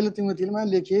 पहिलो तिमोथीमा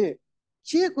लेखे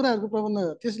के कुराहरूको प्रबन्ध,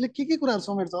 त्यसले के कुराहरू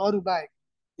समेट्छ अरू बाहेक?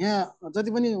 यहाँ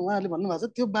जति पनि उहाँहरूले भन्नुभएको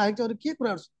छ त्यो बाहेक चाहिँ अरू के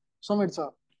कुराहरू समेट्छ?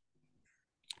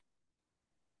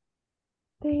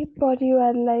 त्यही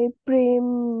परिवारलाई प्रेम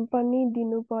पनि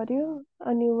दिनु पर्यो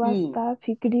अनि वास्ता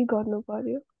फिक्री गर्नु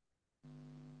पर्यो।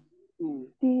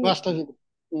 वास्ता फिक्री,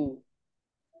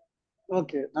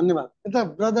 ओके, धन्यवाद। यता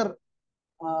ब्रदर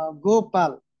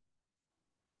गोपाल,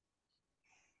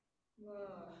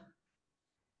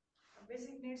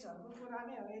 बेसिक निड्सहरूको कुरा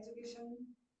नै हो, एजुकेसन,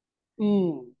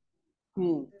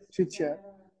 शिक्षा,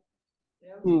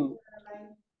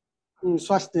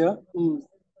 स्वास्थ्य।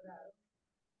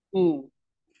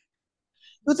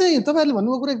 यो चाहिँ तपाईँहरूले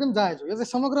भन्नुभएको कुरा एकदम जायज हो। यो चाहिँ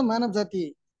समग्र मानव जाति,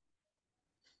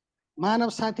 मानव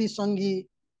साथी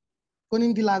सङ्गीको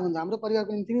निम्ति लागु हुन्छ, हाम्रो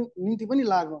परिवारको निम्ति पनि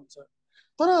लागु हुन्छ।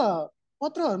 तर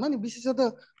पत्रहरूमा नि विशेषतः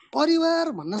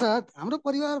परिवार भन्नसाथ, हाम्रो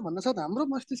परिवार भन्नसाथ हाम्रो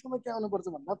मस्तिष्कमा के आउनुपर्छ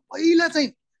भन्दा पहिला चाहिँ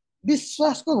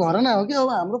विश्वासको घरना हो कि अब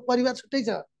हाम्रो परिवार छुट्टै छ।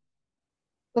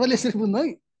 तपाईँले यसरी बुझ्नु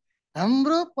है,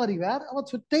 हाम्रो परिवार अब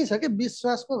छुट्टै छ कि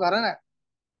विश्वासको घरना,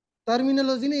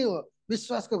 टर्मिनोलोजी नै हो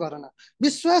विश्वासको घरना।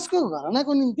 विश्वासको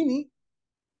घरनाको निम्ति नि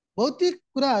भौतिक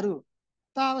कुराहरू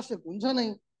त आवश्यक हुन्छ नै,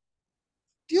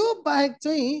 त्यो बाहेक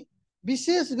चाहिँ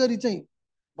विशेष गरी चाहिँ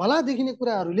भला देखिने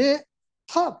कुराहरूले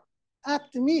थप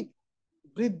आत्मिक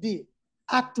वृद्धि,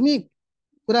 आत्मिक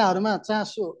कुराहरूमा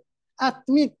चासो,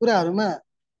 आत्मिक कुराहरूमा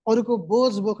अरूको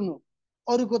बोझ बोक्नु,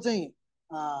 अरूको चाहिँ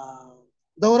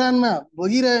दौरानमा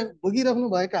भोगिरहनु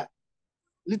भएका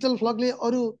लिटल फ्लकले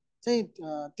अरू चाहिँ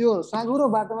त्यो साँघुरो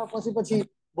बाटोमा पछि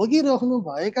भोगिरहनु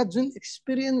भएका जुन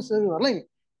एक्सपिरियन्सहरूलाई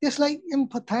त्यसलाई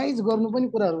एम्फथाइज गर्नु पनि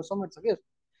कुराहरू समेट्छ के।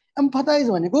 एम्फथाइज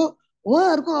भनेको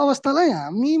उहाँहरूको अवस्थालाई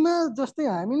हामीमा जस्तै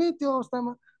हामी नै त्यो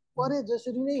अवस्थामा परे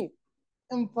जसरी नै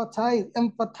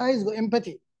एम्पथाइज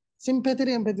एम्पथी, सिम्पेथी र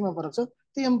एम्पथीमा फरक छ,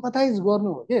 त्यो एम्पथाइज गर्नु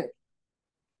हो के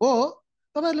हो।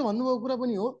 तपाईँहरूले भन्नुभएको कुरा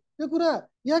पनि हो, त्यो कुरा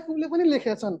याकुबले पनि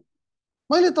लेखेका छन्।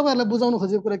 मैले तपाईँहरूलाई बुझाउन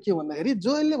खोजेको कुरा के भन्दाखेरि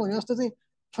जोएलले भने जस्तो चाहिँ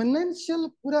फाइनेन्सियल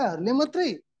कुराहरूले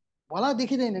मात्रै भला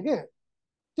देखिँदैन के,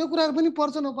 त्यो कुराहरू पनि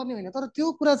पर्छ नपर्ने होइन, तर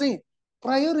त्यो कुरा चाहिँ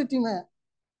प्रायोरिटीमा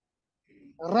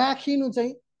राखिनु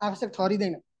चाहिँ आवश्यक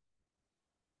ठहरिँदैन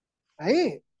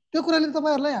है। त्यो कुराले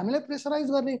तपाईँहरूलाई हामीलाई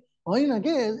प्रेसराइज गर्ने होइन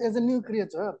के एज अ न्यू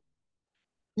क्रिएचर।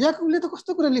 याकुबले त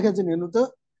कस्तो कुरा लेखेको छ हेर्नु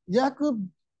त, याकुब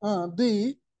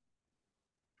 2:16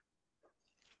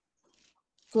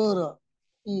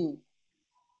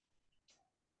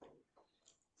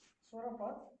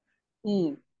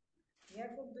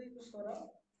 याकुब 2:16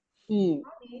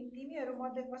 अनि तिमीहरू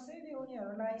मध्ये कसैले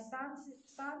उनीहरूलाई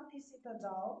शान्तिसित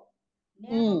जाओ,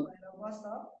 न्यानो भएर बस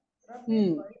र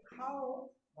पेट भरि खाओ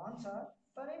भन्छ,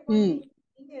 तरै पनि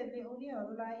तिनीहरूले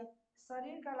उनीहरूलाई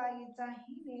शरीरका लागि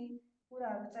चाहिने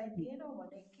कुराहरू चाहिँ दिएनौ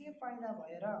भने के फाइदा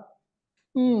भएर?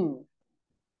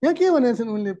 यहाँ के भनेका छन्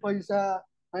उनले? पैसा,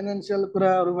 फाइनेन्सियल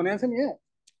कुराहरू भनेका छन् यहाँ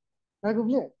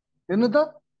याकुबले। हेर्नु त,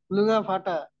 लुगा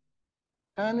फाटा,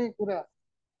 खाने कुरा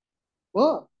हो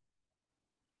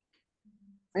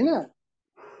होइन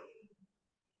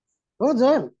हो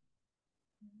जोएल?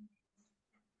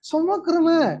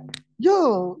 समग्रमा यो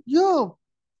यो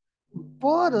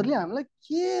पदहरूले हामीलाई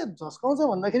के झस्काउँछ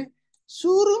भन्दाखेरि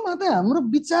सुरुमा त हाम्रो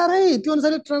विचारै त्यो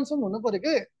अनुसारले ट्रान्सफर्म हुनु पर्यो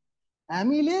के।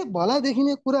 हामीले भला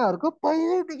देखिने कुराहरूको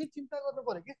पहिल्यैदेखि चिन्ता गर्नु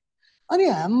पर्यो कि। अनि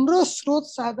हाम्रो स्रोत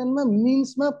साधनमा,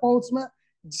 मिन्समा, पहुँचमा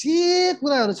जे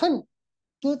कुराहरू छन्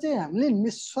त्यो चाहिँ हामीले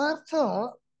निस्वार्थ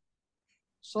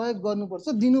सहयोग गर्नुपर्छ,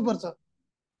 दिनुपर्छ।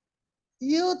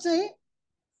 यो चाहिँ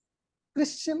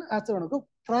क्रिस्चियन आचरणको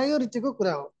प्रायोरिटीको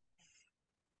कुरा हो।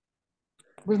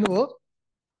 बुझ्नुभयो?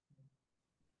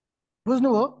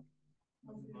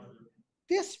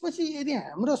 त्यसपछि यदि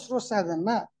हाम्रो स्रोत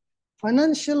साधनमा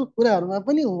फाइनेन्सियल कुराहरूमा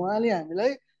पनि उहाँले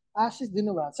हामीलाई आशिष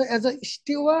दिनुभएको छ, एज अ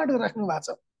स्टेवार्ड राख्नु भएको छ,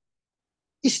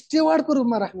 स्टेवार्डको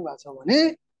रूपमा राख्नु भएको छ भने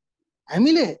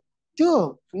हामीले त्यो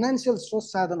फाइनेन्सियल स्रोत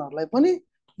साधनहरूलाई पनि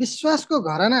विश्वासको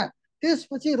घरना,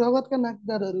 त्यसपछि रगतका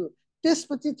नातेदारहरू,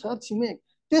 त्यसपछि छर छिमेक,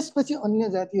 त्यसपछि अन्य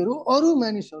जातिहरू, अरू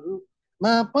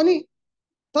मानिसहरूमा पनि।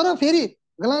 तर फेरि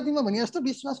गलातीमा भने जस्तो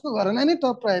विश्वासको घरना नै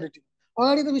टप प्रायोरिटी।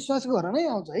 अगाडि त विश्वासको घरनै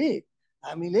आउँछ है।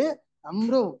 हामीले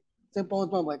हाम्रो चाहिँ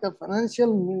पहुँचमा भएका फाइनेन्सियल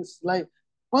मिन्सलाई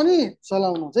पनि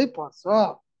चलाउनु चाहिँ पर्छ।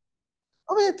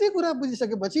 अब यति कुरा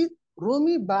बुझिसकेपछि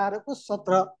रोमी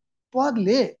 12:17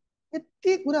 पदले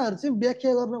यति कुराहरू चाहिँ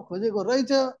व्याख्या गर्न खोजेको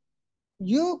रहेछ,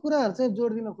 यो कुराहरू चाहिँ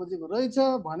जोड दिन खोजेको रहेछ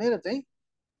भनेर चाहिँ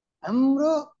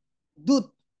हाम्रो दूत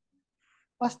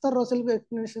पास्टर रसेलको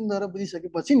एक्सप्लेनेसनद्वारा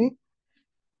बुझिसकेपछि नि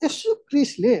यसु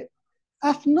क्रिस्टले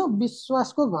आफ्नो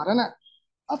विश्वासको घरना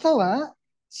अथवा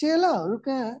चेलाहरू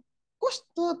कहाँ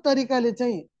कस्तो तरिकाले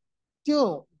चाहिँ त्यो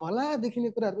भला देखिने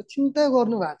कुराहरूको चिन्ता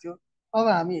गर्नुभएको थियो। अब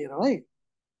हामी हेरौँ है,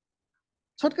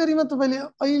 छोटकरीमा तपाईँले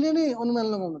अहिले नै अनुमान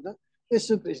लगाउनु त,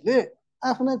 यसु क्रिस्टले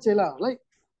आफ्ना चेलाहरूलाई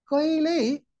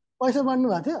कहिल्यै पैसा बाँड्नु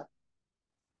भएको थियो?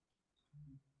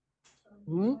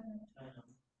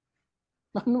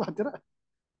 बाँड्नु भएको थियो र?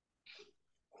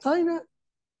 छैन।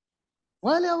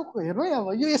 उहाँले अब हेर्नु है, अब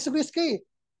यो यसु क्रिस्टकै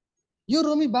यो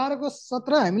रोमी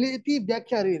 12:17 हामीले यति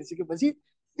व्याख्याहरू हेरिसकेपछि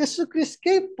यसु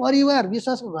क्रिस्टकै परिवार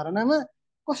विश्वासको घरनामा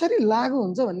कसरी लागु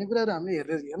हुन्छ भन्ने कुराहरू हामीले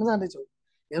हेर्न जाँदैछौँ।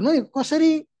 हेर्नु है,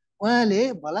 कसरी उहाँले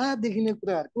भला देखिने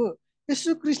कुराहरूको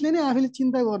यसु क्रिस्टले नै आफैले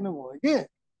चिन्ता गर्नुभयो के।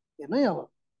 हेर्नु है, अब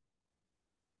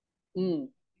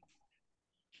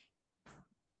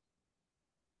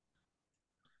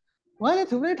उहाँले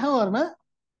थुप्रै ठाउँहरूमा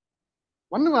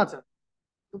भन्नुभएको छ,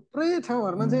 थुप्रै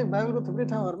ठाउँहरूमा चाहिँ बाइबलको थुप्रै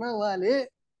ठाउँहरूमा उहाँले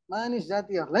मानिस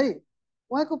जातिहरूलाई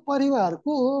उहाँको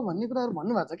परिवारको हो भन्ने कुराहरू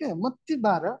भन्नुभएको छ क्या।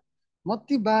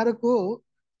 मत्ती 12को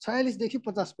 46देखि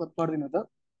 50 पद पढ्दिनु त।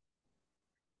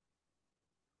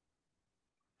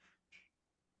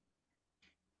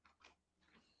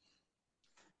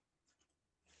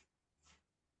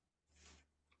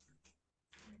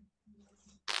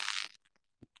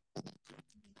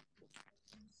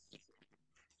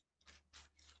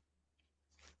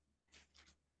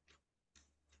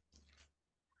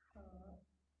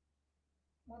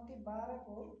 मत्ती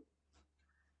 12को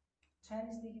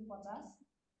 46देखि 50।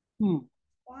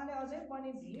 उहाँले अझै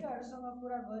पनि भिडहरूसँग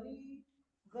कुरा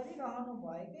गरिरहनु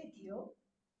भएकै थियो,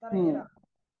 तर हेर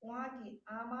उहाँकी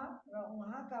आमा र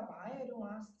उहाँका भाइहरू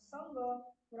उहाँसँग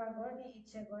कुरा गर्ने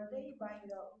इच्छा गर्दै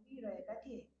बाहिर उभिरहेका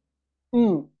थिए।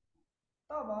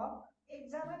 तब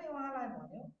एकजनाले उहाँलाई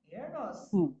भन्यो, हेर्नुहोस्,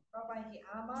 तपाईँकी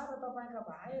आमा र तपाईँका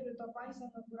भाइहरू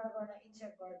तपाईँसँग कुरा गर्न इच्छा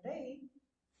गर्दै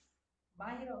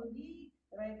बाहिर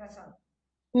उभिरहेका छन्।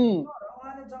 तर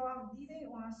उहाँले जवाफ दिँदै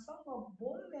उहाँसँग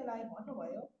बोल्नेलाई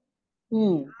भन्नुभयो,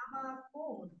 आमा को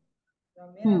हुन् र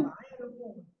मेरा भाइहरू को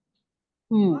हुन्?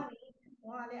 अनि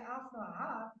उहाँले आफ्नो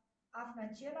हात आफ्ना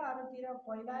चेलाहरूतिर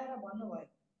फैलाएर भन्नुभयो,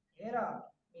 हेर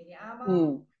मेरी आमा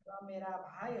र मेरा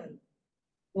भाइहरू।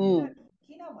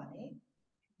 किनभने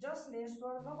जसले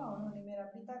स्वर्गमा हुनुहुने मेरा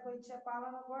पिताको इच्छा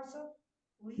पालना गर्छ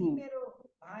उही मेरो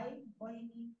भाइ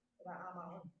बहिनी र आमा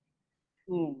हुन्।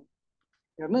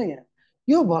 हेर्नु यहाँ,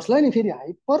 यो भर्सलाई नि फेरि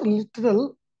हाइपर लिटरल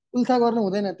उल्था गर्नु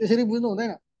हुँदैन, त्यसरी बुझ्नु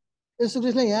हुँदैन। यसु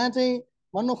क्रिस्टले यहाँ चाहिँ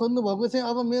भन्न खोज्नु भएको चाहिँ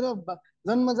अब मेरो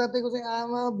जन्मजातिको चाहिँ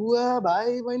आमा बुवा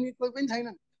भाइ बहिनी कोही पनि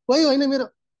छैनन्, कोही होइन मेरो।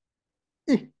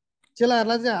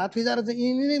 चेलाहरूलाई चाहिँ हात फिजाएर चाहिँ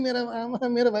यिनी नै मेरो आमा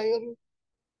मेरो भाइहरू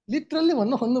लिटरल्ली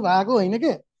भन्न खोज्नु भएको होइन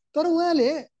के। तर उहाँले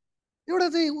एउटा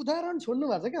चाहिँ उदाहरण छोड्नु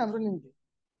भएको छ क्या हाम्रो निम्ति।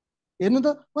 हेर्नु त,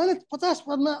 उहाँले 50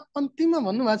 पदमा अन्तिममा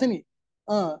भन्नुभएको छ नि,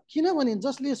 किनभने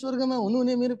जसले स्वर्गमा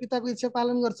हुनुहुने मेरो पिताको इच्छा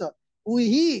पालन गर्छ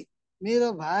उही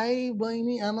मेरो भाइ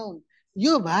बहिनी आमा हुन्।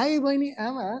 यो भाइ बहिनी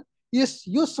आमा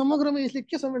यो समग्रमा यसले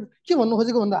के भन्नु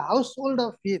खोजेको भन्दा हाउस होल्ड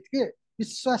अफ फेथ के,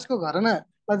 विश्वासको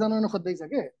घरनालाई जनाउन खोज्दैछ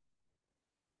के।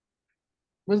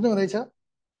 बुझ्नु हुँदैछ?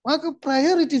 उहाँको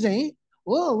प्रायोरिटी चाहिँ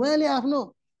हो, उहाँले आफ्नो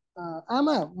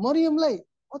आमा मरियमलाई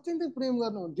अत्यन्तै प्रेम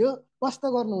गर्नुहुन्थ्यो, वास्ता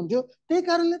गर्नुहुन्थ्यो। त्यही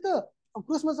कारणले त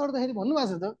क्रुसमा चढ्दाखेरि भन्नुभएको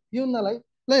छ त युहन्नालाई,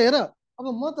 ल हेर अब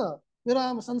म त मेरो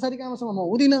आमा संसारिक आमासँग म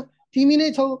हुँदिनँ, तिमी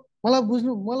नै छौ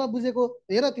मलाई बुझेको,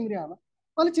 हेर तिम्रो आमा।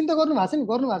 अलिक चिन्ता गर्नु भएको छ नि,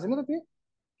 गर्नु भएको छैन त? त्यो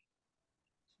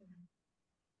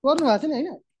गर्नु भएको छ नि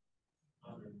होइन?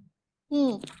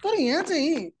 तर यहाँ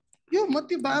चाहिँ यो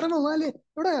मत्ती 12मा उहाँले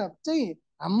एउटा चाहिँ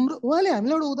उहाँले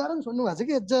हामीलाई एउटा उदाहरण छोड्नु भएको छ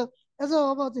कि एज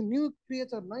अब चाहिँ न्यू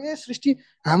क्रिएचर, नयाँ सृष्टि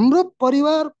हाम्रो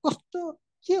परिवार कस्तो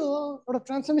के हो, एउटा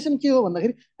ट्रान्सफर्मेसन के हो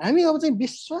भन्दाखेरि हामी अब चाहिँ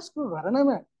विश्वासको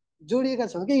घरनामा जोडिएका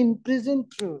छौँ कि इन प्रेजेन्ट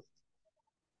ट्रुथ।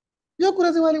 यो कुरा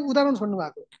चाहिँ उहाँले उदाहरण छोड्नु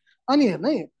भएको। अनि हेर्नु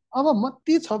है, अब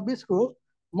मत्ती 26को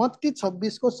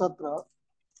 17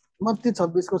 मत्ती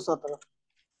 26को 17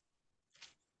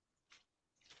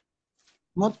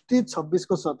 मत्ती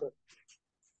 26:17।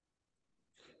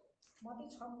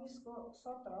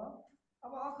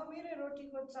 अब अखमीरे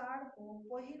रोटीको चाडको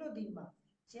पहिलो दिनमा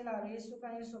चेलाहरू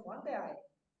यसो भन्दै आए,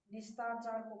 निस्तार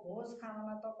चाडको भोज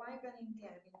खानलाई तपाईँका निम्ति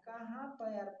हामी कहाँ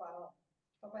तयार पारौँ,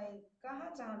 तपाईँ कहाँ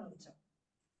चाहनुहुन्छ?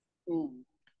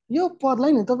 यो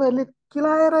पदलाई नि तपाईँहरूले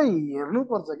केलाएर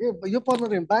हेर्नुपर्छ कि यो पदमा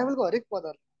चाहिँ बाइबलको हरेक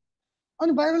पदहरू,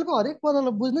 अनि बाइबलको हरेक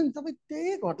पदहरूलाई बुझ्नु नि तपाईँ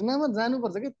त्यही घटनामा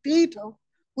जानुपर्छ कि त्यही ठाउँ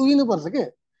उभिनुपर्छ के।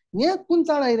 यहाँ कुन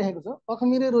चाड आइरहेको छ?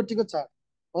 अखमिरे रोटीको चाड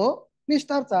हो,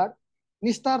 निस्तार चाड।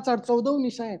 निस्तार चाड 14औं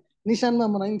निशानमा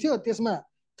मनाइन्थ्यो, त्यसमा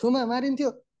थुमा मारिन्थ्यो।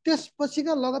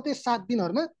 त्यसपछिका लगतै 7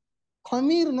 दिनहरूमा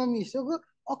खमिर नमिसेको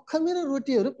अखमिरो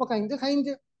रोटीहरू पकाइन्थ्यो,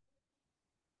 खाइन्थ्यो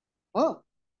हो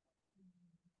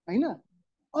होइन?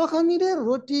 अखमिरे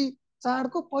रोटी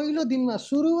चाडको पहिलो दिनमा,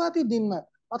 सुरुवाती दिनमा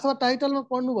अथवा टाइटलमा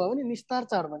पढ्नुभयो भने निस्तार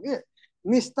चाडमा के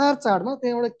निस्तार चाडमा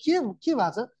त्यहाँबाट के भएको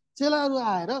छ? चेलाहरू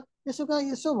आएर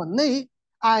यसो भन्दै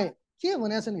आए। के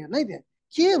भनेका छन् हेर्नु है, त्यहाँ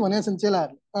के भनेका छन्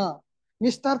चेलाहरूले?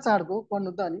 निस्तार चाडको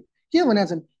पढ्नु त, अनि के भनेका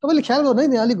छन् तपाईँले ख्याल गर्नु है,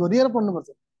 त्यहाँ अलिक घोरिएर पढ्नुपर्छ,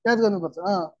 याद गर्नुपर्छ।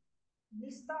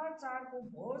 निस्तार चाडको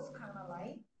भोज खानलाई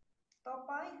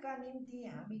तपाईका निम्ति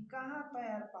हामी कहाँ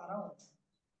तयार पारौँ?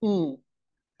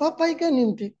 तपाईँका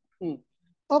निम्ति,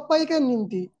 तपाईँका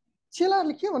निम्ति।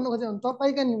 चेलाहरूले के भन्नु खोज्यो भने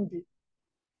तपाईँका निम्ति।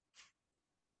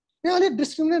 त्यहाँ अलिक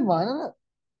डिस्क्रिमिनेट भएन र?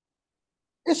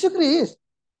 यसो क्रिस्ट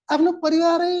आफ्नो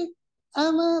परिवारै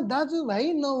आमा दाजुभाइ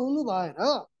नहुनु भएर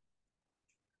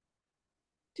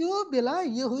त्यो बेला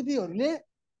यहुदीहरूले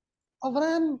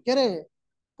अब्राहम के अरे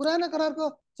पुरानो करारको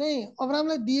चाहिँ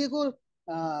अब्राहमलाई दिएको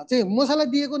चाहिँ मोसालाई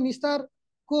दिएको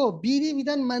निस्तारको विधि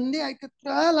विधान मान्दै आएका,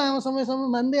 पुरा लामो समयसम्म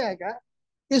मान्दै आएका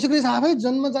यसो क्रिस्ट आफै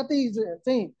जन्मजाति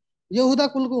चाहिँ यहुदा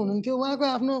कुलको हुनुहुन्थ्यो। उहाँको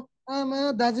आफ्नो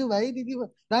आमा दाजुभाइ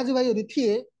दाजुभाइहरू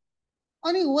थिए।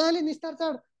 अनि उहाँले निस्तार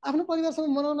चाड आफ्नो परिवारसँग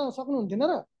मनाउन सक्नुहुन्थेन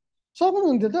र?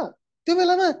 सक्नुहुन्थ्यो त। त्यो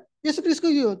बेलामा यसो क्रिस्टको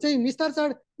यो चाहिँ निस्तार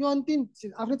चाड, यो अन्तिम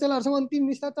आफ्नो चेलाहरूसँग अन्तिम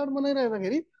निस्तार चाड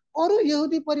मनाइरहेदाखेरि अरू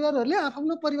यहुदी परिवारहरूले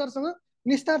आफ्नो परिवारसँग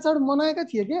निस्तार चाड मनाएका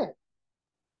थिए के?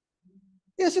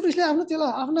 यसो क्रिस्टले आफ्नो चेला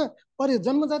आफ्ना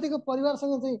जन्मजातिको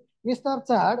परिवारसँग चाहिँ निस्तार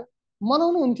चाड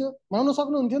मनाउन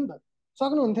सक्नुहुन्थ्यो नि त,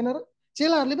 सक्नुहुन्थेन र?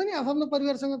 चेलाहरूले पनि आफ्नो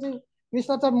परिवारसँग चाहिँ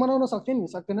निस्तार चाड मनाउन सक्थे नि,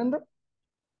 सक्थेनन् र?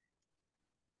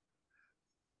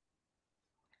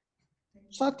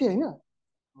 सक्थे होइन?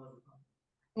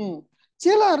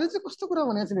 चेलाहरूले चाहिँ कस्तो कुरा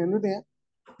भनेको छन् हेर्नु त्यहाँ,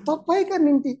 तपाईँका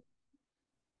निम्ति।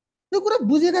 यो कुरा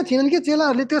बुझेका थिएनन् कि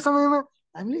चेलाहरूले त्यो समयमा।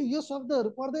 हामीले यो शब्दहरू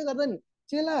पढ्दै गर्दा नि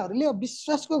चेलाहरूले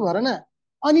विश्वासको घरना,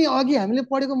 अनि अघि हामीले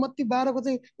पढेको मत्ती 12 को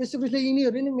चाहिँ यसो क्रिस्टले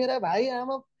यिनीहरू नि मेरा भाइ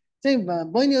आमा चाहिँ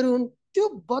बहिनीहरू हुन्, त्यो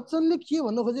वचनले के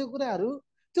भन्नु खोजेको कुराहरू,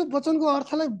 त्यो वचनको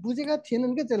अर्थलाई बुझेका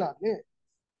थिएनन् के चेलाहरूले?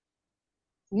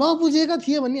 नबुझेका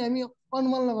थिए भने हामी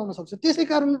अनुमान लगाउन सक्छौँ। त्यसै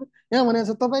कारण यहाँ भनेको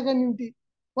छ तपाईँका निम्ति।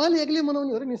 उहाँले एक्लै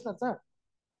मनाउने हो र निस्तार चाड?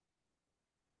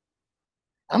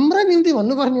 हाम्रा निम्ति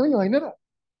भन्नुपर्ने हो नि, होइन र?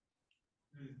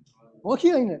 हो कि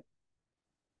होइन?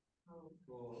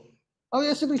 अब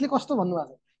यसो क्रिस्टले कस्तो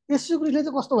भन्नुभएको छ? यसो क्रिस्टले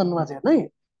चाहिँ कस्तो भन्नुभएको छ हेर्नु है।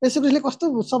 यसो क्रिस्टले कस्तो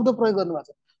शब्द प्रयोग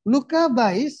गर्नुभएको छ? लुका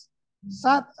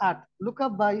 22:7-8, लुका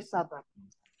 22:7-8,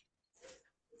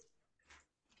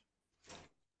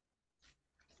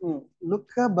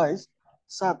 लुका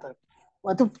 22:7-8।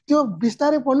 त्यो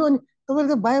बिस्तारै पढ्नु, अनि तपाईँले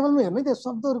त्यो बाइबलमा हेर्नु त्यो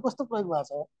शब्दहरू कस्तो प्रयोग भएको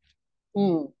छ।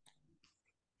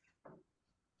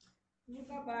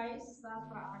 लुका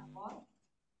 22:7-8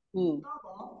 तब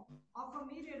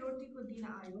अखमिरे रोटीको दिन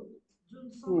आयो, जुन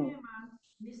समयमा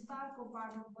निस्तारको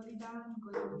पाठक बलिदान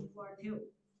गरिनु पर्थ्यो।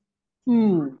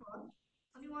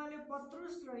 अनि उहाँले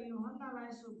पत्रुस र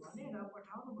यूहन्नालाई सो भनेर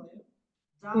पठाउनु भयो,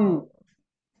 जाऊ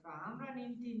र हाम्रा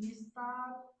निम्ति निस्तार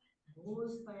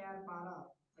भोज तयार पार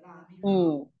र हामी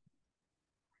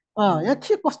यहाँ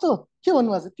के कस्तो के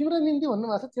भन्नुभएको छ? तिम्रो निम्ति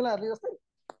भन्नुभएको छ चेलाहरूले जस्तै?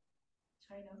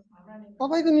 छैन, हाम्रा निम्ति।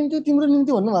 तपाईँको निम्ति, तिम्रो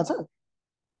निम्ति भन्नुभएको छ?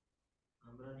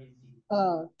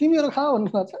 तिमीहरू खा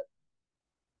भन्नुभएको छ?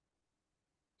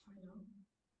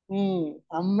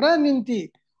 हाम्रा निम्ति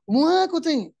उहाँको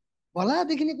चाहिँ भला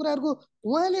देखिने कुराहरूको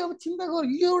उहाँले अब चिन्ता गर।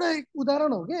 यो एउटा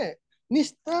उदाहरण हो के,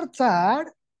 निस्तार चाड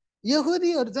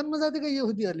यहुदीहरू जन्मजातिका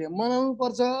यहुदीहरूले मनाउनु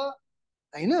पर्छ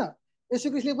होइन? यसो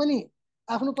क्रिस्टले पनि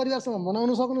आफ्नो परिवारसँग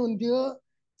मनाउन सक्नुहुन्थ्यो,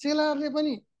 चेलाहरूले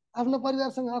पनि आफ्नो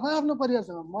परिवारसँग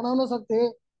मनाउन सक्थे।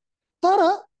 तर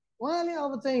उहाँले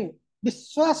अब चाहिँ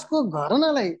विश्वासको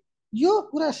घरनालाई यो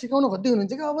कुरा सिकाउन खोज्दै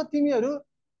हुनुहुन्छ कि अब तिमीहरू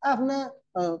आफ्ना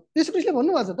यसो क्रिस्टले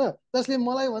भन्नुभएको छ त, जसले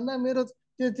मलाई भन्दा मेरो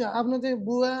त्यो आफ्नो चाहिँ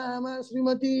बुवा आमा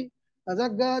श्रीमती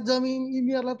जग्गा जमिन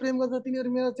यिनीहरूलाई प्रेम गर्छ तिनीहरू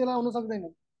मेरो चेला हुन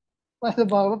सक्दैनन्,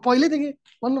 पहिल्यैदेखि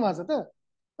भन्नुभएको छ त।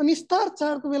 निस्तार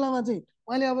चाडको बेलामा चाहिँ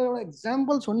उहाँले अब एउटा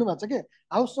इक्जाम्पल छोड्नु भएको छ के,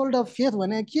 हाउस होल्ड अफ फेथ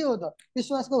भने के हो त,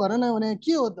 विश्वासको घरना भने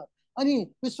के हो त, अनि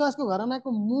विश्वासको घरनाको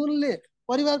मूलले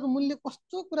परिवारको मूल्य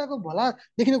कस्तो कुराको भला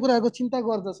देखिने कुराहरूको चिन्ता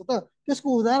गर्दछ त, त्यसको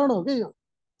उदाहरण हो कि यो।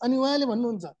 अनि उहाँले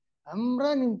भन्नुहुन्छ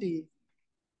हाम्रा निम्ति,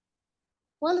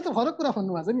 उहाँले त फरक कुरा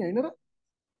भन्नुभएको छ नि, होइन र?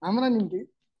 हाम्रा निम्ति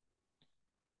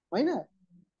होइन हो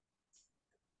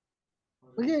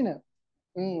कि होइन?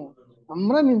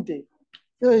 हाम्रा निम्ति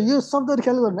यो शब्दहरू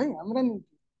ख्याल गर्नु है, हाम्रा निम्ति।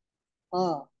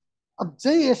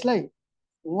 अझै यसलाई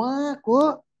उहाँको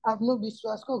आफ्नो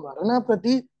विश्वासको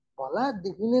घरनाप्रति भला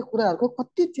देखिने कुराहरूको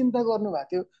कति चिन्ता गर्नुभएको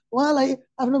थियो, उहाँलाई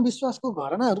आफ्नो विश्वासको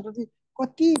घरनाहरूप्रति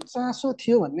कति चासो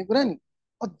थियो भन्ने कुरा नि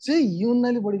अझै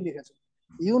युहन्नाले बढी लेखेको छ।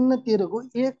 युहन्ना 13 को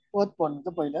 1 पद पढ्नु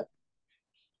त पहिला।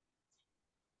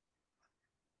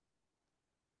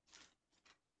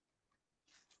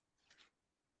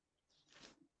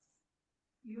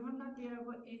 युहन्ना 13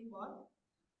 को 1 पद।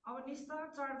 अब निस्तार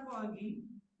चाडको अघि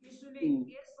यीशुले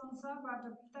यस संसारबाट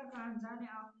पिता कहाँ जाने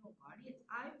आफ्नो घडी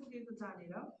आइपुगेको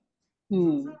जानेर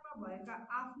संसारमा भएका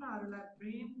आफ्नाहरूलाई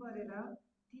प्रेम गरेर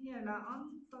तिनीहरूलाई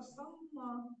अन्तसम्म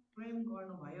प्रेम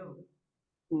गर्नुभयो।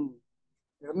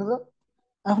 हेर्नु त,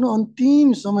 आफ्नो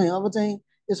अन्तिम समय अब चाहिँ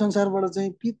यो संसारबाट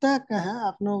चाहिँ पिता कहाँ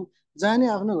आफ्नो जाने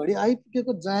आफ्नो घडी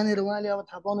आइपुगेको जानेर उहाँले अब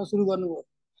थाहा पाउन सुरु गर्नुभयो।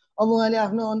 अब उहाँले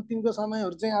आफ्नो अन्तिमको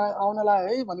समयहरू चाहिँ आउन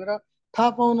लाग्यो है भनेर थाहा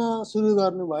पाउन सुरु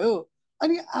गर्नुभयो।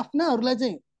 अनि आफ्नाहरूलाई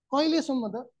चाहिँ कहिलेसम्म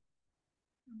त?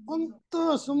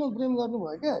 अन्तसम्म प्रेम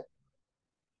गर्नुभयो क्या।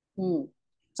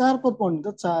 4 पद पढ्नु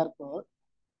त, 4 पद।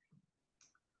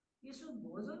 यीशु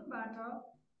भोजनबाट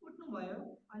उठ्नुभयो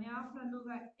अनि आफ्ना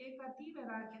लुगा एकातिर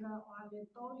राखेर उहाँले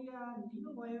तौलिया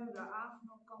लिनुभयो र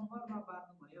आफ्नो कम्मरमा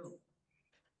बाँध्नुभयो।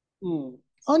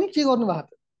 अनि के गर्नु भएको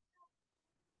त?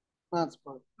 5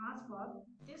 पद।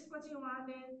 त्यसपछि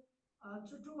उहाँले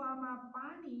चुटुवामा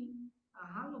पानी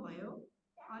हाल्नुभयो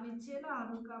अनि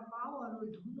चेलाहरूका पाउहरू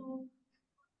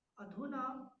धुन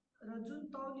र जुन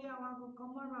तौलिया उहाँको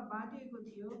कम्मरमा बाँधिएको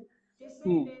थियो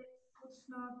त्यसैले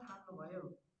पुछ्न थाल्नुभयो।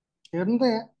 हेर्नु त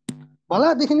यहाँ भला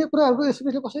देखिने कुराहरूको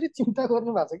यसरी कसरी चिन्ता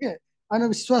गर्नु भएको छ के होइन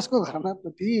विश्वासको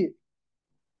घरनाप्रति।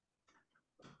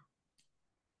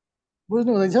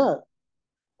 बुझ्नु हुँदैछ?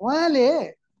 उहाँले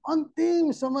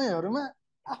अन्तिम समयहरूमा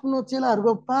आफ्नो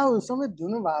चेलाहरूको पाउ समेत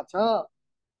धुनु भएको छ।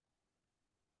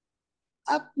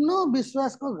 आफ्नो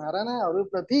विश्वासको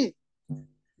घरानाहरूप्रति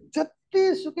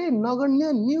जतिसुकै नगण्य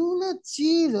न्यून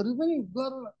चिजहरू पनि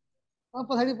गर्न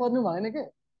पछाडि पर्नु भएन के।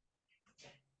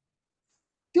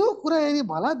 त्यो कुरा यदि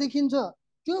भला देखिन्छ,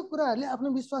 त्यो कुराहरूले आफ्नो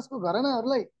विश्वासको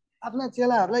घरानाहरूलाई आफ्ना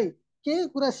चेलाहरूलाई केही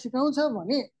कुरा सिकाउँछ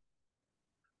भने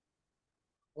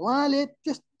उहाँले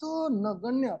त्यस्तो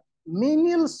नगण्य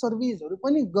मेनियल सर्भिसहरू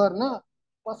पनि गर्न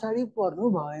पछाडि पर्नु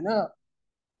भएन।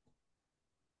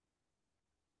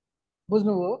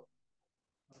 बुझ्नुभयो?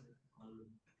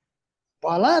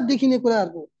 भला देखिने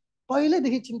कुराहरूको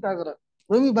पहिलेदेखि चिन्ता गर।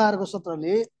 रोमी 12 को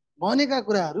 17ले भनेका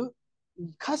कुराहरू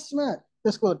खासमा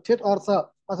त्यसको ठेट अर्थ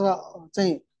अथवा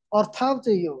चाहिँ अर्थाव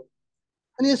चाहिँ यो हो।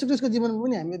 अनि यसो क्रिस्टको जीवनमा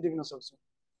पनि हामीले देख्न सक्छौँ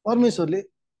परमेश्वरले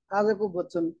आजको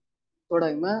वचन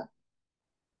तोडाइमा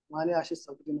उहाँले आशिष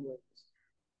थपिदिनु भएको छ।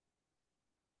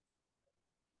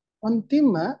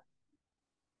 अन्तिममा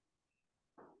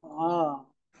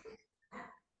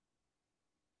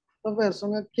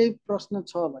तपाईँहरूसँग केही प्रश्न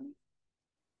छ भने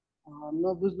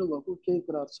नबुझ्नु भएको केही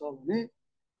कुराहरू छ भने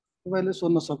तपाईँले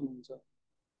सोध्न सक्नुहुन्छ।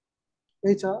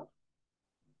 केही छ?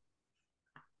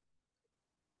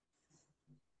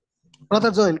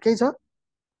 ब्रदर जोएल केही छ?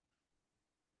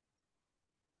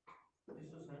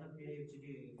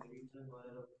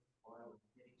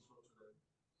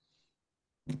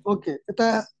 ओके, यता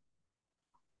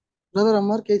ब्रदर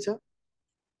अमर केही छ?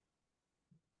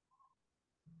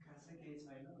 खासै केही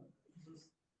छैन।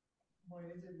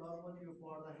 मैले चाहिँ नर्मली यो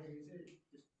पढ्दाखेरि चाहिँ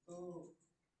त्यस्तो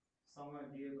समय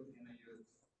दिएको थिएन यो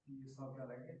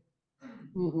शब्दलाई के।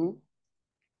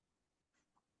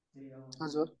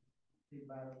 हजुर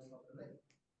 12 को शब्दलाई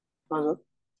हजुर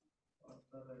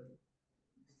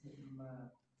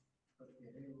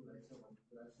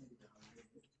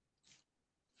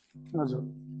हजुर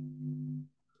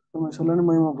परमेश्वरलाई नै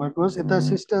महिमा भएको होस्। यता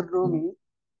सिस्टर रोमी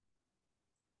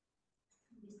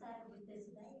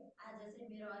आज चाहिँ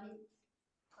मेरो अलिक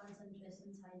कन्सन्ट्रेसन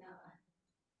छैन,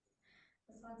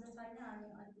 सन्चो छैन अनि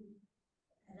अलिक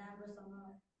राम्रोसँग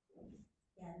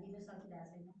ध्यान दिन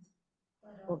सकिरहेको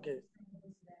छैन। ओके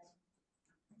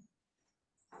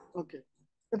ओके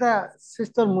यता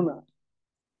सिस्टर मुना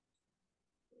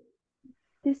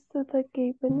त्यस्तो त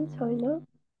केही पनि छैन।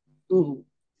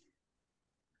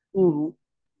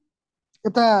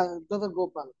 यता ब्रदर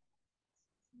गोपाल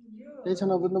केही छ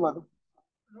नबुझ्नु भएको?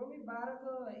 रोमी 12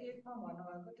 को 1 मा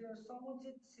भन्नुभएको त्यो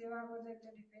समुचित सेवाको चाहिँ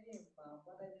एकचोटि फेरि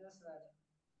बताइदिनुहोस् राजा।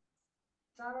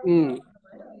 4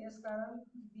 भन्नुभयो यसकारण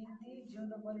बिन्ती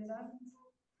जिउँदो बलिदान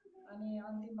अनि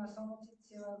अन्तिममा समुचित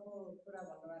सेवाको कुरा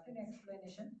भन्नुभएको थियो नि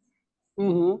एक्सप्लेनेसन।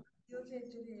 त्यो चाहिँ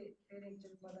एकचोटि फेरि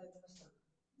एकचोटि बताइदिनुहोस् न।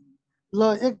 ल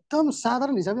एकदम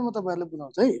साधारण हिसाबले म तपाईँहरूलाई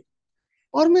बुझाउँछु है।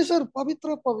 परमेश्वर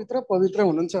पवित्र पवित्र पवित्र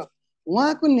हुनुहुन्छ।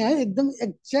 उहाँको न्याय एकदम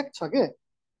एक्ज्याक्ट छ के।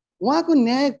 उहाँको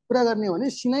न्याय पुरा गर्ने हो भने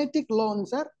सिनाइटिक ल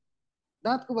अनुसार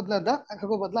दाँतको बदला दाँत,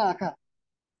 आँखाको बदला आँखा,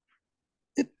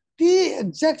 यति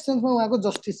एक्ज्याक्ट सेन्समा उहाँको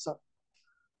जस्टिस छ।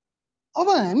 अब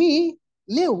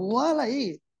हामीले उहाँलाई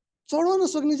चढाउन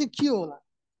सक्ने चाहिँ के होला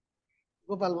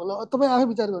गोपाल बोल तपाईँ आफै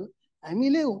विचार गर्नु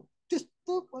हामीले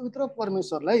त्यस्तो पवित्र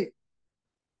परमेश्वरलाई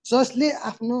जसले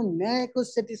आफ्नो न्यायको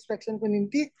सेटिस्फ्याक्सनको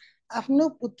निम्ति आफ्नो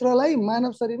पुत्रलाई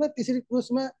मानव शरीरमा त्यसरी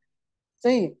क्रुसमा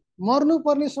चाहिँ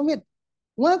मर्नुपर्ने समेत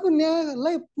उहाँको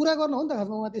न्यायलाई पुरा गर्न हो नि त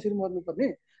खासमा उहाँ त्यसरी मर्नुपर्ने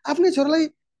आफ्नै छोरालाई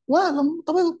उहाँ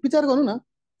तपाईँ विचार गर्नु न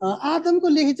आदमको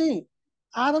लेखी चाहिँ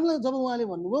आदमलाई जब उहाँले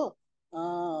भन्नुभयो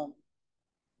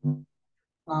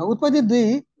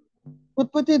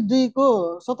उत्पत्ति 2को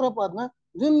 17 पदमा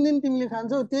जुन दिन तिमीले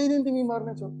खान्छौ त्यही दिन तिमी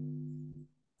मर्नेछौ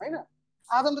होइन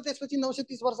आदम त त्यसपछि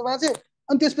 930 वर्ष बाँचे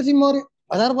अनि त्यसपछि मर्यो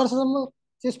 1000 वर्षसम्म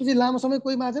त्यसपछि लामो समय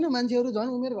कोही बाँचेन मान्छेहरू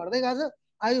झन् उमेर घट्दै गएको छ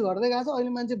आयु घट्दै गएको छ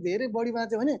अहिले मान्छे धेरै बढी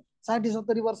बाँच्यो भने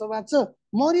 60-70 वर्ष बाँच्छ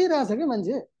मरिरहेछ क्या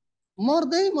मान्छे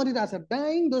मर्दै मरिरहेछ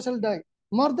डाइङ दोसल डाइ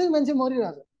मर्दै मान्छे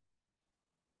मरिरहेछ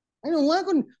होइन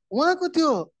उहाँको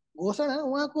त्यो घोषणा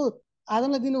उहाँको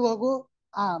आदमलाई दिनुभएको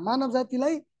मानव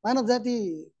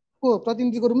जातिको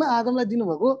प्रतिनिधिको रूपमा आदमलाई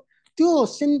दिनुभएको त्यो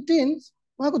सेन्टेन्स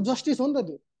उहाँको जस्टिस हो नि त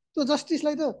त्यो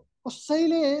जस्टिसलाई त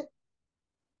कसैले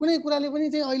कुनै कुराले पनि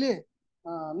चाहिँ अहिले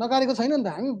नकारेको छैन नि त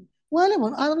हामी उहाँले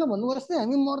आदमलाई भन्नुभयो जस्तै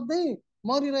हामी मर्दै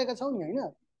मरिरहेका छौँ नि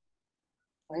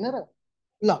होइन र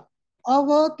ल अब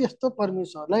त्यस्तो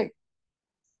परमेश्वरलाई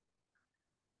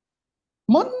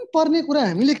मन पर्ने कुरा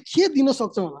हामीले के दिन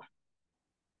सक्छौँ होला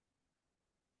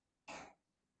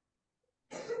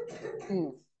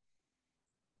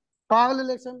पावलले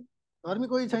लेख्छन् धर्मी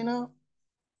कोही छैन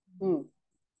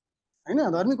होइन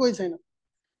धर्मी कोही छैन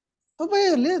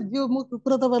तपाईँहरूले यो म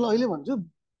कुरा तपाईँलाई अहिले भन्छु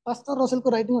पास्टर रसेलको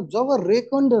राइटिङमा जब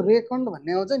रेकन्ड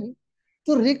भन्ने आउँछ नि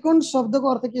त्यो रेकन्ड शब्दको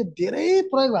अर्थ के धेरै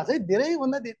प्रयोग भएको छ है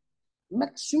धेरैभन्दा धेरै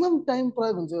म्याक्सिमम टाइम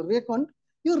प्रयोग हुन्छ रेकन्ड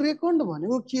यो रेकन्ड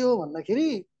भनेको के हो भन्दाखेरि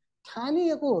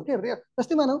ठानिएको हो के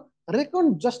जस्तै मानौ रेकन्ड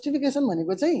जस्टिफिकेसन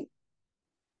भनेको चाहिँ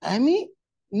हामी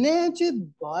न्यायोचित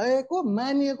भएको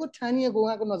मानिएको ठानिएको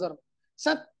उहाँको नजरमा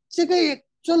साँच्चैकै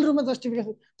एक्चुअल रूपमा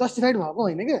जस्टिफाइड भएको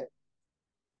होइन क्या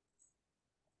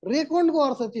रेकन्डको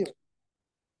अर्थ त्यो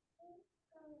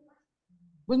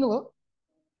बुझ्नुभयो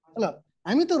ल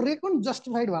हामी त रेकन्ड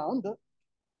जस्टिफाइड भयो हो नि त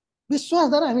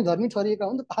विश्वासद्वारा हामी धर्मी ठहरिएका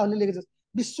हो नि त पावलले लेखेको छ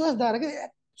विश्वासद्वारा के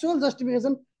एक्चुअल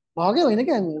जस्टिफिकेसन भएकै होइन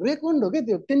क्या हामी रेकन्ड हो क्या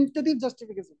त्यो टेन्टेटिभ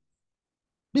जस्टिफिकेसन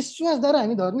विश्वासद्वारा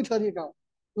हामी धर्मी ठहरिएका हौँ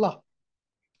ल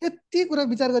यति कुरा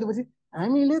विचार गरेपछि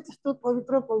हामीले त्यस्तो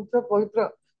पवित्र पवित्र पवित्र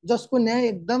जसको न्याय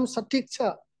एकदम सठिक छ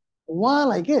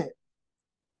उहाँलाई के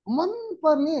मन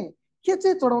पर्ने के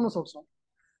चाहिँ चढाउन सक्छौँ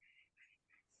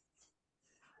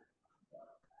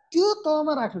त्यो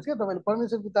तहमा राख्नुहोस् क्या तपाईँले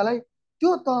परमेश्वर पितालाई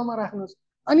त्यो तहमा राख्नुहोस्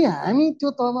अनि हामी त्यो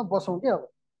तहमा बसौँ क्या अब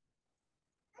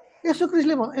यसो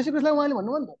क्रिस्टलाई उहाँले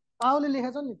भन्नुभयो नि त पावलले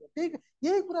लेखेको छ नि त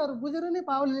यही कुराहरू बुझेर नै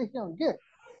पावलले लेखेका हुन् के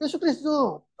यसो क्रिस्ट जो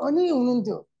धनी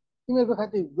हुनुहुन्थ्यो तिमीहरूको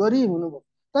खातिर गरिब हुनुभयो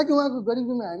ताकि उहाँको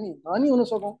गरिबीमा हामी धनी हुन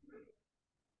सकौँ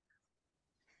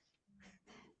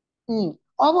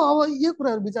अब यो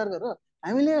कुराहरू विचार गरेर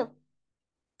हामीले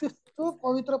त्यस्तो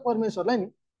पवित्र परमेश्वरलाई नि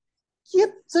के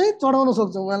चाहिँ चढाउन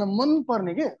सक्छौँ उहाँलाई मन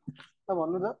पर्ने के त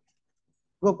भन्नु त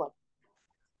गोपाल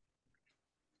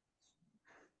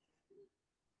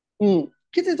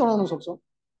के चाहिँ चढाउन सक्छौँ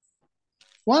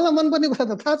उहाँलाई मनपर्ने कुरा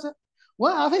त थाहा छ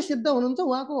उहाँ आफै सिद्ध हुनुहुन्छ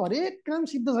उहाँको हरेक काम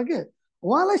सिद्ध छ के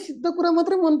उहाँलाई सिद्ध कुरा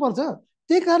मात्रै मनपर्छ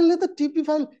त्यही कारणले त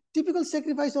टिपिकल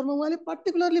सेक्रिफाइसहरूमा उहाँले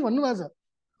पार्टिकुलरली भन्नुभएको छ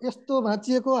यस्तो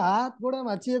भाँचिएको हात गोडा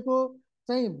भाँचिएको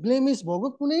चाहिँ ब्लेमिस भएको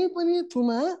कुनै पनि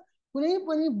थुमा कुनै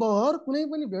पनि बहर कुनै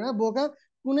पनि भेडा बोका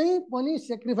कुनै पनि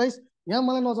सेक्रिफाइस यहाँ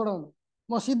मलाई नचढाउनु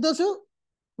म सिद्ध छु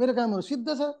मेरो कामहरू सिद्ध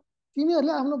छ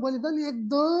तिमीहरूले आफ्नो बलिदान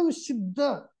एकदम सिद्ध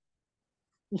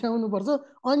ल्याउनुपर्छ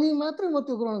अनि मात्रै म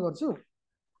त्यो ग्रहण गर्छु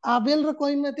आबेल र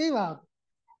कैनमा त्यही भयो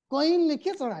कैनले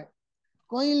के चढायो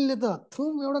कैनले त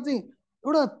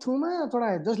एउटा थुमा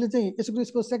चढायो जसले चाहिँ यसो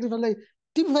क्रिस्टको सेक्रिफाइसलाई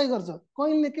टिपिफाई गर्छ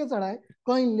कैनले के चढायो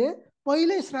कैनले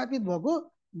पहिल्यै श्रापित भएको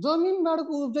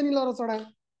जमिनबाटको उब्जनी लएर चढायो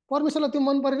परमेश्वरलाई त्यो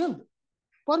मन परेन नि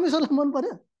परमेश्वरलाई मन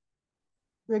पर्यो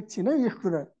एकछिन है यो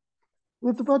कुरा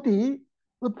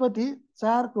उत्पत्ति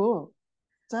 4को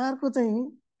चाहिँ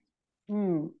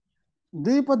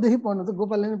 2 पददेखि पढ्नु त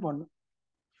गोपालले नै पढ्नु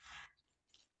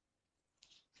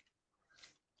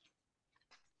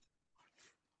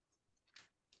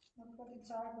उत्पत्ति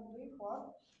 4को 2 पद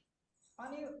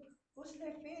अनि उसले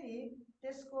फेरि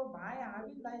त्यसको भाइ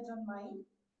हाबिललाई जन्माई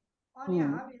अनि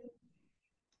हाबिल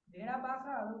भेडा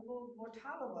बाख्राहरूको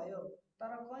गोठालो भयो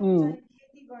तर कैन चाहिँ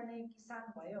खेती गर्ने किसान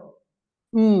भयो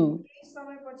केही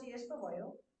समयपछि यस्तो भयो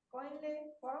कैनले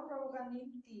परमप्रभुका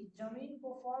निम्ति जमिनको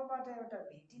फलबाट एउटा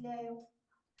भेटी ल्यायो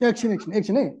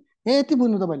एकछिन है यति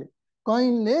बुझ्नु तपाईँले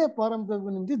कैनले परमप्रभुको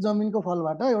निम्ति जमिनको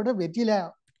फलबाट एउटा भेटी ल्यायो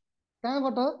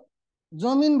कहाँबाट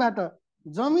जमिनबाट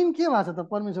जमिन के भएको छ त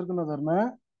परमेश्वरको नजरमा?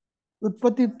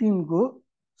 उत्पत्ति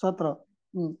 3:17।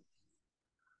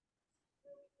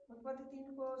 उत्पत्ति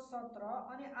 3:17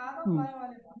 अनि आदमलाई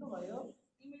उहाँले भन्नुभयो,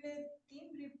 तिमीले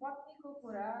तिम्री पत्नीको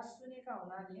कुरा सुनेका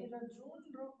हुनाले र जुन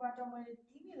रुखबाट मैले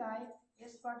तिमीलाई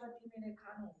यसबाट तिमीले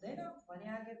खानु हुँदैन भनी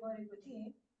आज्ञा गरेको थिएँ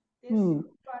त्यस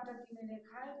रुखबाट तिमीले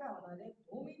खाएका हुनाले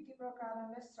भूमि तिम्रो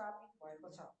कारणले श्रापित भएको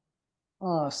छ।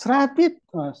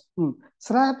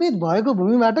 श्रापित भएको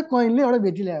भूमिबाट कैनले एउटा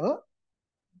बेटी ल्यायो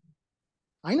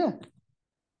होइन?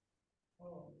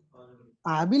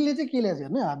 हाबिलले चाहिँ के ल्याएको छ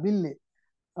हेर्नु, हाबिलले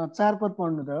 4 पद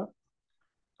पढ्नु त।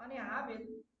 अनि हाबिल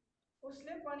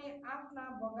उसले पनि आफ्ना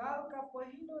बगालका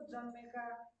पहिलो जन्मेका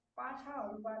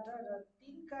पाठाहरूबाट र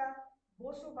तिनका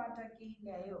बोसोबाट केही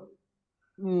ल्यायो।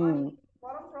 अनि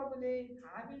परमप्रभुले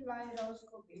हाबिललाई र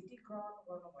उसको भेटी ग्रहण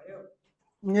गर्नुभयो।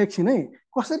 एकछिन है,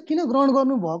 कसरी किन ग्रहण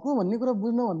गर्नु भएको भन्ने कुरा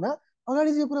बुझ्नुभन्दा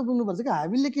अगाडि चाहिँ कुरा बुझ्नुपर्छ कि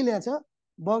हाबिलले के ल्याएछ?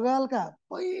 बगालका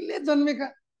पहिले जन्मेका,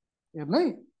 हेर्नु है,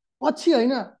 पछि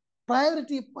होइन,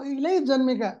 प्रायोरिटी पहिल्यै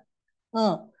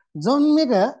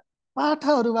जन्मेका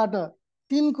पाठाहरूबाट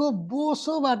तिनको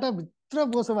बोसोबाट, भित्र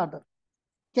बोसोबाट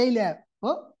केही ल्यायो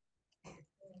हो।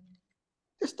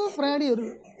 त्यस्तो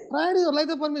प्राणीहरूलाई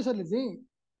त परमेश्वरले चाहिँ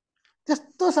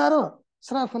त्यस्तो साह्रो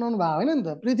श्राप सुनाउनु भएको होइन नि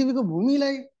त। पृथ्वीको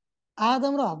भूमिलाई,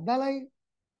 आदम र हव्वालाई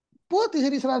पो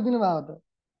त्यसरी श्राप दिनुभएको त।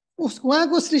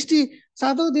 उहाँको सृष्टि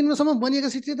 7औं दिनसम्म बनिएको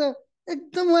सृष्टि त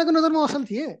एकदम उहाँको नजरमा असल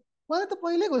थिए। उहाँले त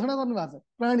पहिल्यै घोषणा गर्नुभएको छ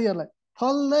प्राणीहरूलाई,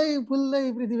 फल्दै फुल्दै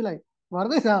पृथ्वीलाई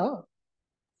भर्दै छ हो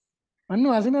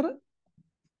भन्नुभएको छैन र?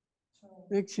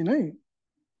 एकछिन है,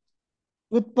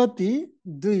 उत्पत्ति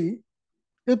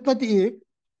 1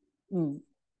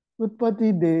 उत्पत्ति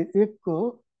 1को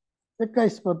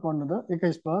 21 पद पढ्नु त।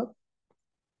 21 पद।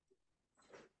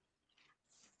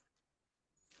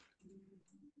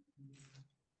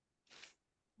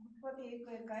 उत्पत्ति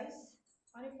 1:21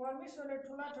 अनि परमेश्वरले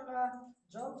ठुला ठुला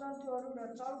जल जन्तुहरू र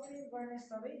चलखेल गर्ने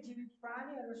सबै जीवित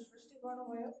प्राणीहरू सृष्टि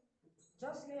गर्नुभयो,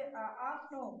 जसले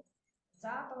आफ्नो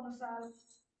जात अनुसार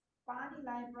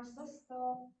पानीलाई प्रशस्त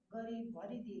गरी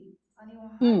भरिदिए। अनि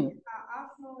उहाँले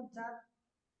आफ्नो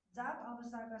जात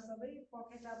अनुसारका सबै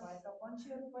पखेटा भएका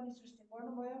पन्छीहरू पनि सृष्टि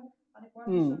गर्नुभयो। अनि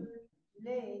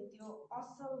परमेश्वरले त्यो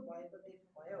असल भएको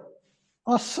देख्नुभयो।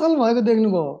 असल भएको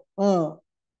देख्नुभयो।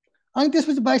 अनि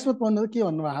त्यसपछि 22 पद पढ्नु के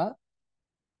भन्नुभयो?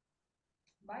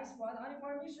 22 पद अनि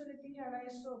परमेश्वरले तिनीहरूलाई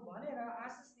यसो भनेर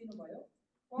आशिष दिनुभयो,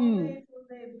 फल्दै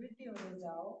फुल्दै वृद्धि हुँदै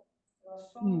जाओ र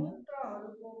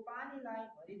समुद्रहरूको पानीलाई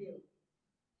भरिदेऊ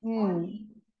अनि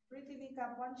पृथ्वीका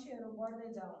पन्छीहरू बढ्दै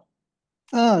जाओ।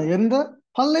 हेर्नु त,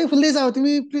 फल्दै फुल्दै जाओ,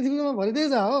 तिमी पृथ्वीमा भरिदै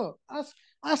जाओ,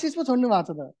 आशिष पो छोड्नु भएको छ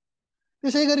त।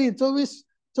 त्यसै गरी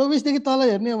 24 देखि तल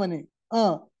हेर्ने हो भने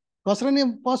घस्रने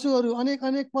पशुहरू, अनेक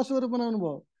अनेक पशुहरू बनाउनु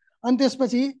भयो। अनि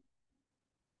त्यसपछि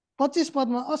 25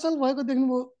 पदमा असल भएको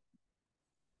देख्नुभयो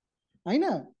होइन?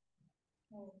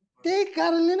 त्यही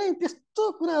कारणले नै, त्यस्तो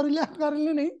कुराहरू ल्याएको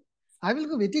कारणले नै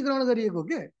हाबिलको भेटी ग्रहण गरिएको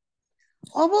के।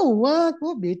 अब उहाँको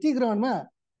भेटी ग्रहणमा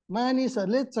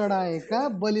मानिसहरूले चढाएका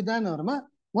बलिदानहरूमा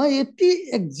उहाँ यति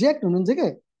एक्ज्याक्ट हुनुहुन्छ के,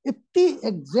 यति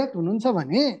एक्ज्याक्ट हुनुहुन्छ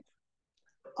भने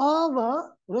अब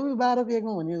रोमी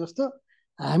 12:1 भने जस्तो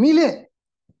हामीले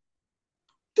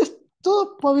त्यस्तो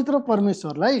पवित्र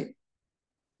परमेश्वरलाई,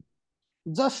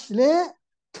 जसले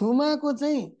थुमाको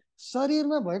चाहिँ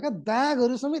शरीरमा भएका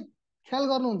दागहरू समेत ख्याल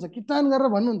गर्नुहुन्छ, किटान गरेर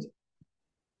भन्नुहुन्छ,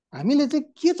 हामीले चाहिँ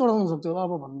के चढाउन सक्छौँ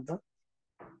अब भन्नु त?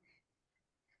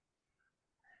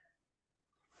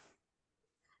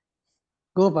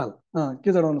 गोपाल के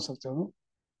चढाउन सक्छौँ?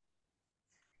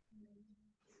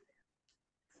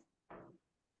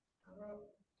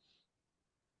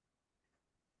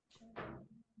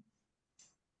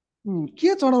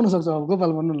 के चढाउन सक्छ अब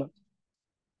गोपाल भन्नु ल?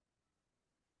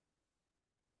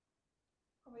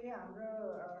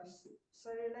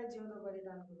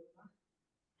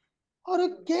 अरू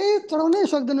केही चढाउनै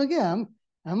सक्दैनौँ कि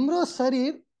हाम्रो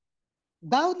शरीर,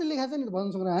 दाउदले लेखाएको छ नि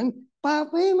भन्न सक्दैन, हामी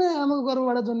पापैमा आमाको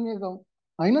गर्भबाट जन्मिएका हौँ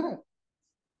होइन र?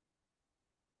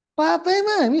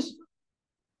 पापैमा हामी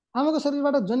आमाको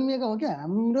शरीरबाट जन्मिएका हौँ क्या।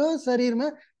 हाम्रो शरीरमा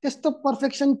त्यस्तो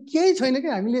पर्फेक्सन केही छैन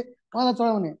क्या हामीले उहाँलाई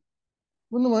चढाउने,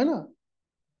 बुझ्नु भएन?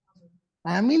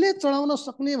 हामीले चढाउन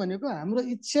सक्ने भनेको हाम्रो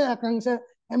इच्छा आकाङ्क्षा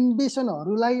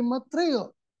एम्बिसनहरूलाई मात्रै हो,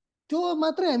 त्यो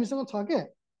मात्रै हामीसँग छ क्या।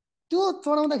 त्यो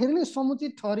चढाउँदाखेरि नै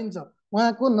समुचित ठहरिन्छ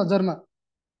उहाँको नजरमा।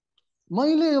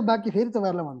 मैले यो वाक्य फेरि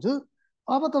तपाईँहरूलाई भन्छु,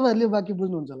 अब तपाईँहरूले यो वाक्य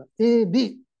बुझ्नुहुन्छ होला। यदि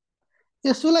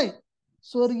यसुलाई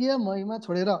स्वर्गीय महिमा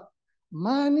छोडेर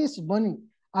मानिस बनी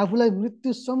आफूलाई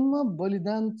मृत्युसम्म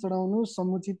बलिदान चढाउनु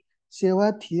समुचित सेवा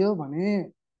थियो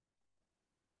भने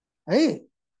है,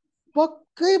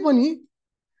 पक्कै पनि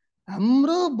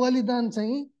हाम्रो बलिदान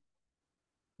चाहिँ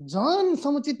झन्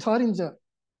समुचित ठहरिन्छ।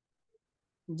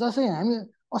 जसै हामी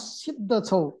असिद्ध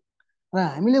छौँ र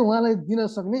हामीले उहाँलाई दिन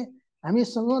सक्ने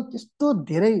हामीसँग त्यस्तो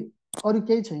धेरै अरू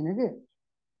केही छैन के।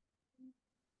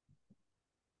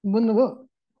 बुझ्नुभयो?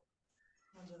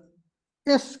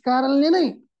 यस कारणले नै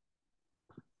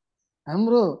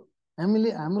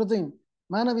हाम्रो चाहिँ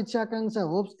मानव इच्छा आकाङ्क्षा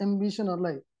होप्स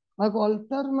एम्बिसनहरूलाई उहाँको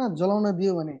अल्टरमा जलाउन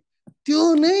दियो भने त्यो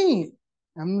नै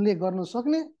हामीले गर्न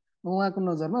सक्ने उहाँको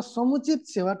नजरमा समुचित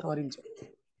सेवा ठहरिन्छ।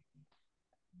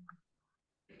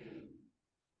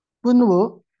 बुझ्नुभयो?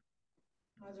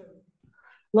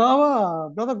 ल अब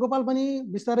ब्रदर गोपाल पनि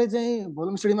बिस्तारै चाहिँ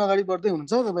भोल्युम स्टडीमा अगाडि बढ्दै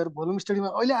हुनुहुन्छ। तपाईँहरू भोल्युम स्टडीमा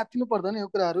अहिले आत्तिनु पर्दैन, यो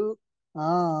कुराहरू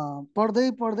पढ्दै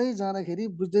पढ्दै जाँदाखेरि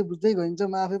बुझ्दै बुझ्दै गइन्छ।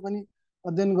 म आफै पनि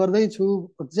अध्ययन गर्दैछु,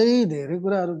 अझै धेरै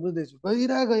कुराहरू बुझ्दैछु,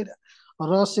 गहिरा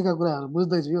रहस्यका कुराहरू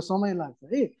बुझ्दैछु। यो समय लाग्छ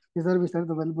है, बिस्तारै बिस्तारै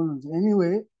तपाईँले बुझ्नुहुन्छ।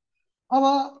 एनिवे अब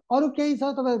अरू केही छ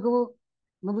तपाईँहरूको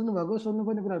नबुझ्नु भएको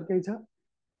सोध्नुपर्ने कुराहरू केही छ?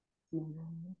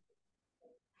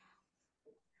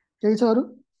 केही छ अरू?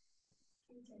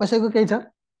 कसैको केही छ?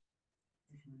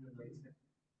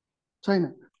 छैन।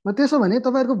 ल त्यसो भने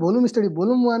तपाईँहरूको भोल्युम स्टडी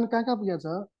भोल्युम 1 कहाँ पुगेको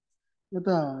छ?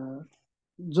 यता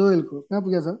जोएलको कहाँ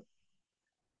पुगेको छ?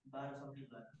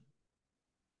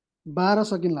 12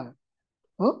 सकिन लाग्यो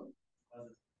हो।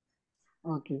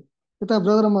 ओके, यता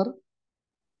ब्रदर अमर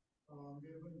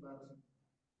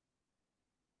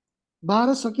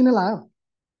 12 सकिन लाग्यो।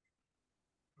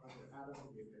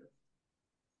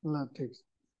 ल ठिक छ,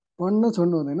 पढ्न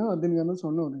छोड्नु हुँदैन, अध्ययन गर्न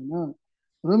छोड्नु हुँदैन।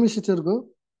 रोमी सिस्टरको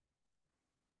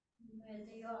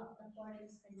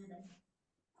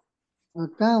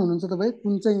कहाँ हुनुहुन्छ तपाईँ?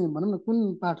 कुन चाहिँ भनौँ न,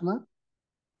 कुन पाठमा?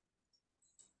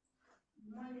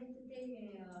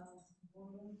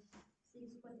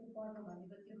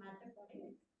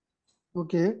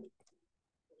 ओके,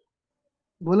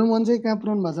 भोल्युम 1 चाहिँ कहाँ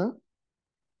पुऱ्याउनु भएको छ?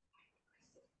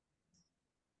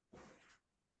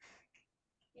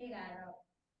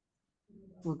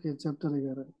 Okay, chapter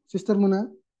 11। सिस्टर मुना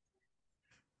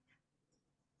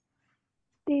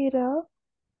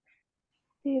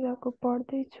 13 को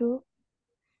पढ्दैछु।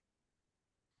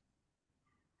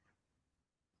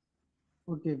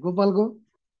 Okay, गोपालको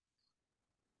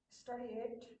study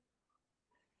 8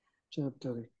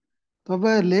 chapter 8।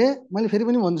 तपाईँहरूले मैले फेरि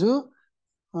पनि भन्छु,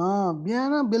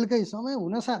 बिहान बेलुकै समय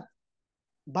हुनसाथ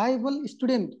बाइबल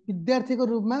स्टुडेन्ट विद्यार्थीको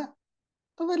रूपमा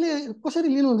तपाईँहरूले कसरी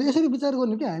लिनुहुन्छ यसरी विचार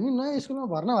गर्नु कि हामी नयाँ स्कुलमा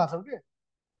भर्ना भएको छौँ कि।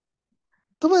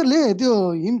 तपाईँहरूले त्यो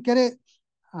के अरे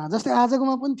जस्तै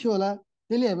आजकोमा पनि थियो होला,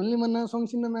 daily heavenly Manna,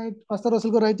 songs in the night, pastor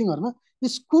रसलको राइटिङहरूमा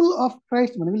school of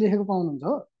Christ भनेर लेखेको पाउनुहुन्छ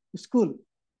हो। स्कुल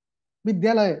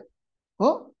विद्यालय हो।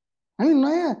 हामी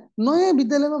नयाँ नयाँ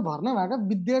विद्यालयमा भर्ना भएका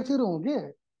विद्यार्थीहरू हौँ कि।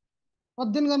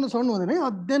 अध्ययन गर्न छोड्नु हुँदैन है,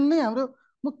 अध्ययन नै हाम्रो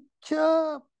मुख्य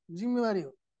जिम्मेवारी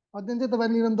हो। अध्ययन चाहिँ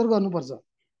तपाईँले निरन्तर गर्नुपर्छ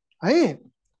है।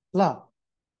 ल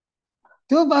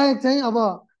त्यो बाहेक चाहिँ अब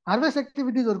हार्भेस्ट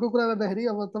एक्टिभिटिजहरूको कुरा गर्दाखेरि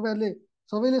अब तपाईँहरूले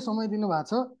सबैले समय दिनुभएको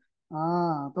छ।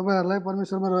 तपाईँहरूलाई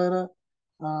परमेश्वरमा रहेर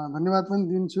धन्यवाद पनि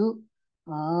दिन्छु।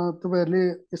 तपाईँहरूले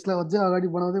यसलाई अझै अगाडि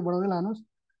बढाउँदै बढाउँदै लानुहोस्।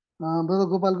 ब्रदर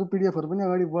गोपालको पिडिएफहरू पनि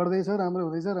अगाडि बढ्दैछ, राम्रो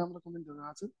हुँदैछ, राम्रो कमेन्टहरू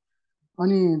आएको छ।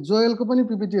 अनि जोएलको पनि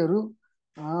पिपिटीहरू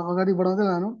अगाडि बढाउँदै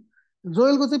लानु।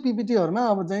 जोएलको चाहिँ पिपिटीहरूमा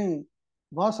अब चाहिँ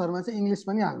बसहरूमा चाहिँ इङ्ग्लिस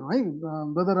पनि हाल्नु है।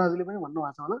 ब्रदर राजुले पनि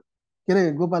भन्नुभएको छ होला, के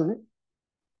अरे गोपालले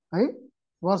है,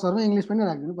 वर्षहरूमा इङ्ग्लिस पनि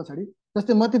राखिदिनु पछाडि।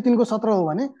 जस्तै मत्ती 3 को 17 हो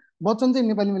भने वचन चाहिँ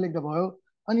नेपालीमा लेख्दा भयो।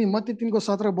 अनि मत्ती 3 को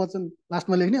 17 वचन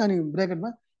लास्टमा लेख्ने, अनि ब्र्याकेटमा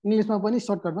इङ्ग्लिसमा पनि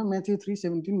सर्टकटमा म्याथ्यु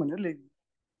 3:17 भनेर लेख्ने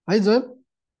है जोएल।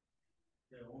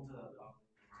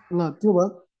 ल त्यो भयो।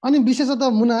 अनि विशेषतः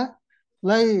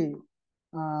मुनालाई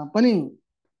पनि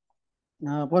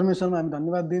परमेश्वरमा हामी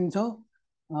धन्यवाद दिन्छौँ।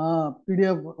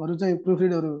 पिडिएफहरू चाहिँ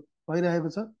प्रुफरिडहरू भइरहेको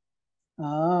छ।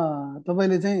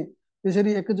 तपाईँले चाहिँ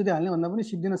त्यसरी एकैचोटि हाल्ने भन्दा पनि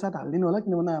सिद्धिन साथ हालिदिनु होला,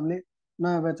 किन भन्दा हामीले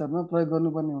नयाँ ब्याचहरूमा प्रयोग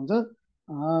गर्नुपर्ने हुन्छ।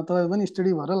 तपाईँ पनि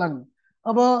स्टडी भएर लाग्नु।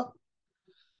 अब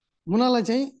मुनालाई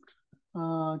चाहिँ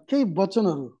केही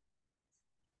वचनहरू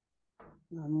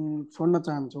हामी छोड्न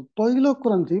चाहन्छौँ। पहिलो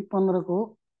कोरिन्थी 15 को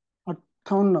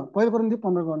 58, पहिलो कोरिन्थी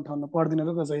 15 को 58 पढिदिनु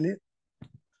र कसैले।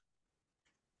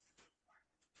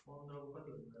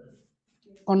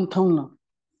 58।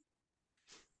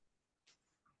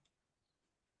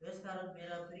 त्यसकारण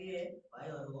मेरा प्रिय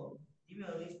भाइहरू हो,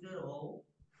 तिमीहरू स्थिर हौ,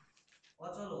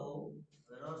 अचल हौ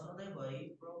र सधैँभरि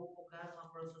प्रभुको काममा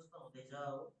प्रशस्त हुँदै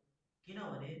जाऊ,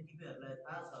 किनभने तिमीहरूलाई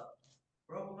थाहा छ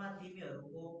प्रभुमा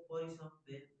तिमीहरूको परिश्रम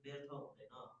व्यर्थ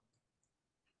हुँदैन।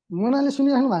 मुनाले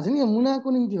सुनिराख्नु भएको छ नि, मुनाको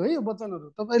निम्ति हो यो वचनहरू।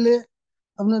 तपाईँले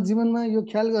आफ्नो जीवनमा यो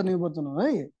ख्याल गर्ने वचन हो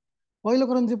है। पहिलो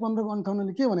कोरिन्थी 15 को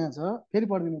 58 के भनेको छ फेरि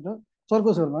पढिदिनु त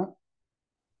चर्को स्वरमा।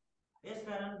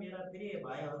 यसकारण मेरा प्रिय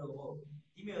भाइहरू हो,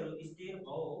 तिमीहरू स्थिर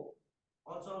हौ,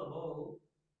 अचल हो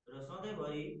र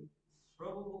सधैँभरि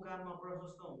प्रभुको काममा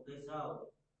प्रशस्त हुँदै जाऊ,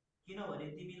 किनभने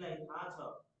तिमीलाई थाहा छ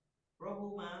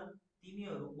प्रभुमा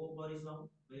तिमीहरूको परिश्रम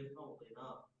व्यर्थ हुँदैन।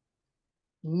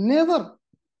 नेभर,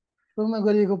 प्रभुमा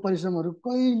गरिएको परिश्रमहरू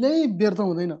कहिल्यै व्यर्थ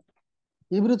हुँदैन।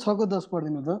 हिब्रू 6:10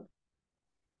 पढिदिनु त।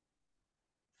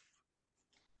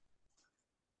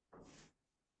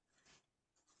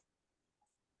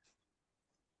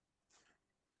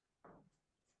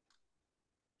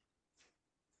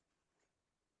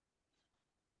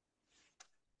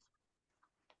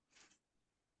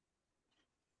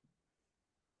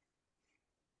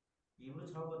 हिब्रू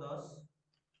 6:10,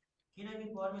 किनकि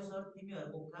परमेश्वर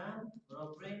तिमीहरूको काम र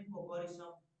प्रेमको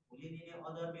परिश्रम भुलिदिने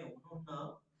अधर्मी हुनुहुन्न,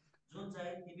 जुन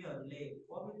चाहिँ तिमीहरूले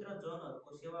पवित्र जनहरूको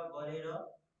सेवा गरेर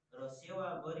र सेवा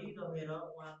गरिरहेर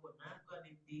उहाँको नामका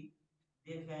निम्ति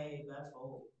देखाएका छौ।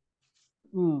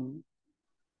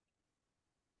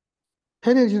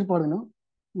 फेरि एकचोटि पढिदिनु।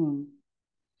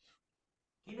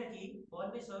 किनकि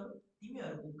परमेश्वर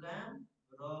तिमीहरूको काम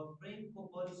र प्रेमको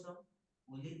परिश्रम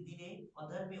भुलिदिने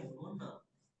अधर्मी हुनुहुन्न,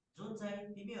 जुन चाहिँ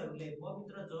तिमीहरूले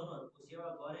पवित्र जनहरूको सेवा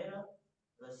गरेर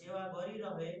र सेवा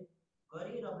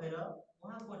गरिरहेर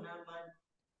उहाँको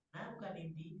नामका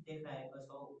निम्ति देखाएका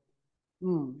छौ।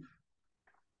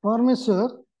 परमेश्वर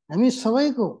हामी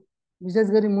सबैको, विशेष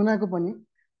गरी मुनाको पनि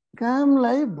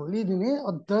कामलाई भुलिदिने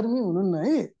अधर्मी हुनुहुन्न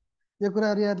है। यो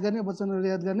कुराहरू याद गर्ने, वचनहरू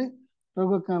याद गर्ने,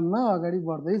 प्रभुको काममा अगाडि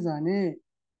बढ्दै जाने।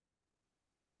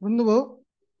 बुझ्नुभयो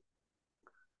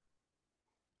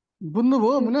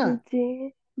मुना?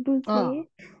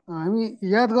 हामी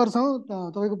याद गर्छौँ,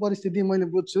 तपाईँको परिस्थिति मैले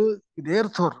बुझ्छु। धेर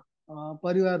थोर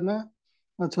परिवारमा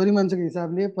छोरी मान्छेको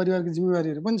हिसाबले परिवारको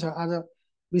जिम्मेवारीहरू पनि छ। आज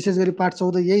विशेष गरी पाठ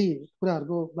 14 यही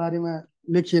कुराहरूको बारेमा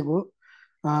लेखिएको।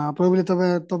 प्रभुले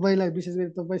तपाईँलाई विशेष गरी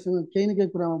तपाईँसँग केही न केही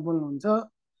कुरामा बोल्नुहुन्छ।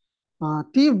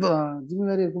 ती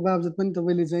जिम्मेवारीहरूको बावजुद पनि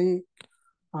तपाईँले चाहिँ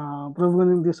प्रभुको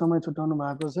निम्ति समय छुट्याउनु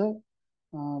भएको छ।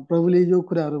 प्रभुले यो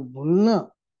कुराहरू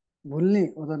भुल्ने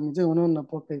अधर्मी चाहिँ हुनुहुन्न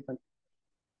पक्कै पनि।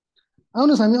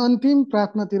 आउनुहोस् हामी अन्तिम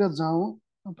प्रार्थनातिर जाउँ।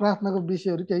 प्रार्थनाको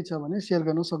विषयहरू केही छ भने सेयर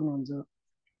गर्न सक्नुहुन्छ।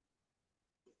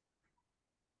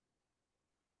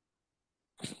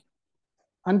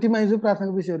 आन्टी माइजू,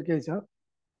 प्रार्थनाको विषयहरू केही छ?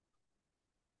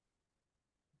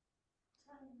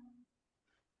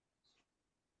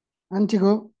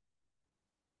 आन्टीको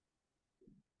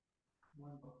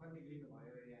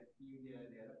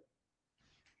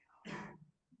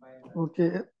ओके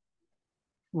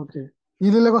ओके।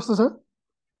 इलेलाई कस्तो छ?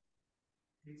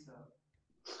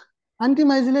 आन्टी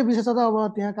माइजूले विशेषतः अब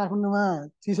त्यहाँ काठमाडौँमा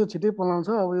चिसो छिटै पलाउँछ।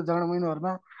 अब यो जाडो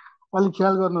महिनाहरूमा अलिक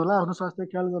ख्याल गर्नु होला, आफ्नो स्वास्थ्य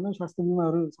ख्याल गर्नु, स्वास्थ्य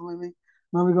बिमाहरू समयमै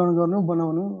नवीकरण गर्नु,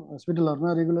 बनाउनु,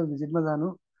 हस्पिटलहरूमा रेगुलर भिजिटमा जानु,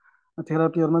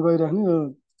 थेरापीहरूमा गइराख्नु। यो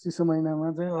चिसो महिनामा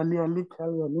चाहिँ अलि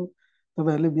ख्याल गर्नु।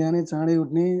 तपाईँहरूले बिहानै चाँडै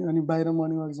उठ्ने अनि बाहिर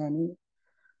मर्निङ वाक जाने,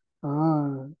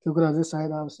 त्यो कुरा चाहिँ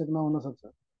सायद आवश्यक नहुन सक्छ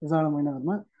जाडो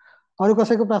महिनाहरूमा। अरू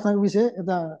कसैको प्रार्थनाको विषय?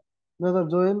 यता ब्रदर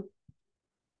जोएल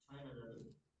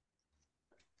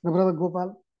र ब्रदर गोपाल,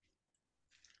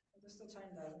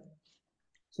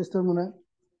 सिस्टर मुना,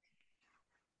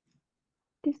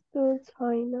 त्यस्तो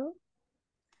छैन।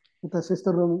 यता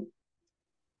सिस्टर रोमी,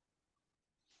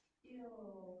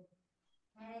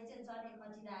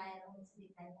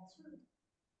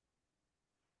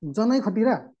 जनै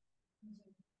खटिरा।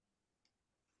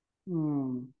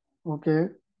 ओके।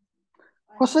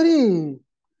 कसरी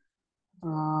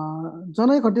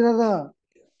जनै खटिरा त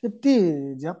त्यति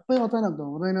झ्याप्पै अचानक त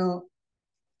हुँदैन।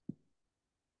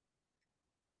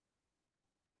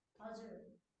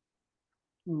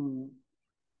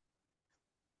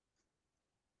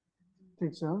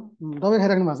 ठिक छ। दबाई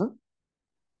खाइराख्नु भएको छ?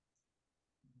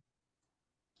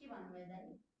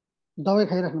 दबाई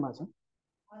खाइराख्नु भएको छ?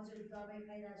 हजुर, दबाई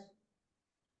खाइरहेको छु,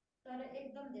 तर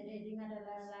एकदम धेरै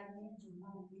रिङ्गाटा लाग्ने, झुम्मा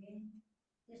हुने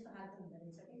त्यस्तो खालको हुँदो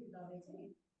रहेछ कि यो दबाई चाहिँ।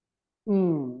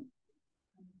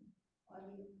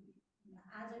 अनि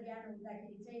आज बिहान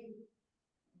उठ्दाखेरि चाहिँ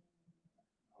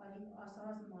अलिक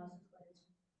असहज महसुस गरेछु।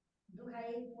 दुखाइ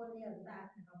पोल्नेहरू त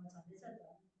आफ्नो ठाउँमा छँदैछ त,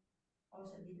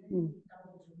 औषधिले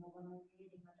टाउको झुम्मा बनाउने,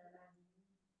 रिङ्गाटा लाग्ने,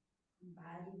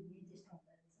 भारी हुने त्यस्तो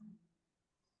हुँदो रहेछ।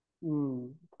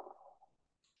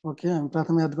 ओके, हामी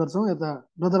प्रार्थना याद गर्छौँ। यता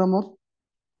ब्रदर अमर,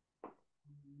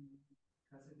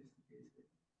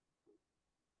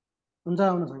 हुन्छ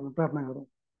आउनुहोस् हामी प्रार्थना गरौँ।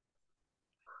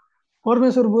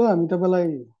 परमेश्वर बुवा, हामी तपाईँलाई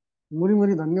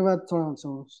मुरी धन्यवाद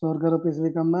चढाउँछौँ। स्वर्ग र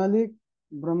पृथ्वीका मालिक,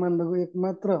 ब्रह्माण्डको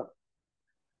एकमात्र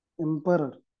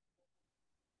एम्परर,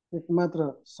 एकमात्र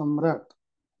सम्राट,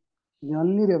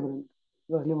 अन्ली रेभरेन्ट,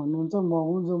 जसले भन्नुहुन्छ म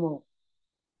हुँ जो म,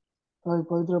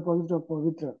 पवित्र पवित्र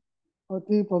पवित्र,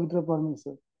 अति पवित्र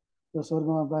परमेश्वर। जो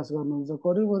स्वर्गमा बास गर्नुहुन्छ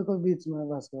करुबहरूको बिचमा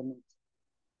बास गर्नुहुन्छ,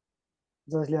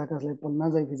 जसले आकाशलाई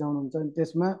नजाई फिजाउनुहुन्छ अनि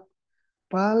त्यसमा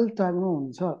पाल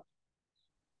टाग्नुहुन्छ,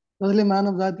 जसले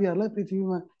मानव जातिहरूलाई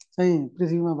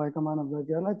पृथ्वीमा भएका मानव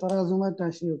जातिहरूलाई तराजुमा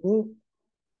टाँसिएको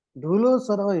धुलो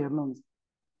सरह हेर्नुहुन्छ,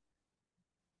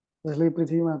 जसले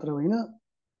पृथ्वी मात्र होइन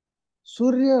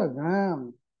सूर्य घाम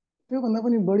त्योभन्दा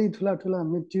पनि बढी ठुला ठुला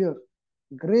मेटियर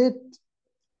ग्रेट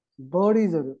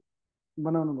बडिजहरू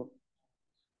बनाउनु भयो।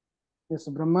 यस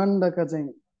ब्रह्माण्डका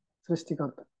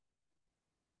सृष्टिकर्ता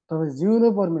तपाईँ जिउँदो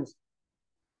परमेश्वर,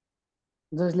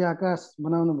 जसले आकाश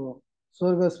बनाउनु भयो,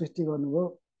 स्वर्ग सृष्टि गर्नुभयो,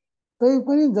 तै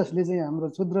पनि जसले हाम्रो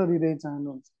क्षुद्र हृदय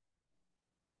चाहनुहुन्छ,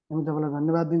 हामी तपाईँलाई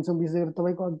धन्यवाद दिन्छौँ, विशेष गरी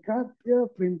तपाईँको अगाध्य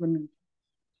प्रेमको निम्ति,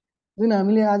 जुन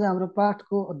हामीले आज हाम्रो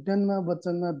पाठको अध्ययनमा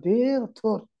वचनमा धेर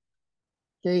थोर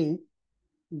केही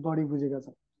बढी बुझेका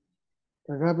छौँ।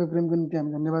 अगाध्य प्रेमको निम्ति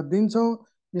हामी धन्यवाद दिन्छौँ।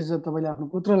 विशेष गरी तपाईँले आफ्नो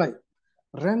पुत्रलाई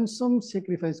ऱ्यान्सम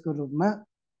सेक्रिफाइसको रूपमा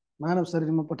मानव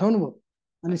शरीरमा पठाउनु भयो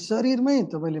अनि शरीरमै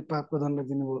तपाईँले पापको दण्ड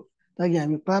दिनुभयो, ताकि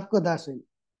हामी पापको दास होइन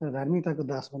तर धार्मिकताको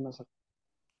दास बन्न सकौँ।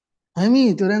 हामी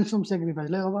त्यो ऱ्यान्सम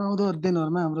सेक्रिफाइसलाई अब आउँदो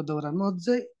अध्ययनहरूमा हाम्रो दौरानमा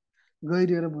अझै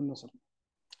गहिरिएर बुझ्न सकौँ।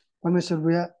 परमेश्वर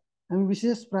बुया, हामी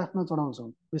विशेष प्रार्थना चढाउँछौँ,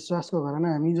 विश्वासको घरमा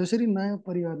हामी जसरी नयाँ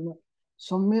परिवारमा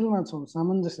सम्मेलमा छौँ,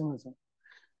 सामञ्जस्यमा छौँ,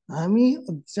 हामी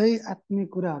अझै आत्मिक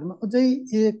कुराहरूमा अझै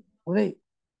एक हुँदै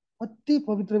अति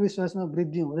पवित्र विश्वासमा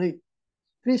वृद्धि हुँदै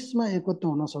क्रिस्टमा एकत्व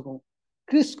हुन सकौँ,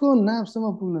 क्रिस्टको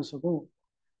नापसम्म पुग्न सकौँ।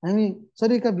 हामी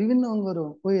शरीरका विभिन्न अङ्गहरू,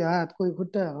 कोही हात, कोही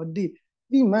खुट्टा, हड्डी,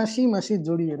 ती मासी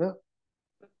जोडिएर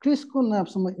क्रिस्टको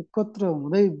नापसम्म एकत्र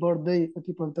हुँदै बढ्दै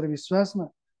अति पवित्र विश्वासमा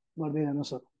बढ्दै जान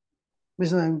सकौँ।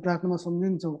 विशेष हामी प्रार्थनामा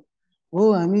सम्झिन्छौँ,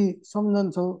 हो हामी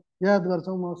सम्झन्छौँ, याद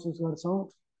गर्छौँ, महसुस गर्छौँ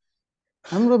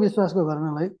हाम्रो विश्वासको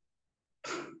घरनालाई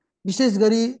विशेष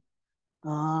गरी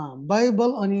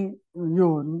बाइबल अनि यो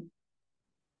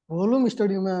भोल्युम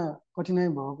स्टडीमा कठिनाइ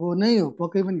भएको नै हो,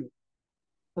 पक्कै पनि हो,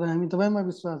 तर हामी तपाईँमा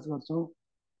विश्वास गर्छौँ।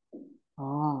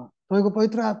 तपाईँको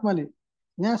पवित्र आत्माले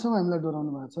यहाँसम्म हामीलाई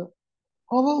डोराउनु भएको छ,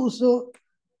 अब उसो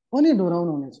पनि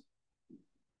डोराउनु हुनेछ।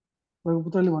 तपाईँको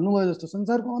पुत्रले भन्नुभयो जस्तो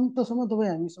संसारको अन्तसम्म तपाईँ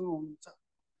हामीसँग हुनुहुन्छ,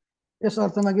 यस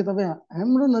अर्थमा कि तपाईँ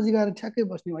हाम्रो नजिक आएर ठ्याक्कै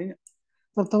बस्ने होइन,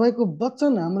 तर तपाईँको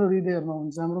वचन हाम्रो हृदयहरूमा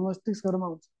हुन्छ, हाम्रो मस्तिष्कहरूमा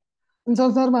हुन्छ। अनि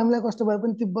संसारमा हामीलाई कष्ट भए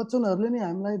पनि ती वचनहरूले नै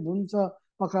हामीलाई धुन्छ,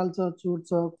 पखाल्छ, चुट्छ,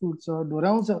 कुट्छ,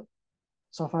 डोराउँछ,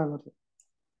 सफा गर्छ,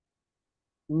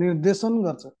 निर्देशन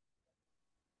गर्छ।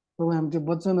 तपाईँ हामी त्यो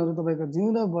वचनहरू, तपाईँको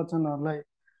जिउँदो वचनहरूलाई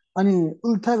अनि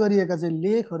उल्था गरिएका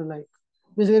लेखहरूलाई,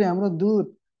 विशेष गरी हाम्रो दूत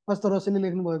पास्टर रसेलले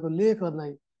लेख्नु भएको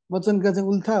लेखहरूलाई, वचनका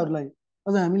उल्थाहरूलाई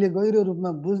अझ हामीले गहिरो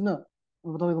रूपमा बुझ्न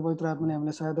तपाईँको पवित्र आत्माले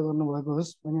हामीलाई सहायता गर्नुभएको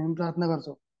होस् भन्ने हामी प्रार्थना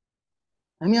गर्छौँ।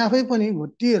 हामी आफै पनि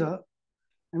घोटिएर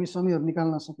हामी समयहरू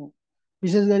निकाल्न सकौँ।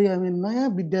 विशेष गरी हामी नयाँ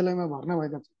विद्यालयमा भर्ना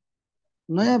भएका छौँ,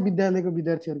 नयाँ विद्यालयको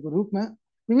विद्यार्थीहरूको रूपमा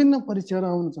विभिन्न परीक्षाहरू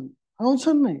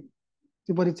आउँछन् नै,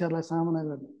 त्यो परीक्षाहरूलाई सामना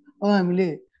गर्न अब हामीले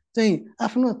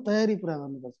आफ्नो तयारी पुरा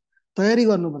गर्नुपर्छ, तयारी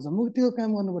गर्नुपर्छ, मुक्तिको काम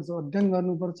गर्नुपर्छ, अध्ययन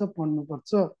गर्नुपर्छ,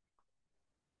 पढ्नुपर्छ।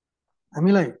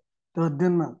 हामीलाई त्यो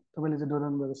अध्ययनमा तपाईँले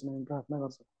डोराउनु भएको छ हामी प्रार्थना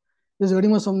गर्छौँ। त्यस घडी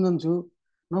म सम्झन्छु,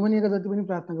 नभनिएका जति पनि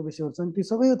प्रार्थनाको विषयहरू छन् ती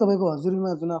सबै तपाईँको हजुरीमा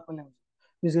जुन आफूले आउँछ।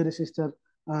 विशेष गरी सिस्टर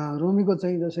रोमीको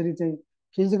जसरी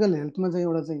फिजिकल हेल्थमा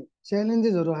एउटा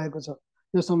च्यालेन्जेसहरू आएको छ,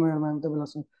 त्यो समयहरूमा हामी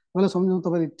तपाईँलाई सम्झौँ,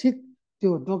 तपाईँले ठिक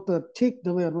त्यो डक्टर ठिक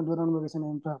दबाईहरूमा डोराउनु भएको छैन,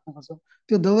 हामी प्रार्थना गर्छौँ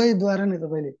त्यो दबाईद्वारा नै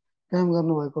तपाईँले काम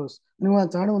गर्नुभएको होस् अनि उहाँ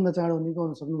चाँडोभन्दा चाँडो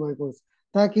निकाउन सक्नुभएको होस्,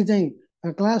 ताकि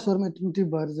क्लासहरूमा टिप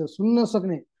भएर सुन्न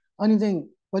सक्ने अनि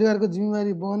परिवारको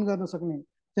जिम्मेवारी वहन गर्न सक्ने,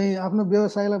 आफ्नो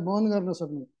व्यवसायलाई वहन गर्न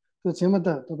सक्ने त्यो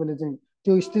क्षमता तपाईँले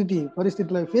त्यो स्थिति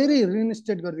परिस्थितिलाई फेरि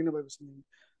रिइन्स्टेट गरिदिनु भएको छ,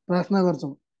 प्रार्थना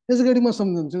गर्छौँ। त्यस गरी म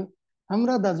सम्झन्छु,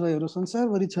 हाम्रा दाजुभाइहरू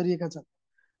संसारभरि छरिएका छन्,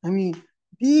 हामी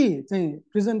ती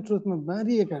प्रेजेन्ट ट्रुथमा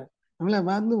बाँधिएका, हामीलाई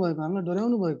बाँध्नु भएको, हामीलाई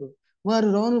डराउनु भएको, उहाँहरू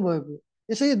रहनु भएको,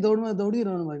 यसै दौडमा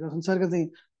दौडिरहनु भएको संसारका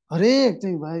हरेक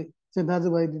भाइ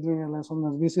दाजुभाइ दिदीबहिनीहरूलाई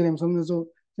सम्झाउँछु। विशेष गरी हामी सम्झन्छौँ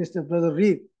सिस्टर ब्रदर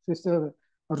रिक, सिस्टर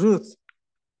रुथ,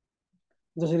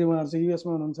 जसरी उहाँहरू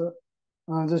युएसमा हुनुहुन्छ,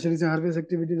 जसरी हार्भेस्ट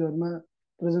एक्टिभिटिजहरूमा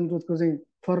प्रेजेन्ट ट्रुथको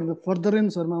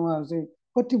फर्दरेन्सहरूमा उहाँहरू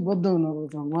कटिबद्ध हुनुभएको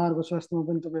छ, उहाँहरूको स्वास्थ्यमा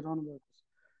पनि तपाईँ रहनु भएको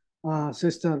छ।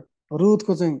 सिस्टर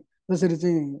रुथको जसरी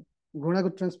घोडाको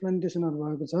ट्रान्सप्लान्टेसनहरू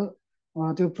भएको छ,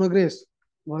 त्यो प्रोग्रेस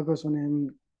भएको छ भने हामी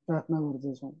प्रार्थना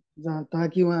गर्दछौँ,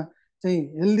 ताकि उहाँ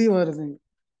हेल्दी भएर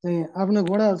आफ्नो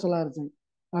घोडाहरू चलाएर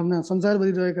आफ्ना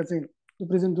संसारभरि रहेका त्यो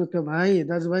प्रेजेन्ट ट्रुथका भाइ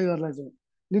दाजुभाइहरूलाई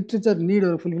लिटरेचर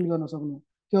निडहरू फुलफिल गर्न सक्नु,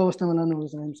 त्यो अवस्थामा लानुभएको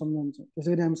छ हामी सम्झन्छौँ।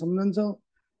 त्यसै गरी हामी सम्झन्छौँ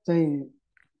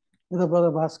यता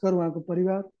ब्रदर भास्कर उहाँको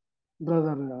परिवार,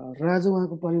 ब्रदर राजु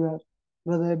उहाँको परिवार,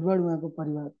 ब्रदर एडवर्ड उहाँको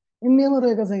परिवार, इन्डियामा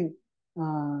रहेका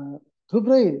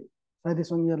थुप्रै साथी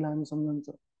सङ्घीयहरूलाई हामी सम्झन्छ,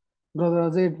 ब्रदर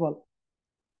अजय पल,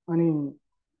 अनि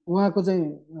उहाँको चाहिँ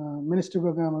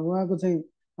मिनिस्ट्रीको कामहरू, उहाँको चाहिँ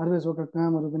हार्भेस्टका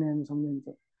कामहरू पनि हामी सम्झिन्छ।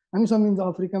 हामी सम्झिन्छ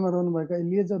अफ्रिकामा रहनुभएका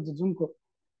एलिएजर जुनको,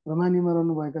 रोमानीमा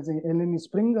रहनुभएका चाहिँ एलेनी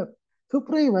स्प्रिङ्गर,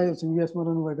 थुप्रै भाइहरू छन्, युएसमा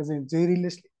रहनुभएका चाहिँ जेरी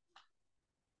लेस्ली,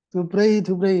 थुप्रै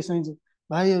चाहिँ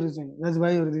भाइहरू चाहिँ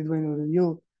दाजुभाइहरू दिदीबहिनीहरू यो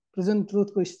प्रेजेन्ट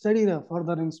ट्रुथको स्टडी र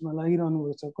फर्दरेन्समा लागिरहनु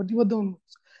भएको छ, कटिबद्ध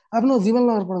हुनुहुन्छ, आफ्नो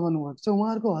जीवनलाई अर्पण गर्नुभएको छ।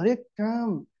 उहाँहरूको हरेक काम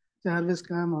चाहिँ हार्भेस्ट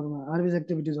कामहरूमा, हार्भेस्ट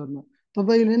एक्टिभिटिजहरूमा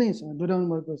तपाईँले नै डोराउनु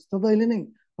भएको छ, तपाईँले नै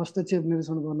हस्तक्षेप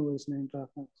निरीक्षण गर्नुभएको छ। नै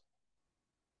प्रार्थना छ।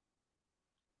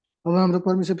 अब हाम्रो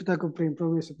परमेश्वर पिताको प्रेम,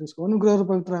 प्रभु येशू ख्रीष्टको अनुग्रह र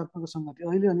पवित्र आत्माको सङ्गति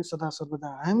अहिले अनि सदा सर्वदा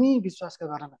हामी विश्वासका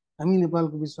घरना, हामी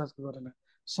नेपालको विश्वासको घरना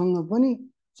सँग पनि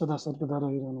सदा सर्वदा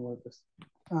रहिरहनु भएको छ।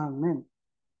 आमेन।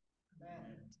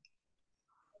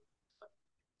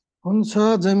 हुन्छ,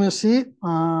 जय मसी।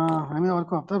 हामी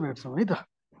अर्को हप्ता भेट्छौँ है त।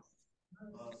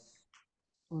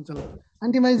 हुन्छ ल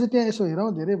आन्टी माइजू त्यहाँ यसो हेरौँ,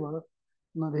 धेरै भयो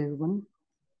नदेखेको पनि।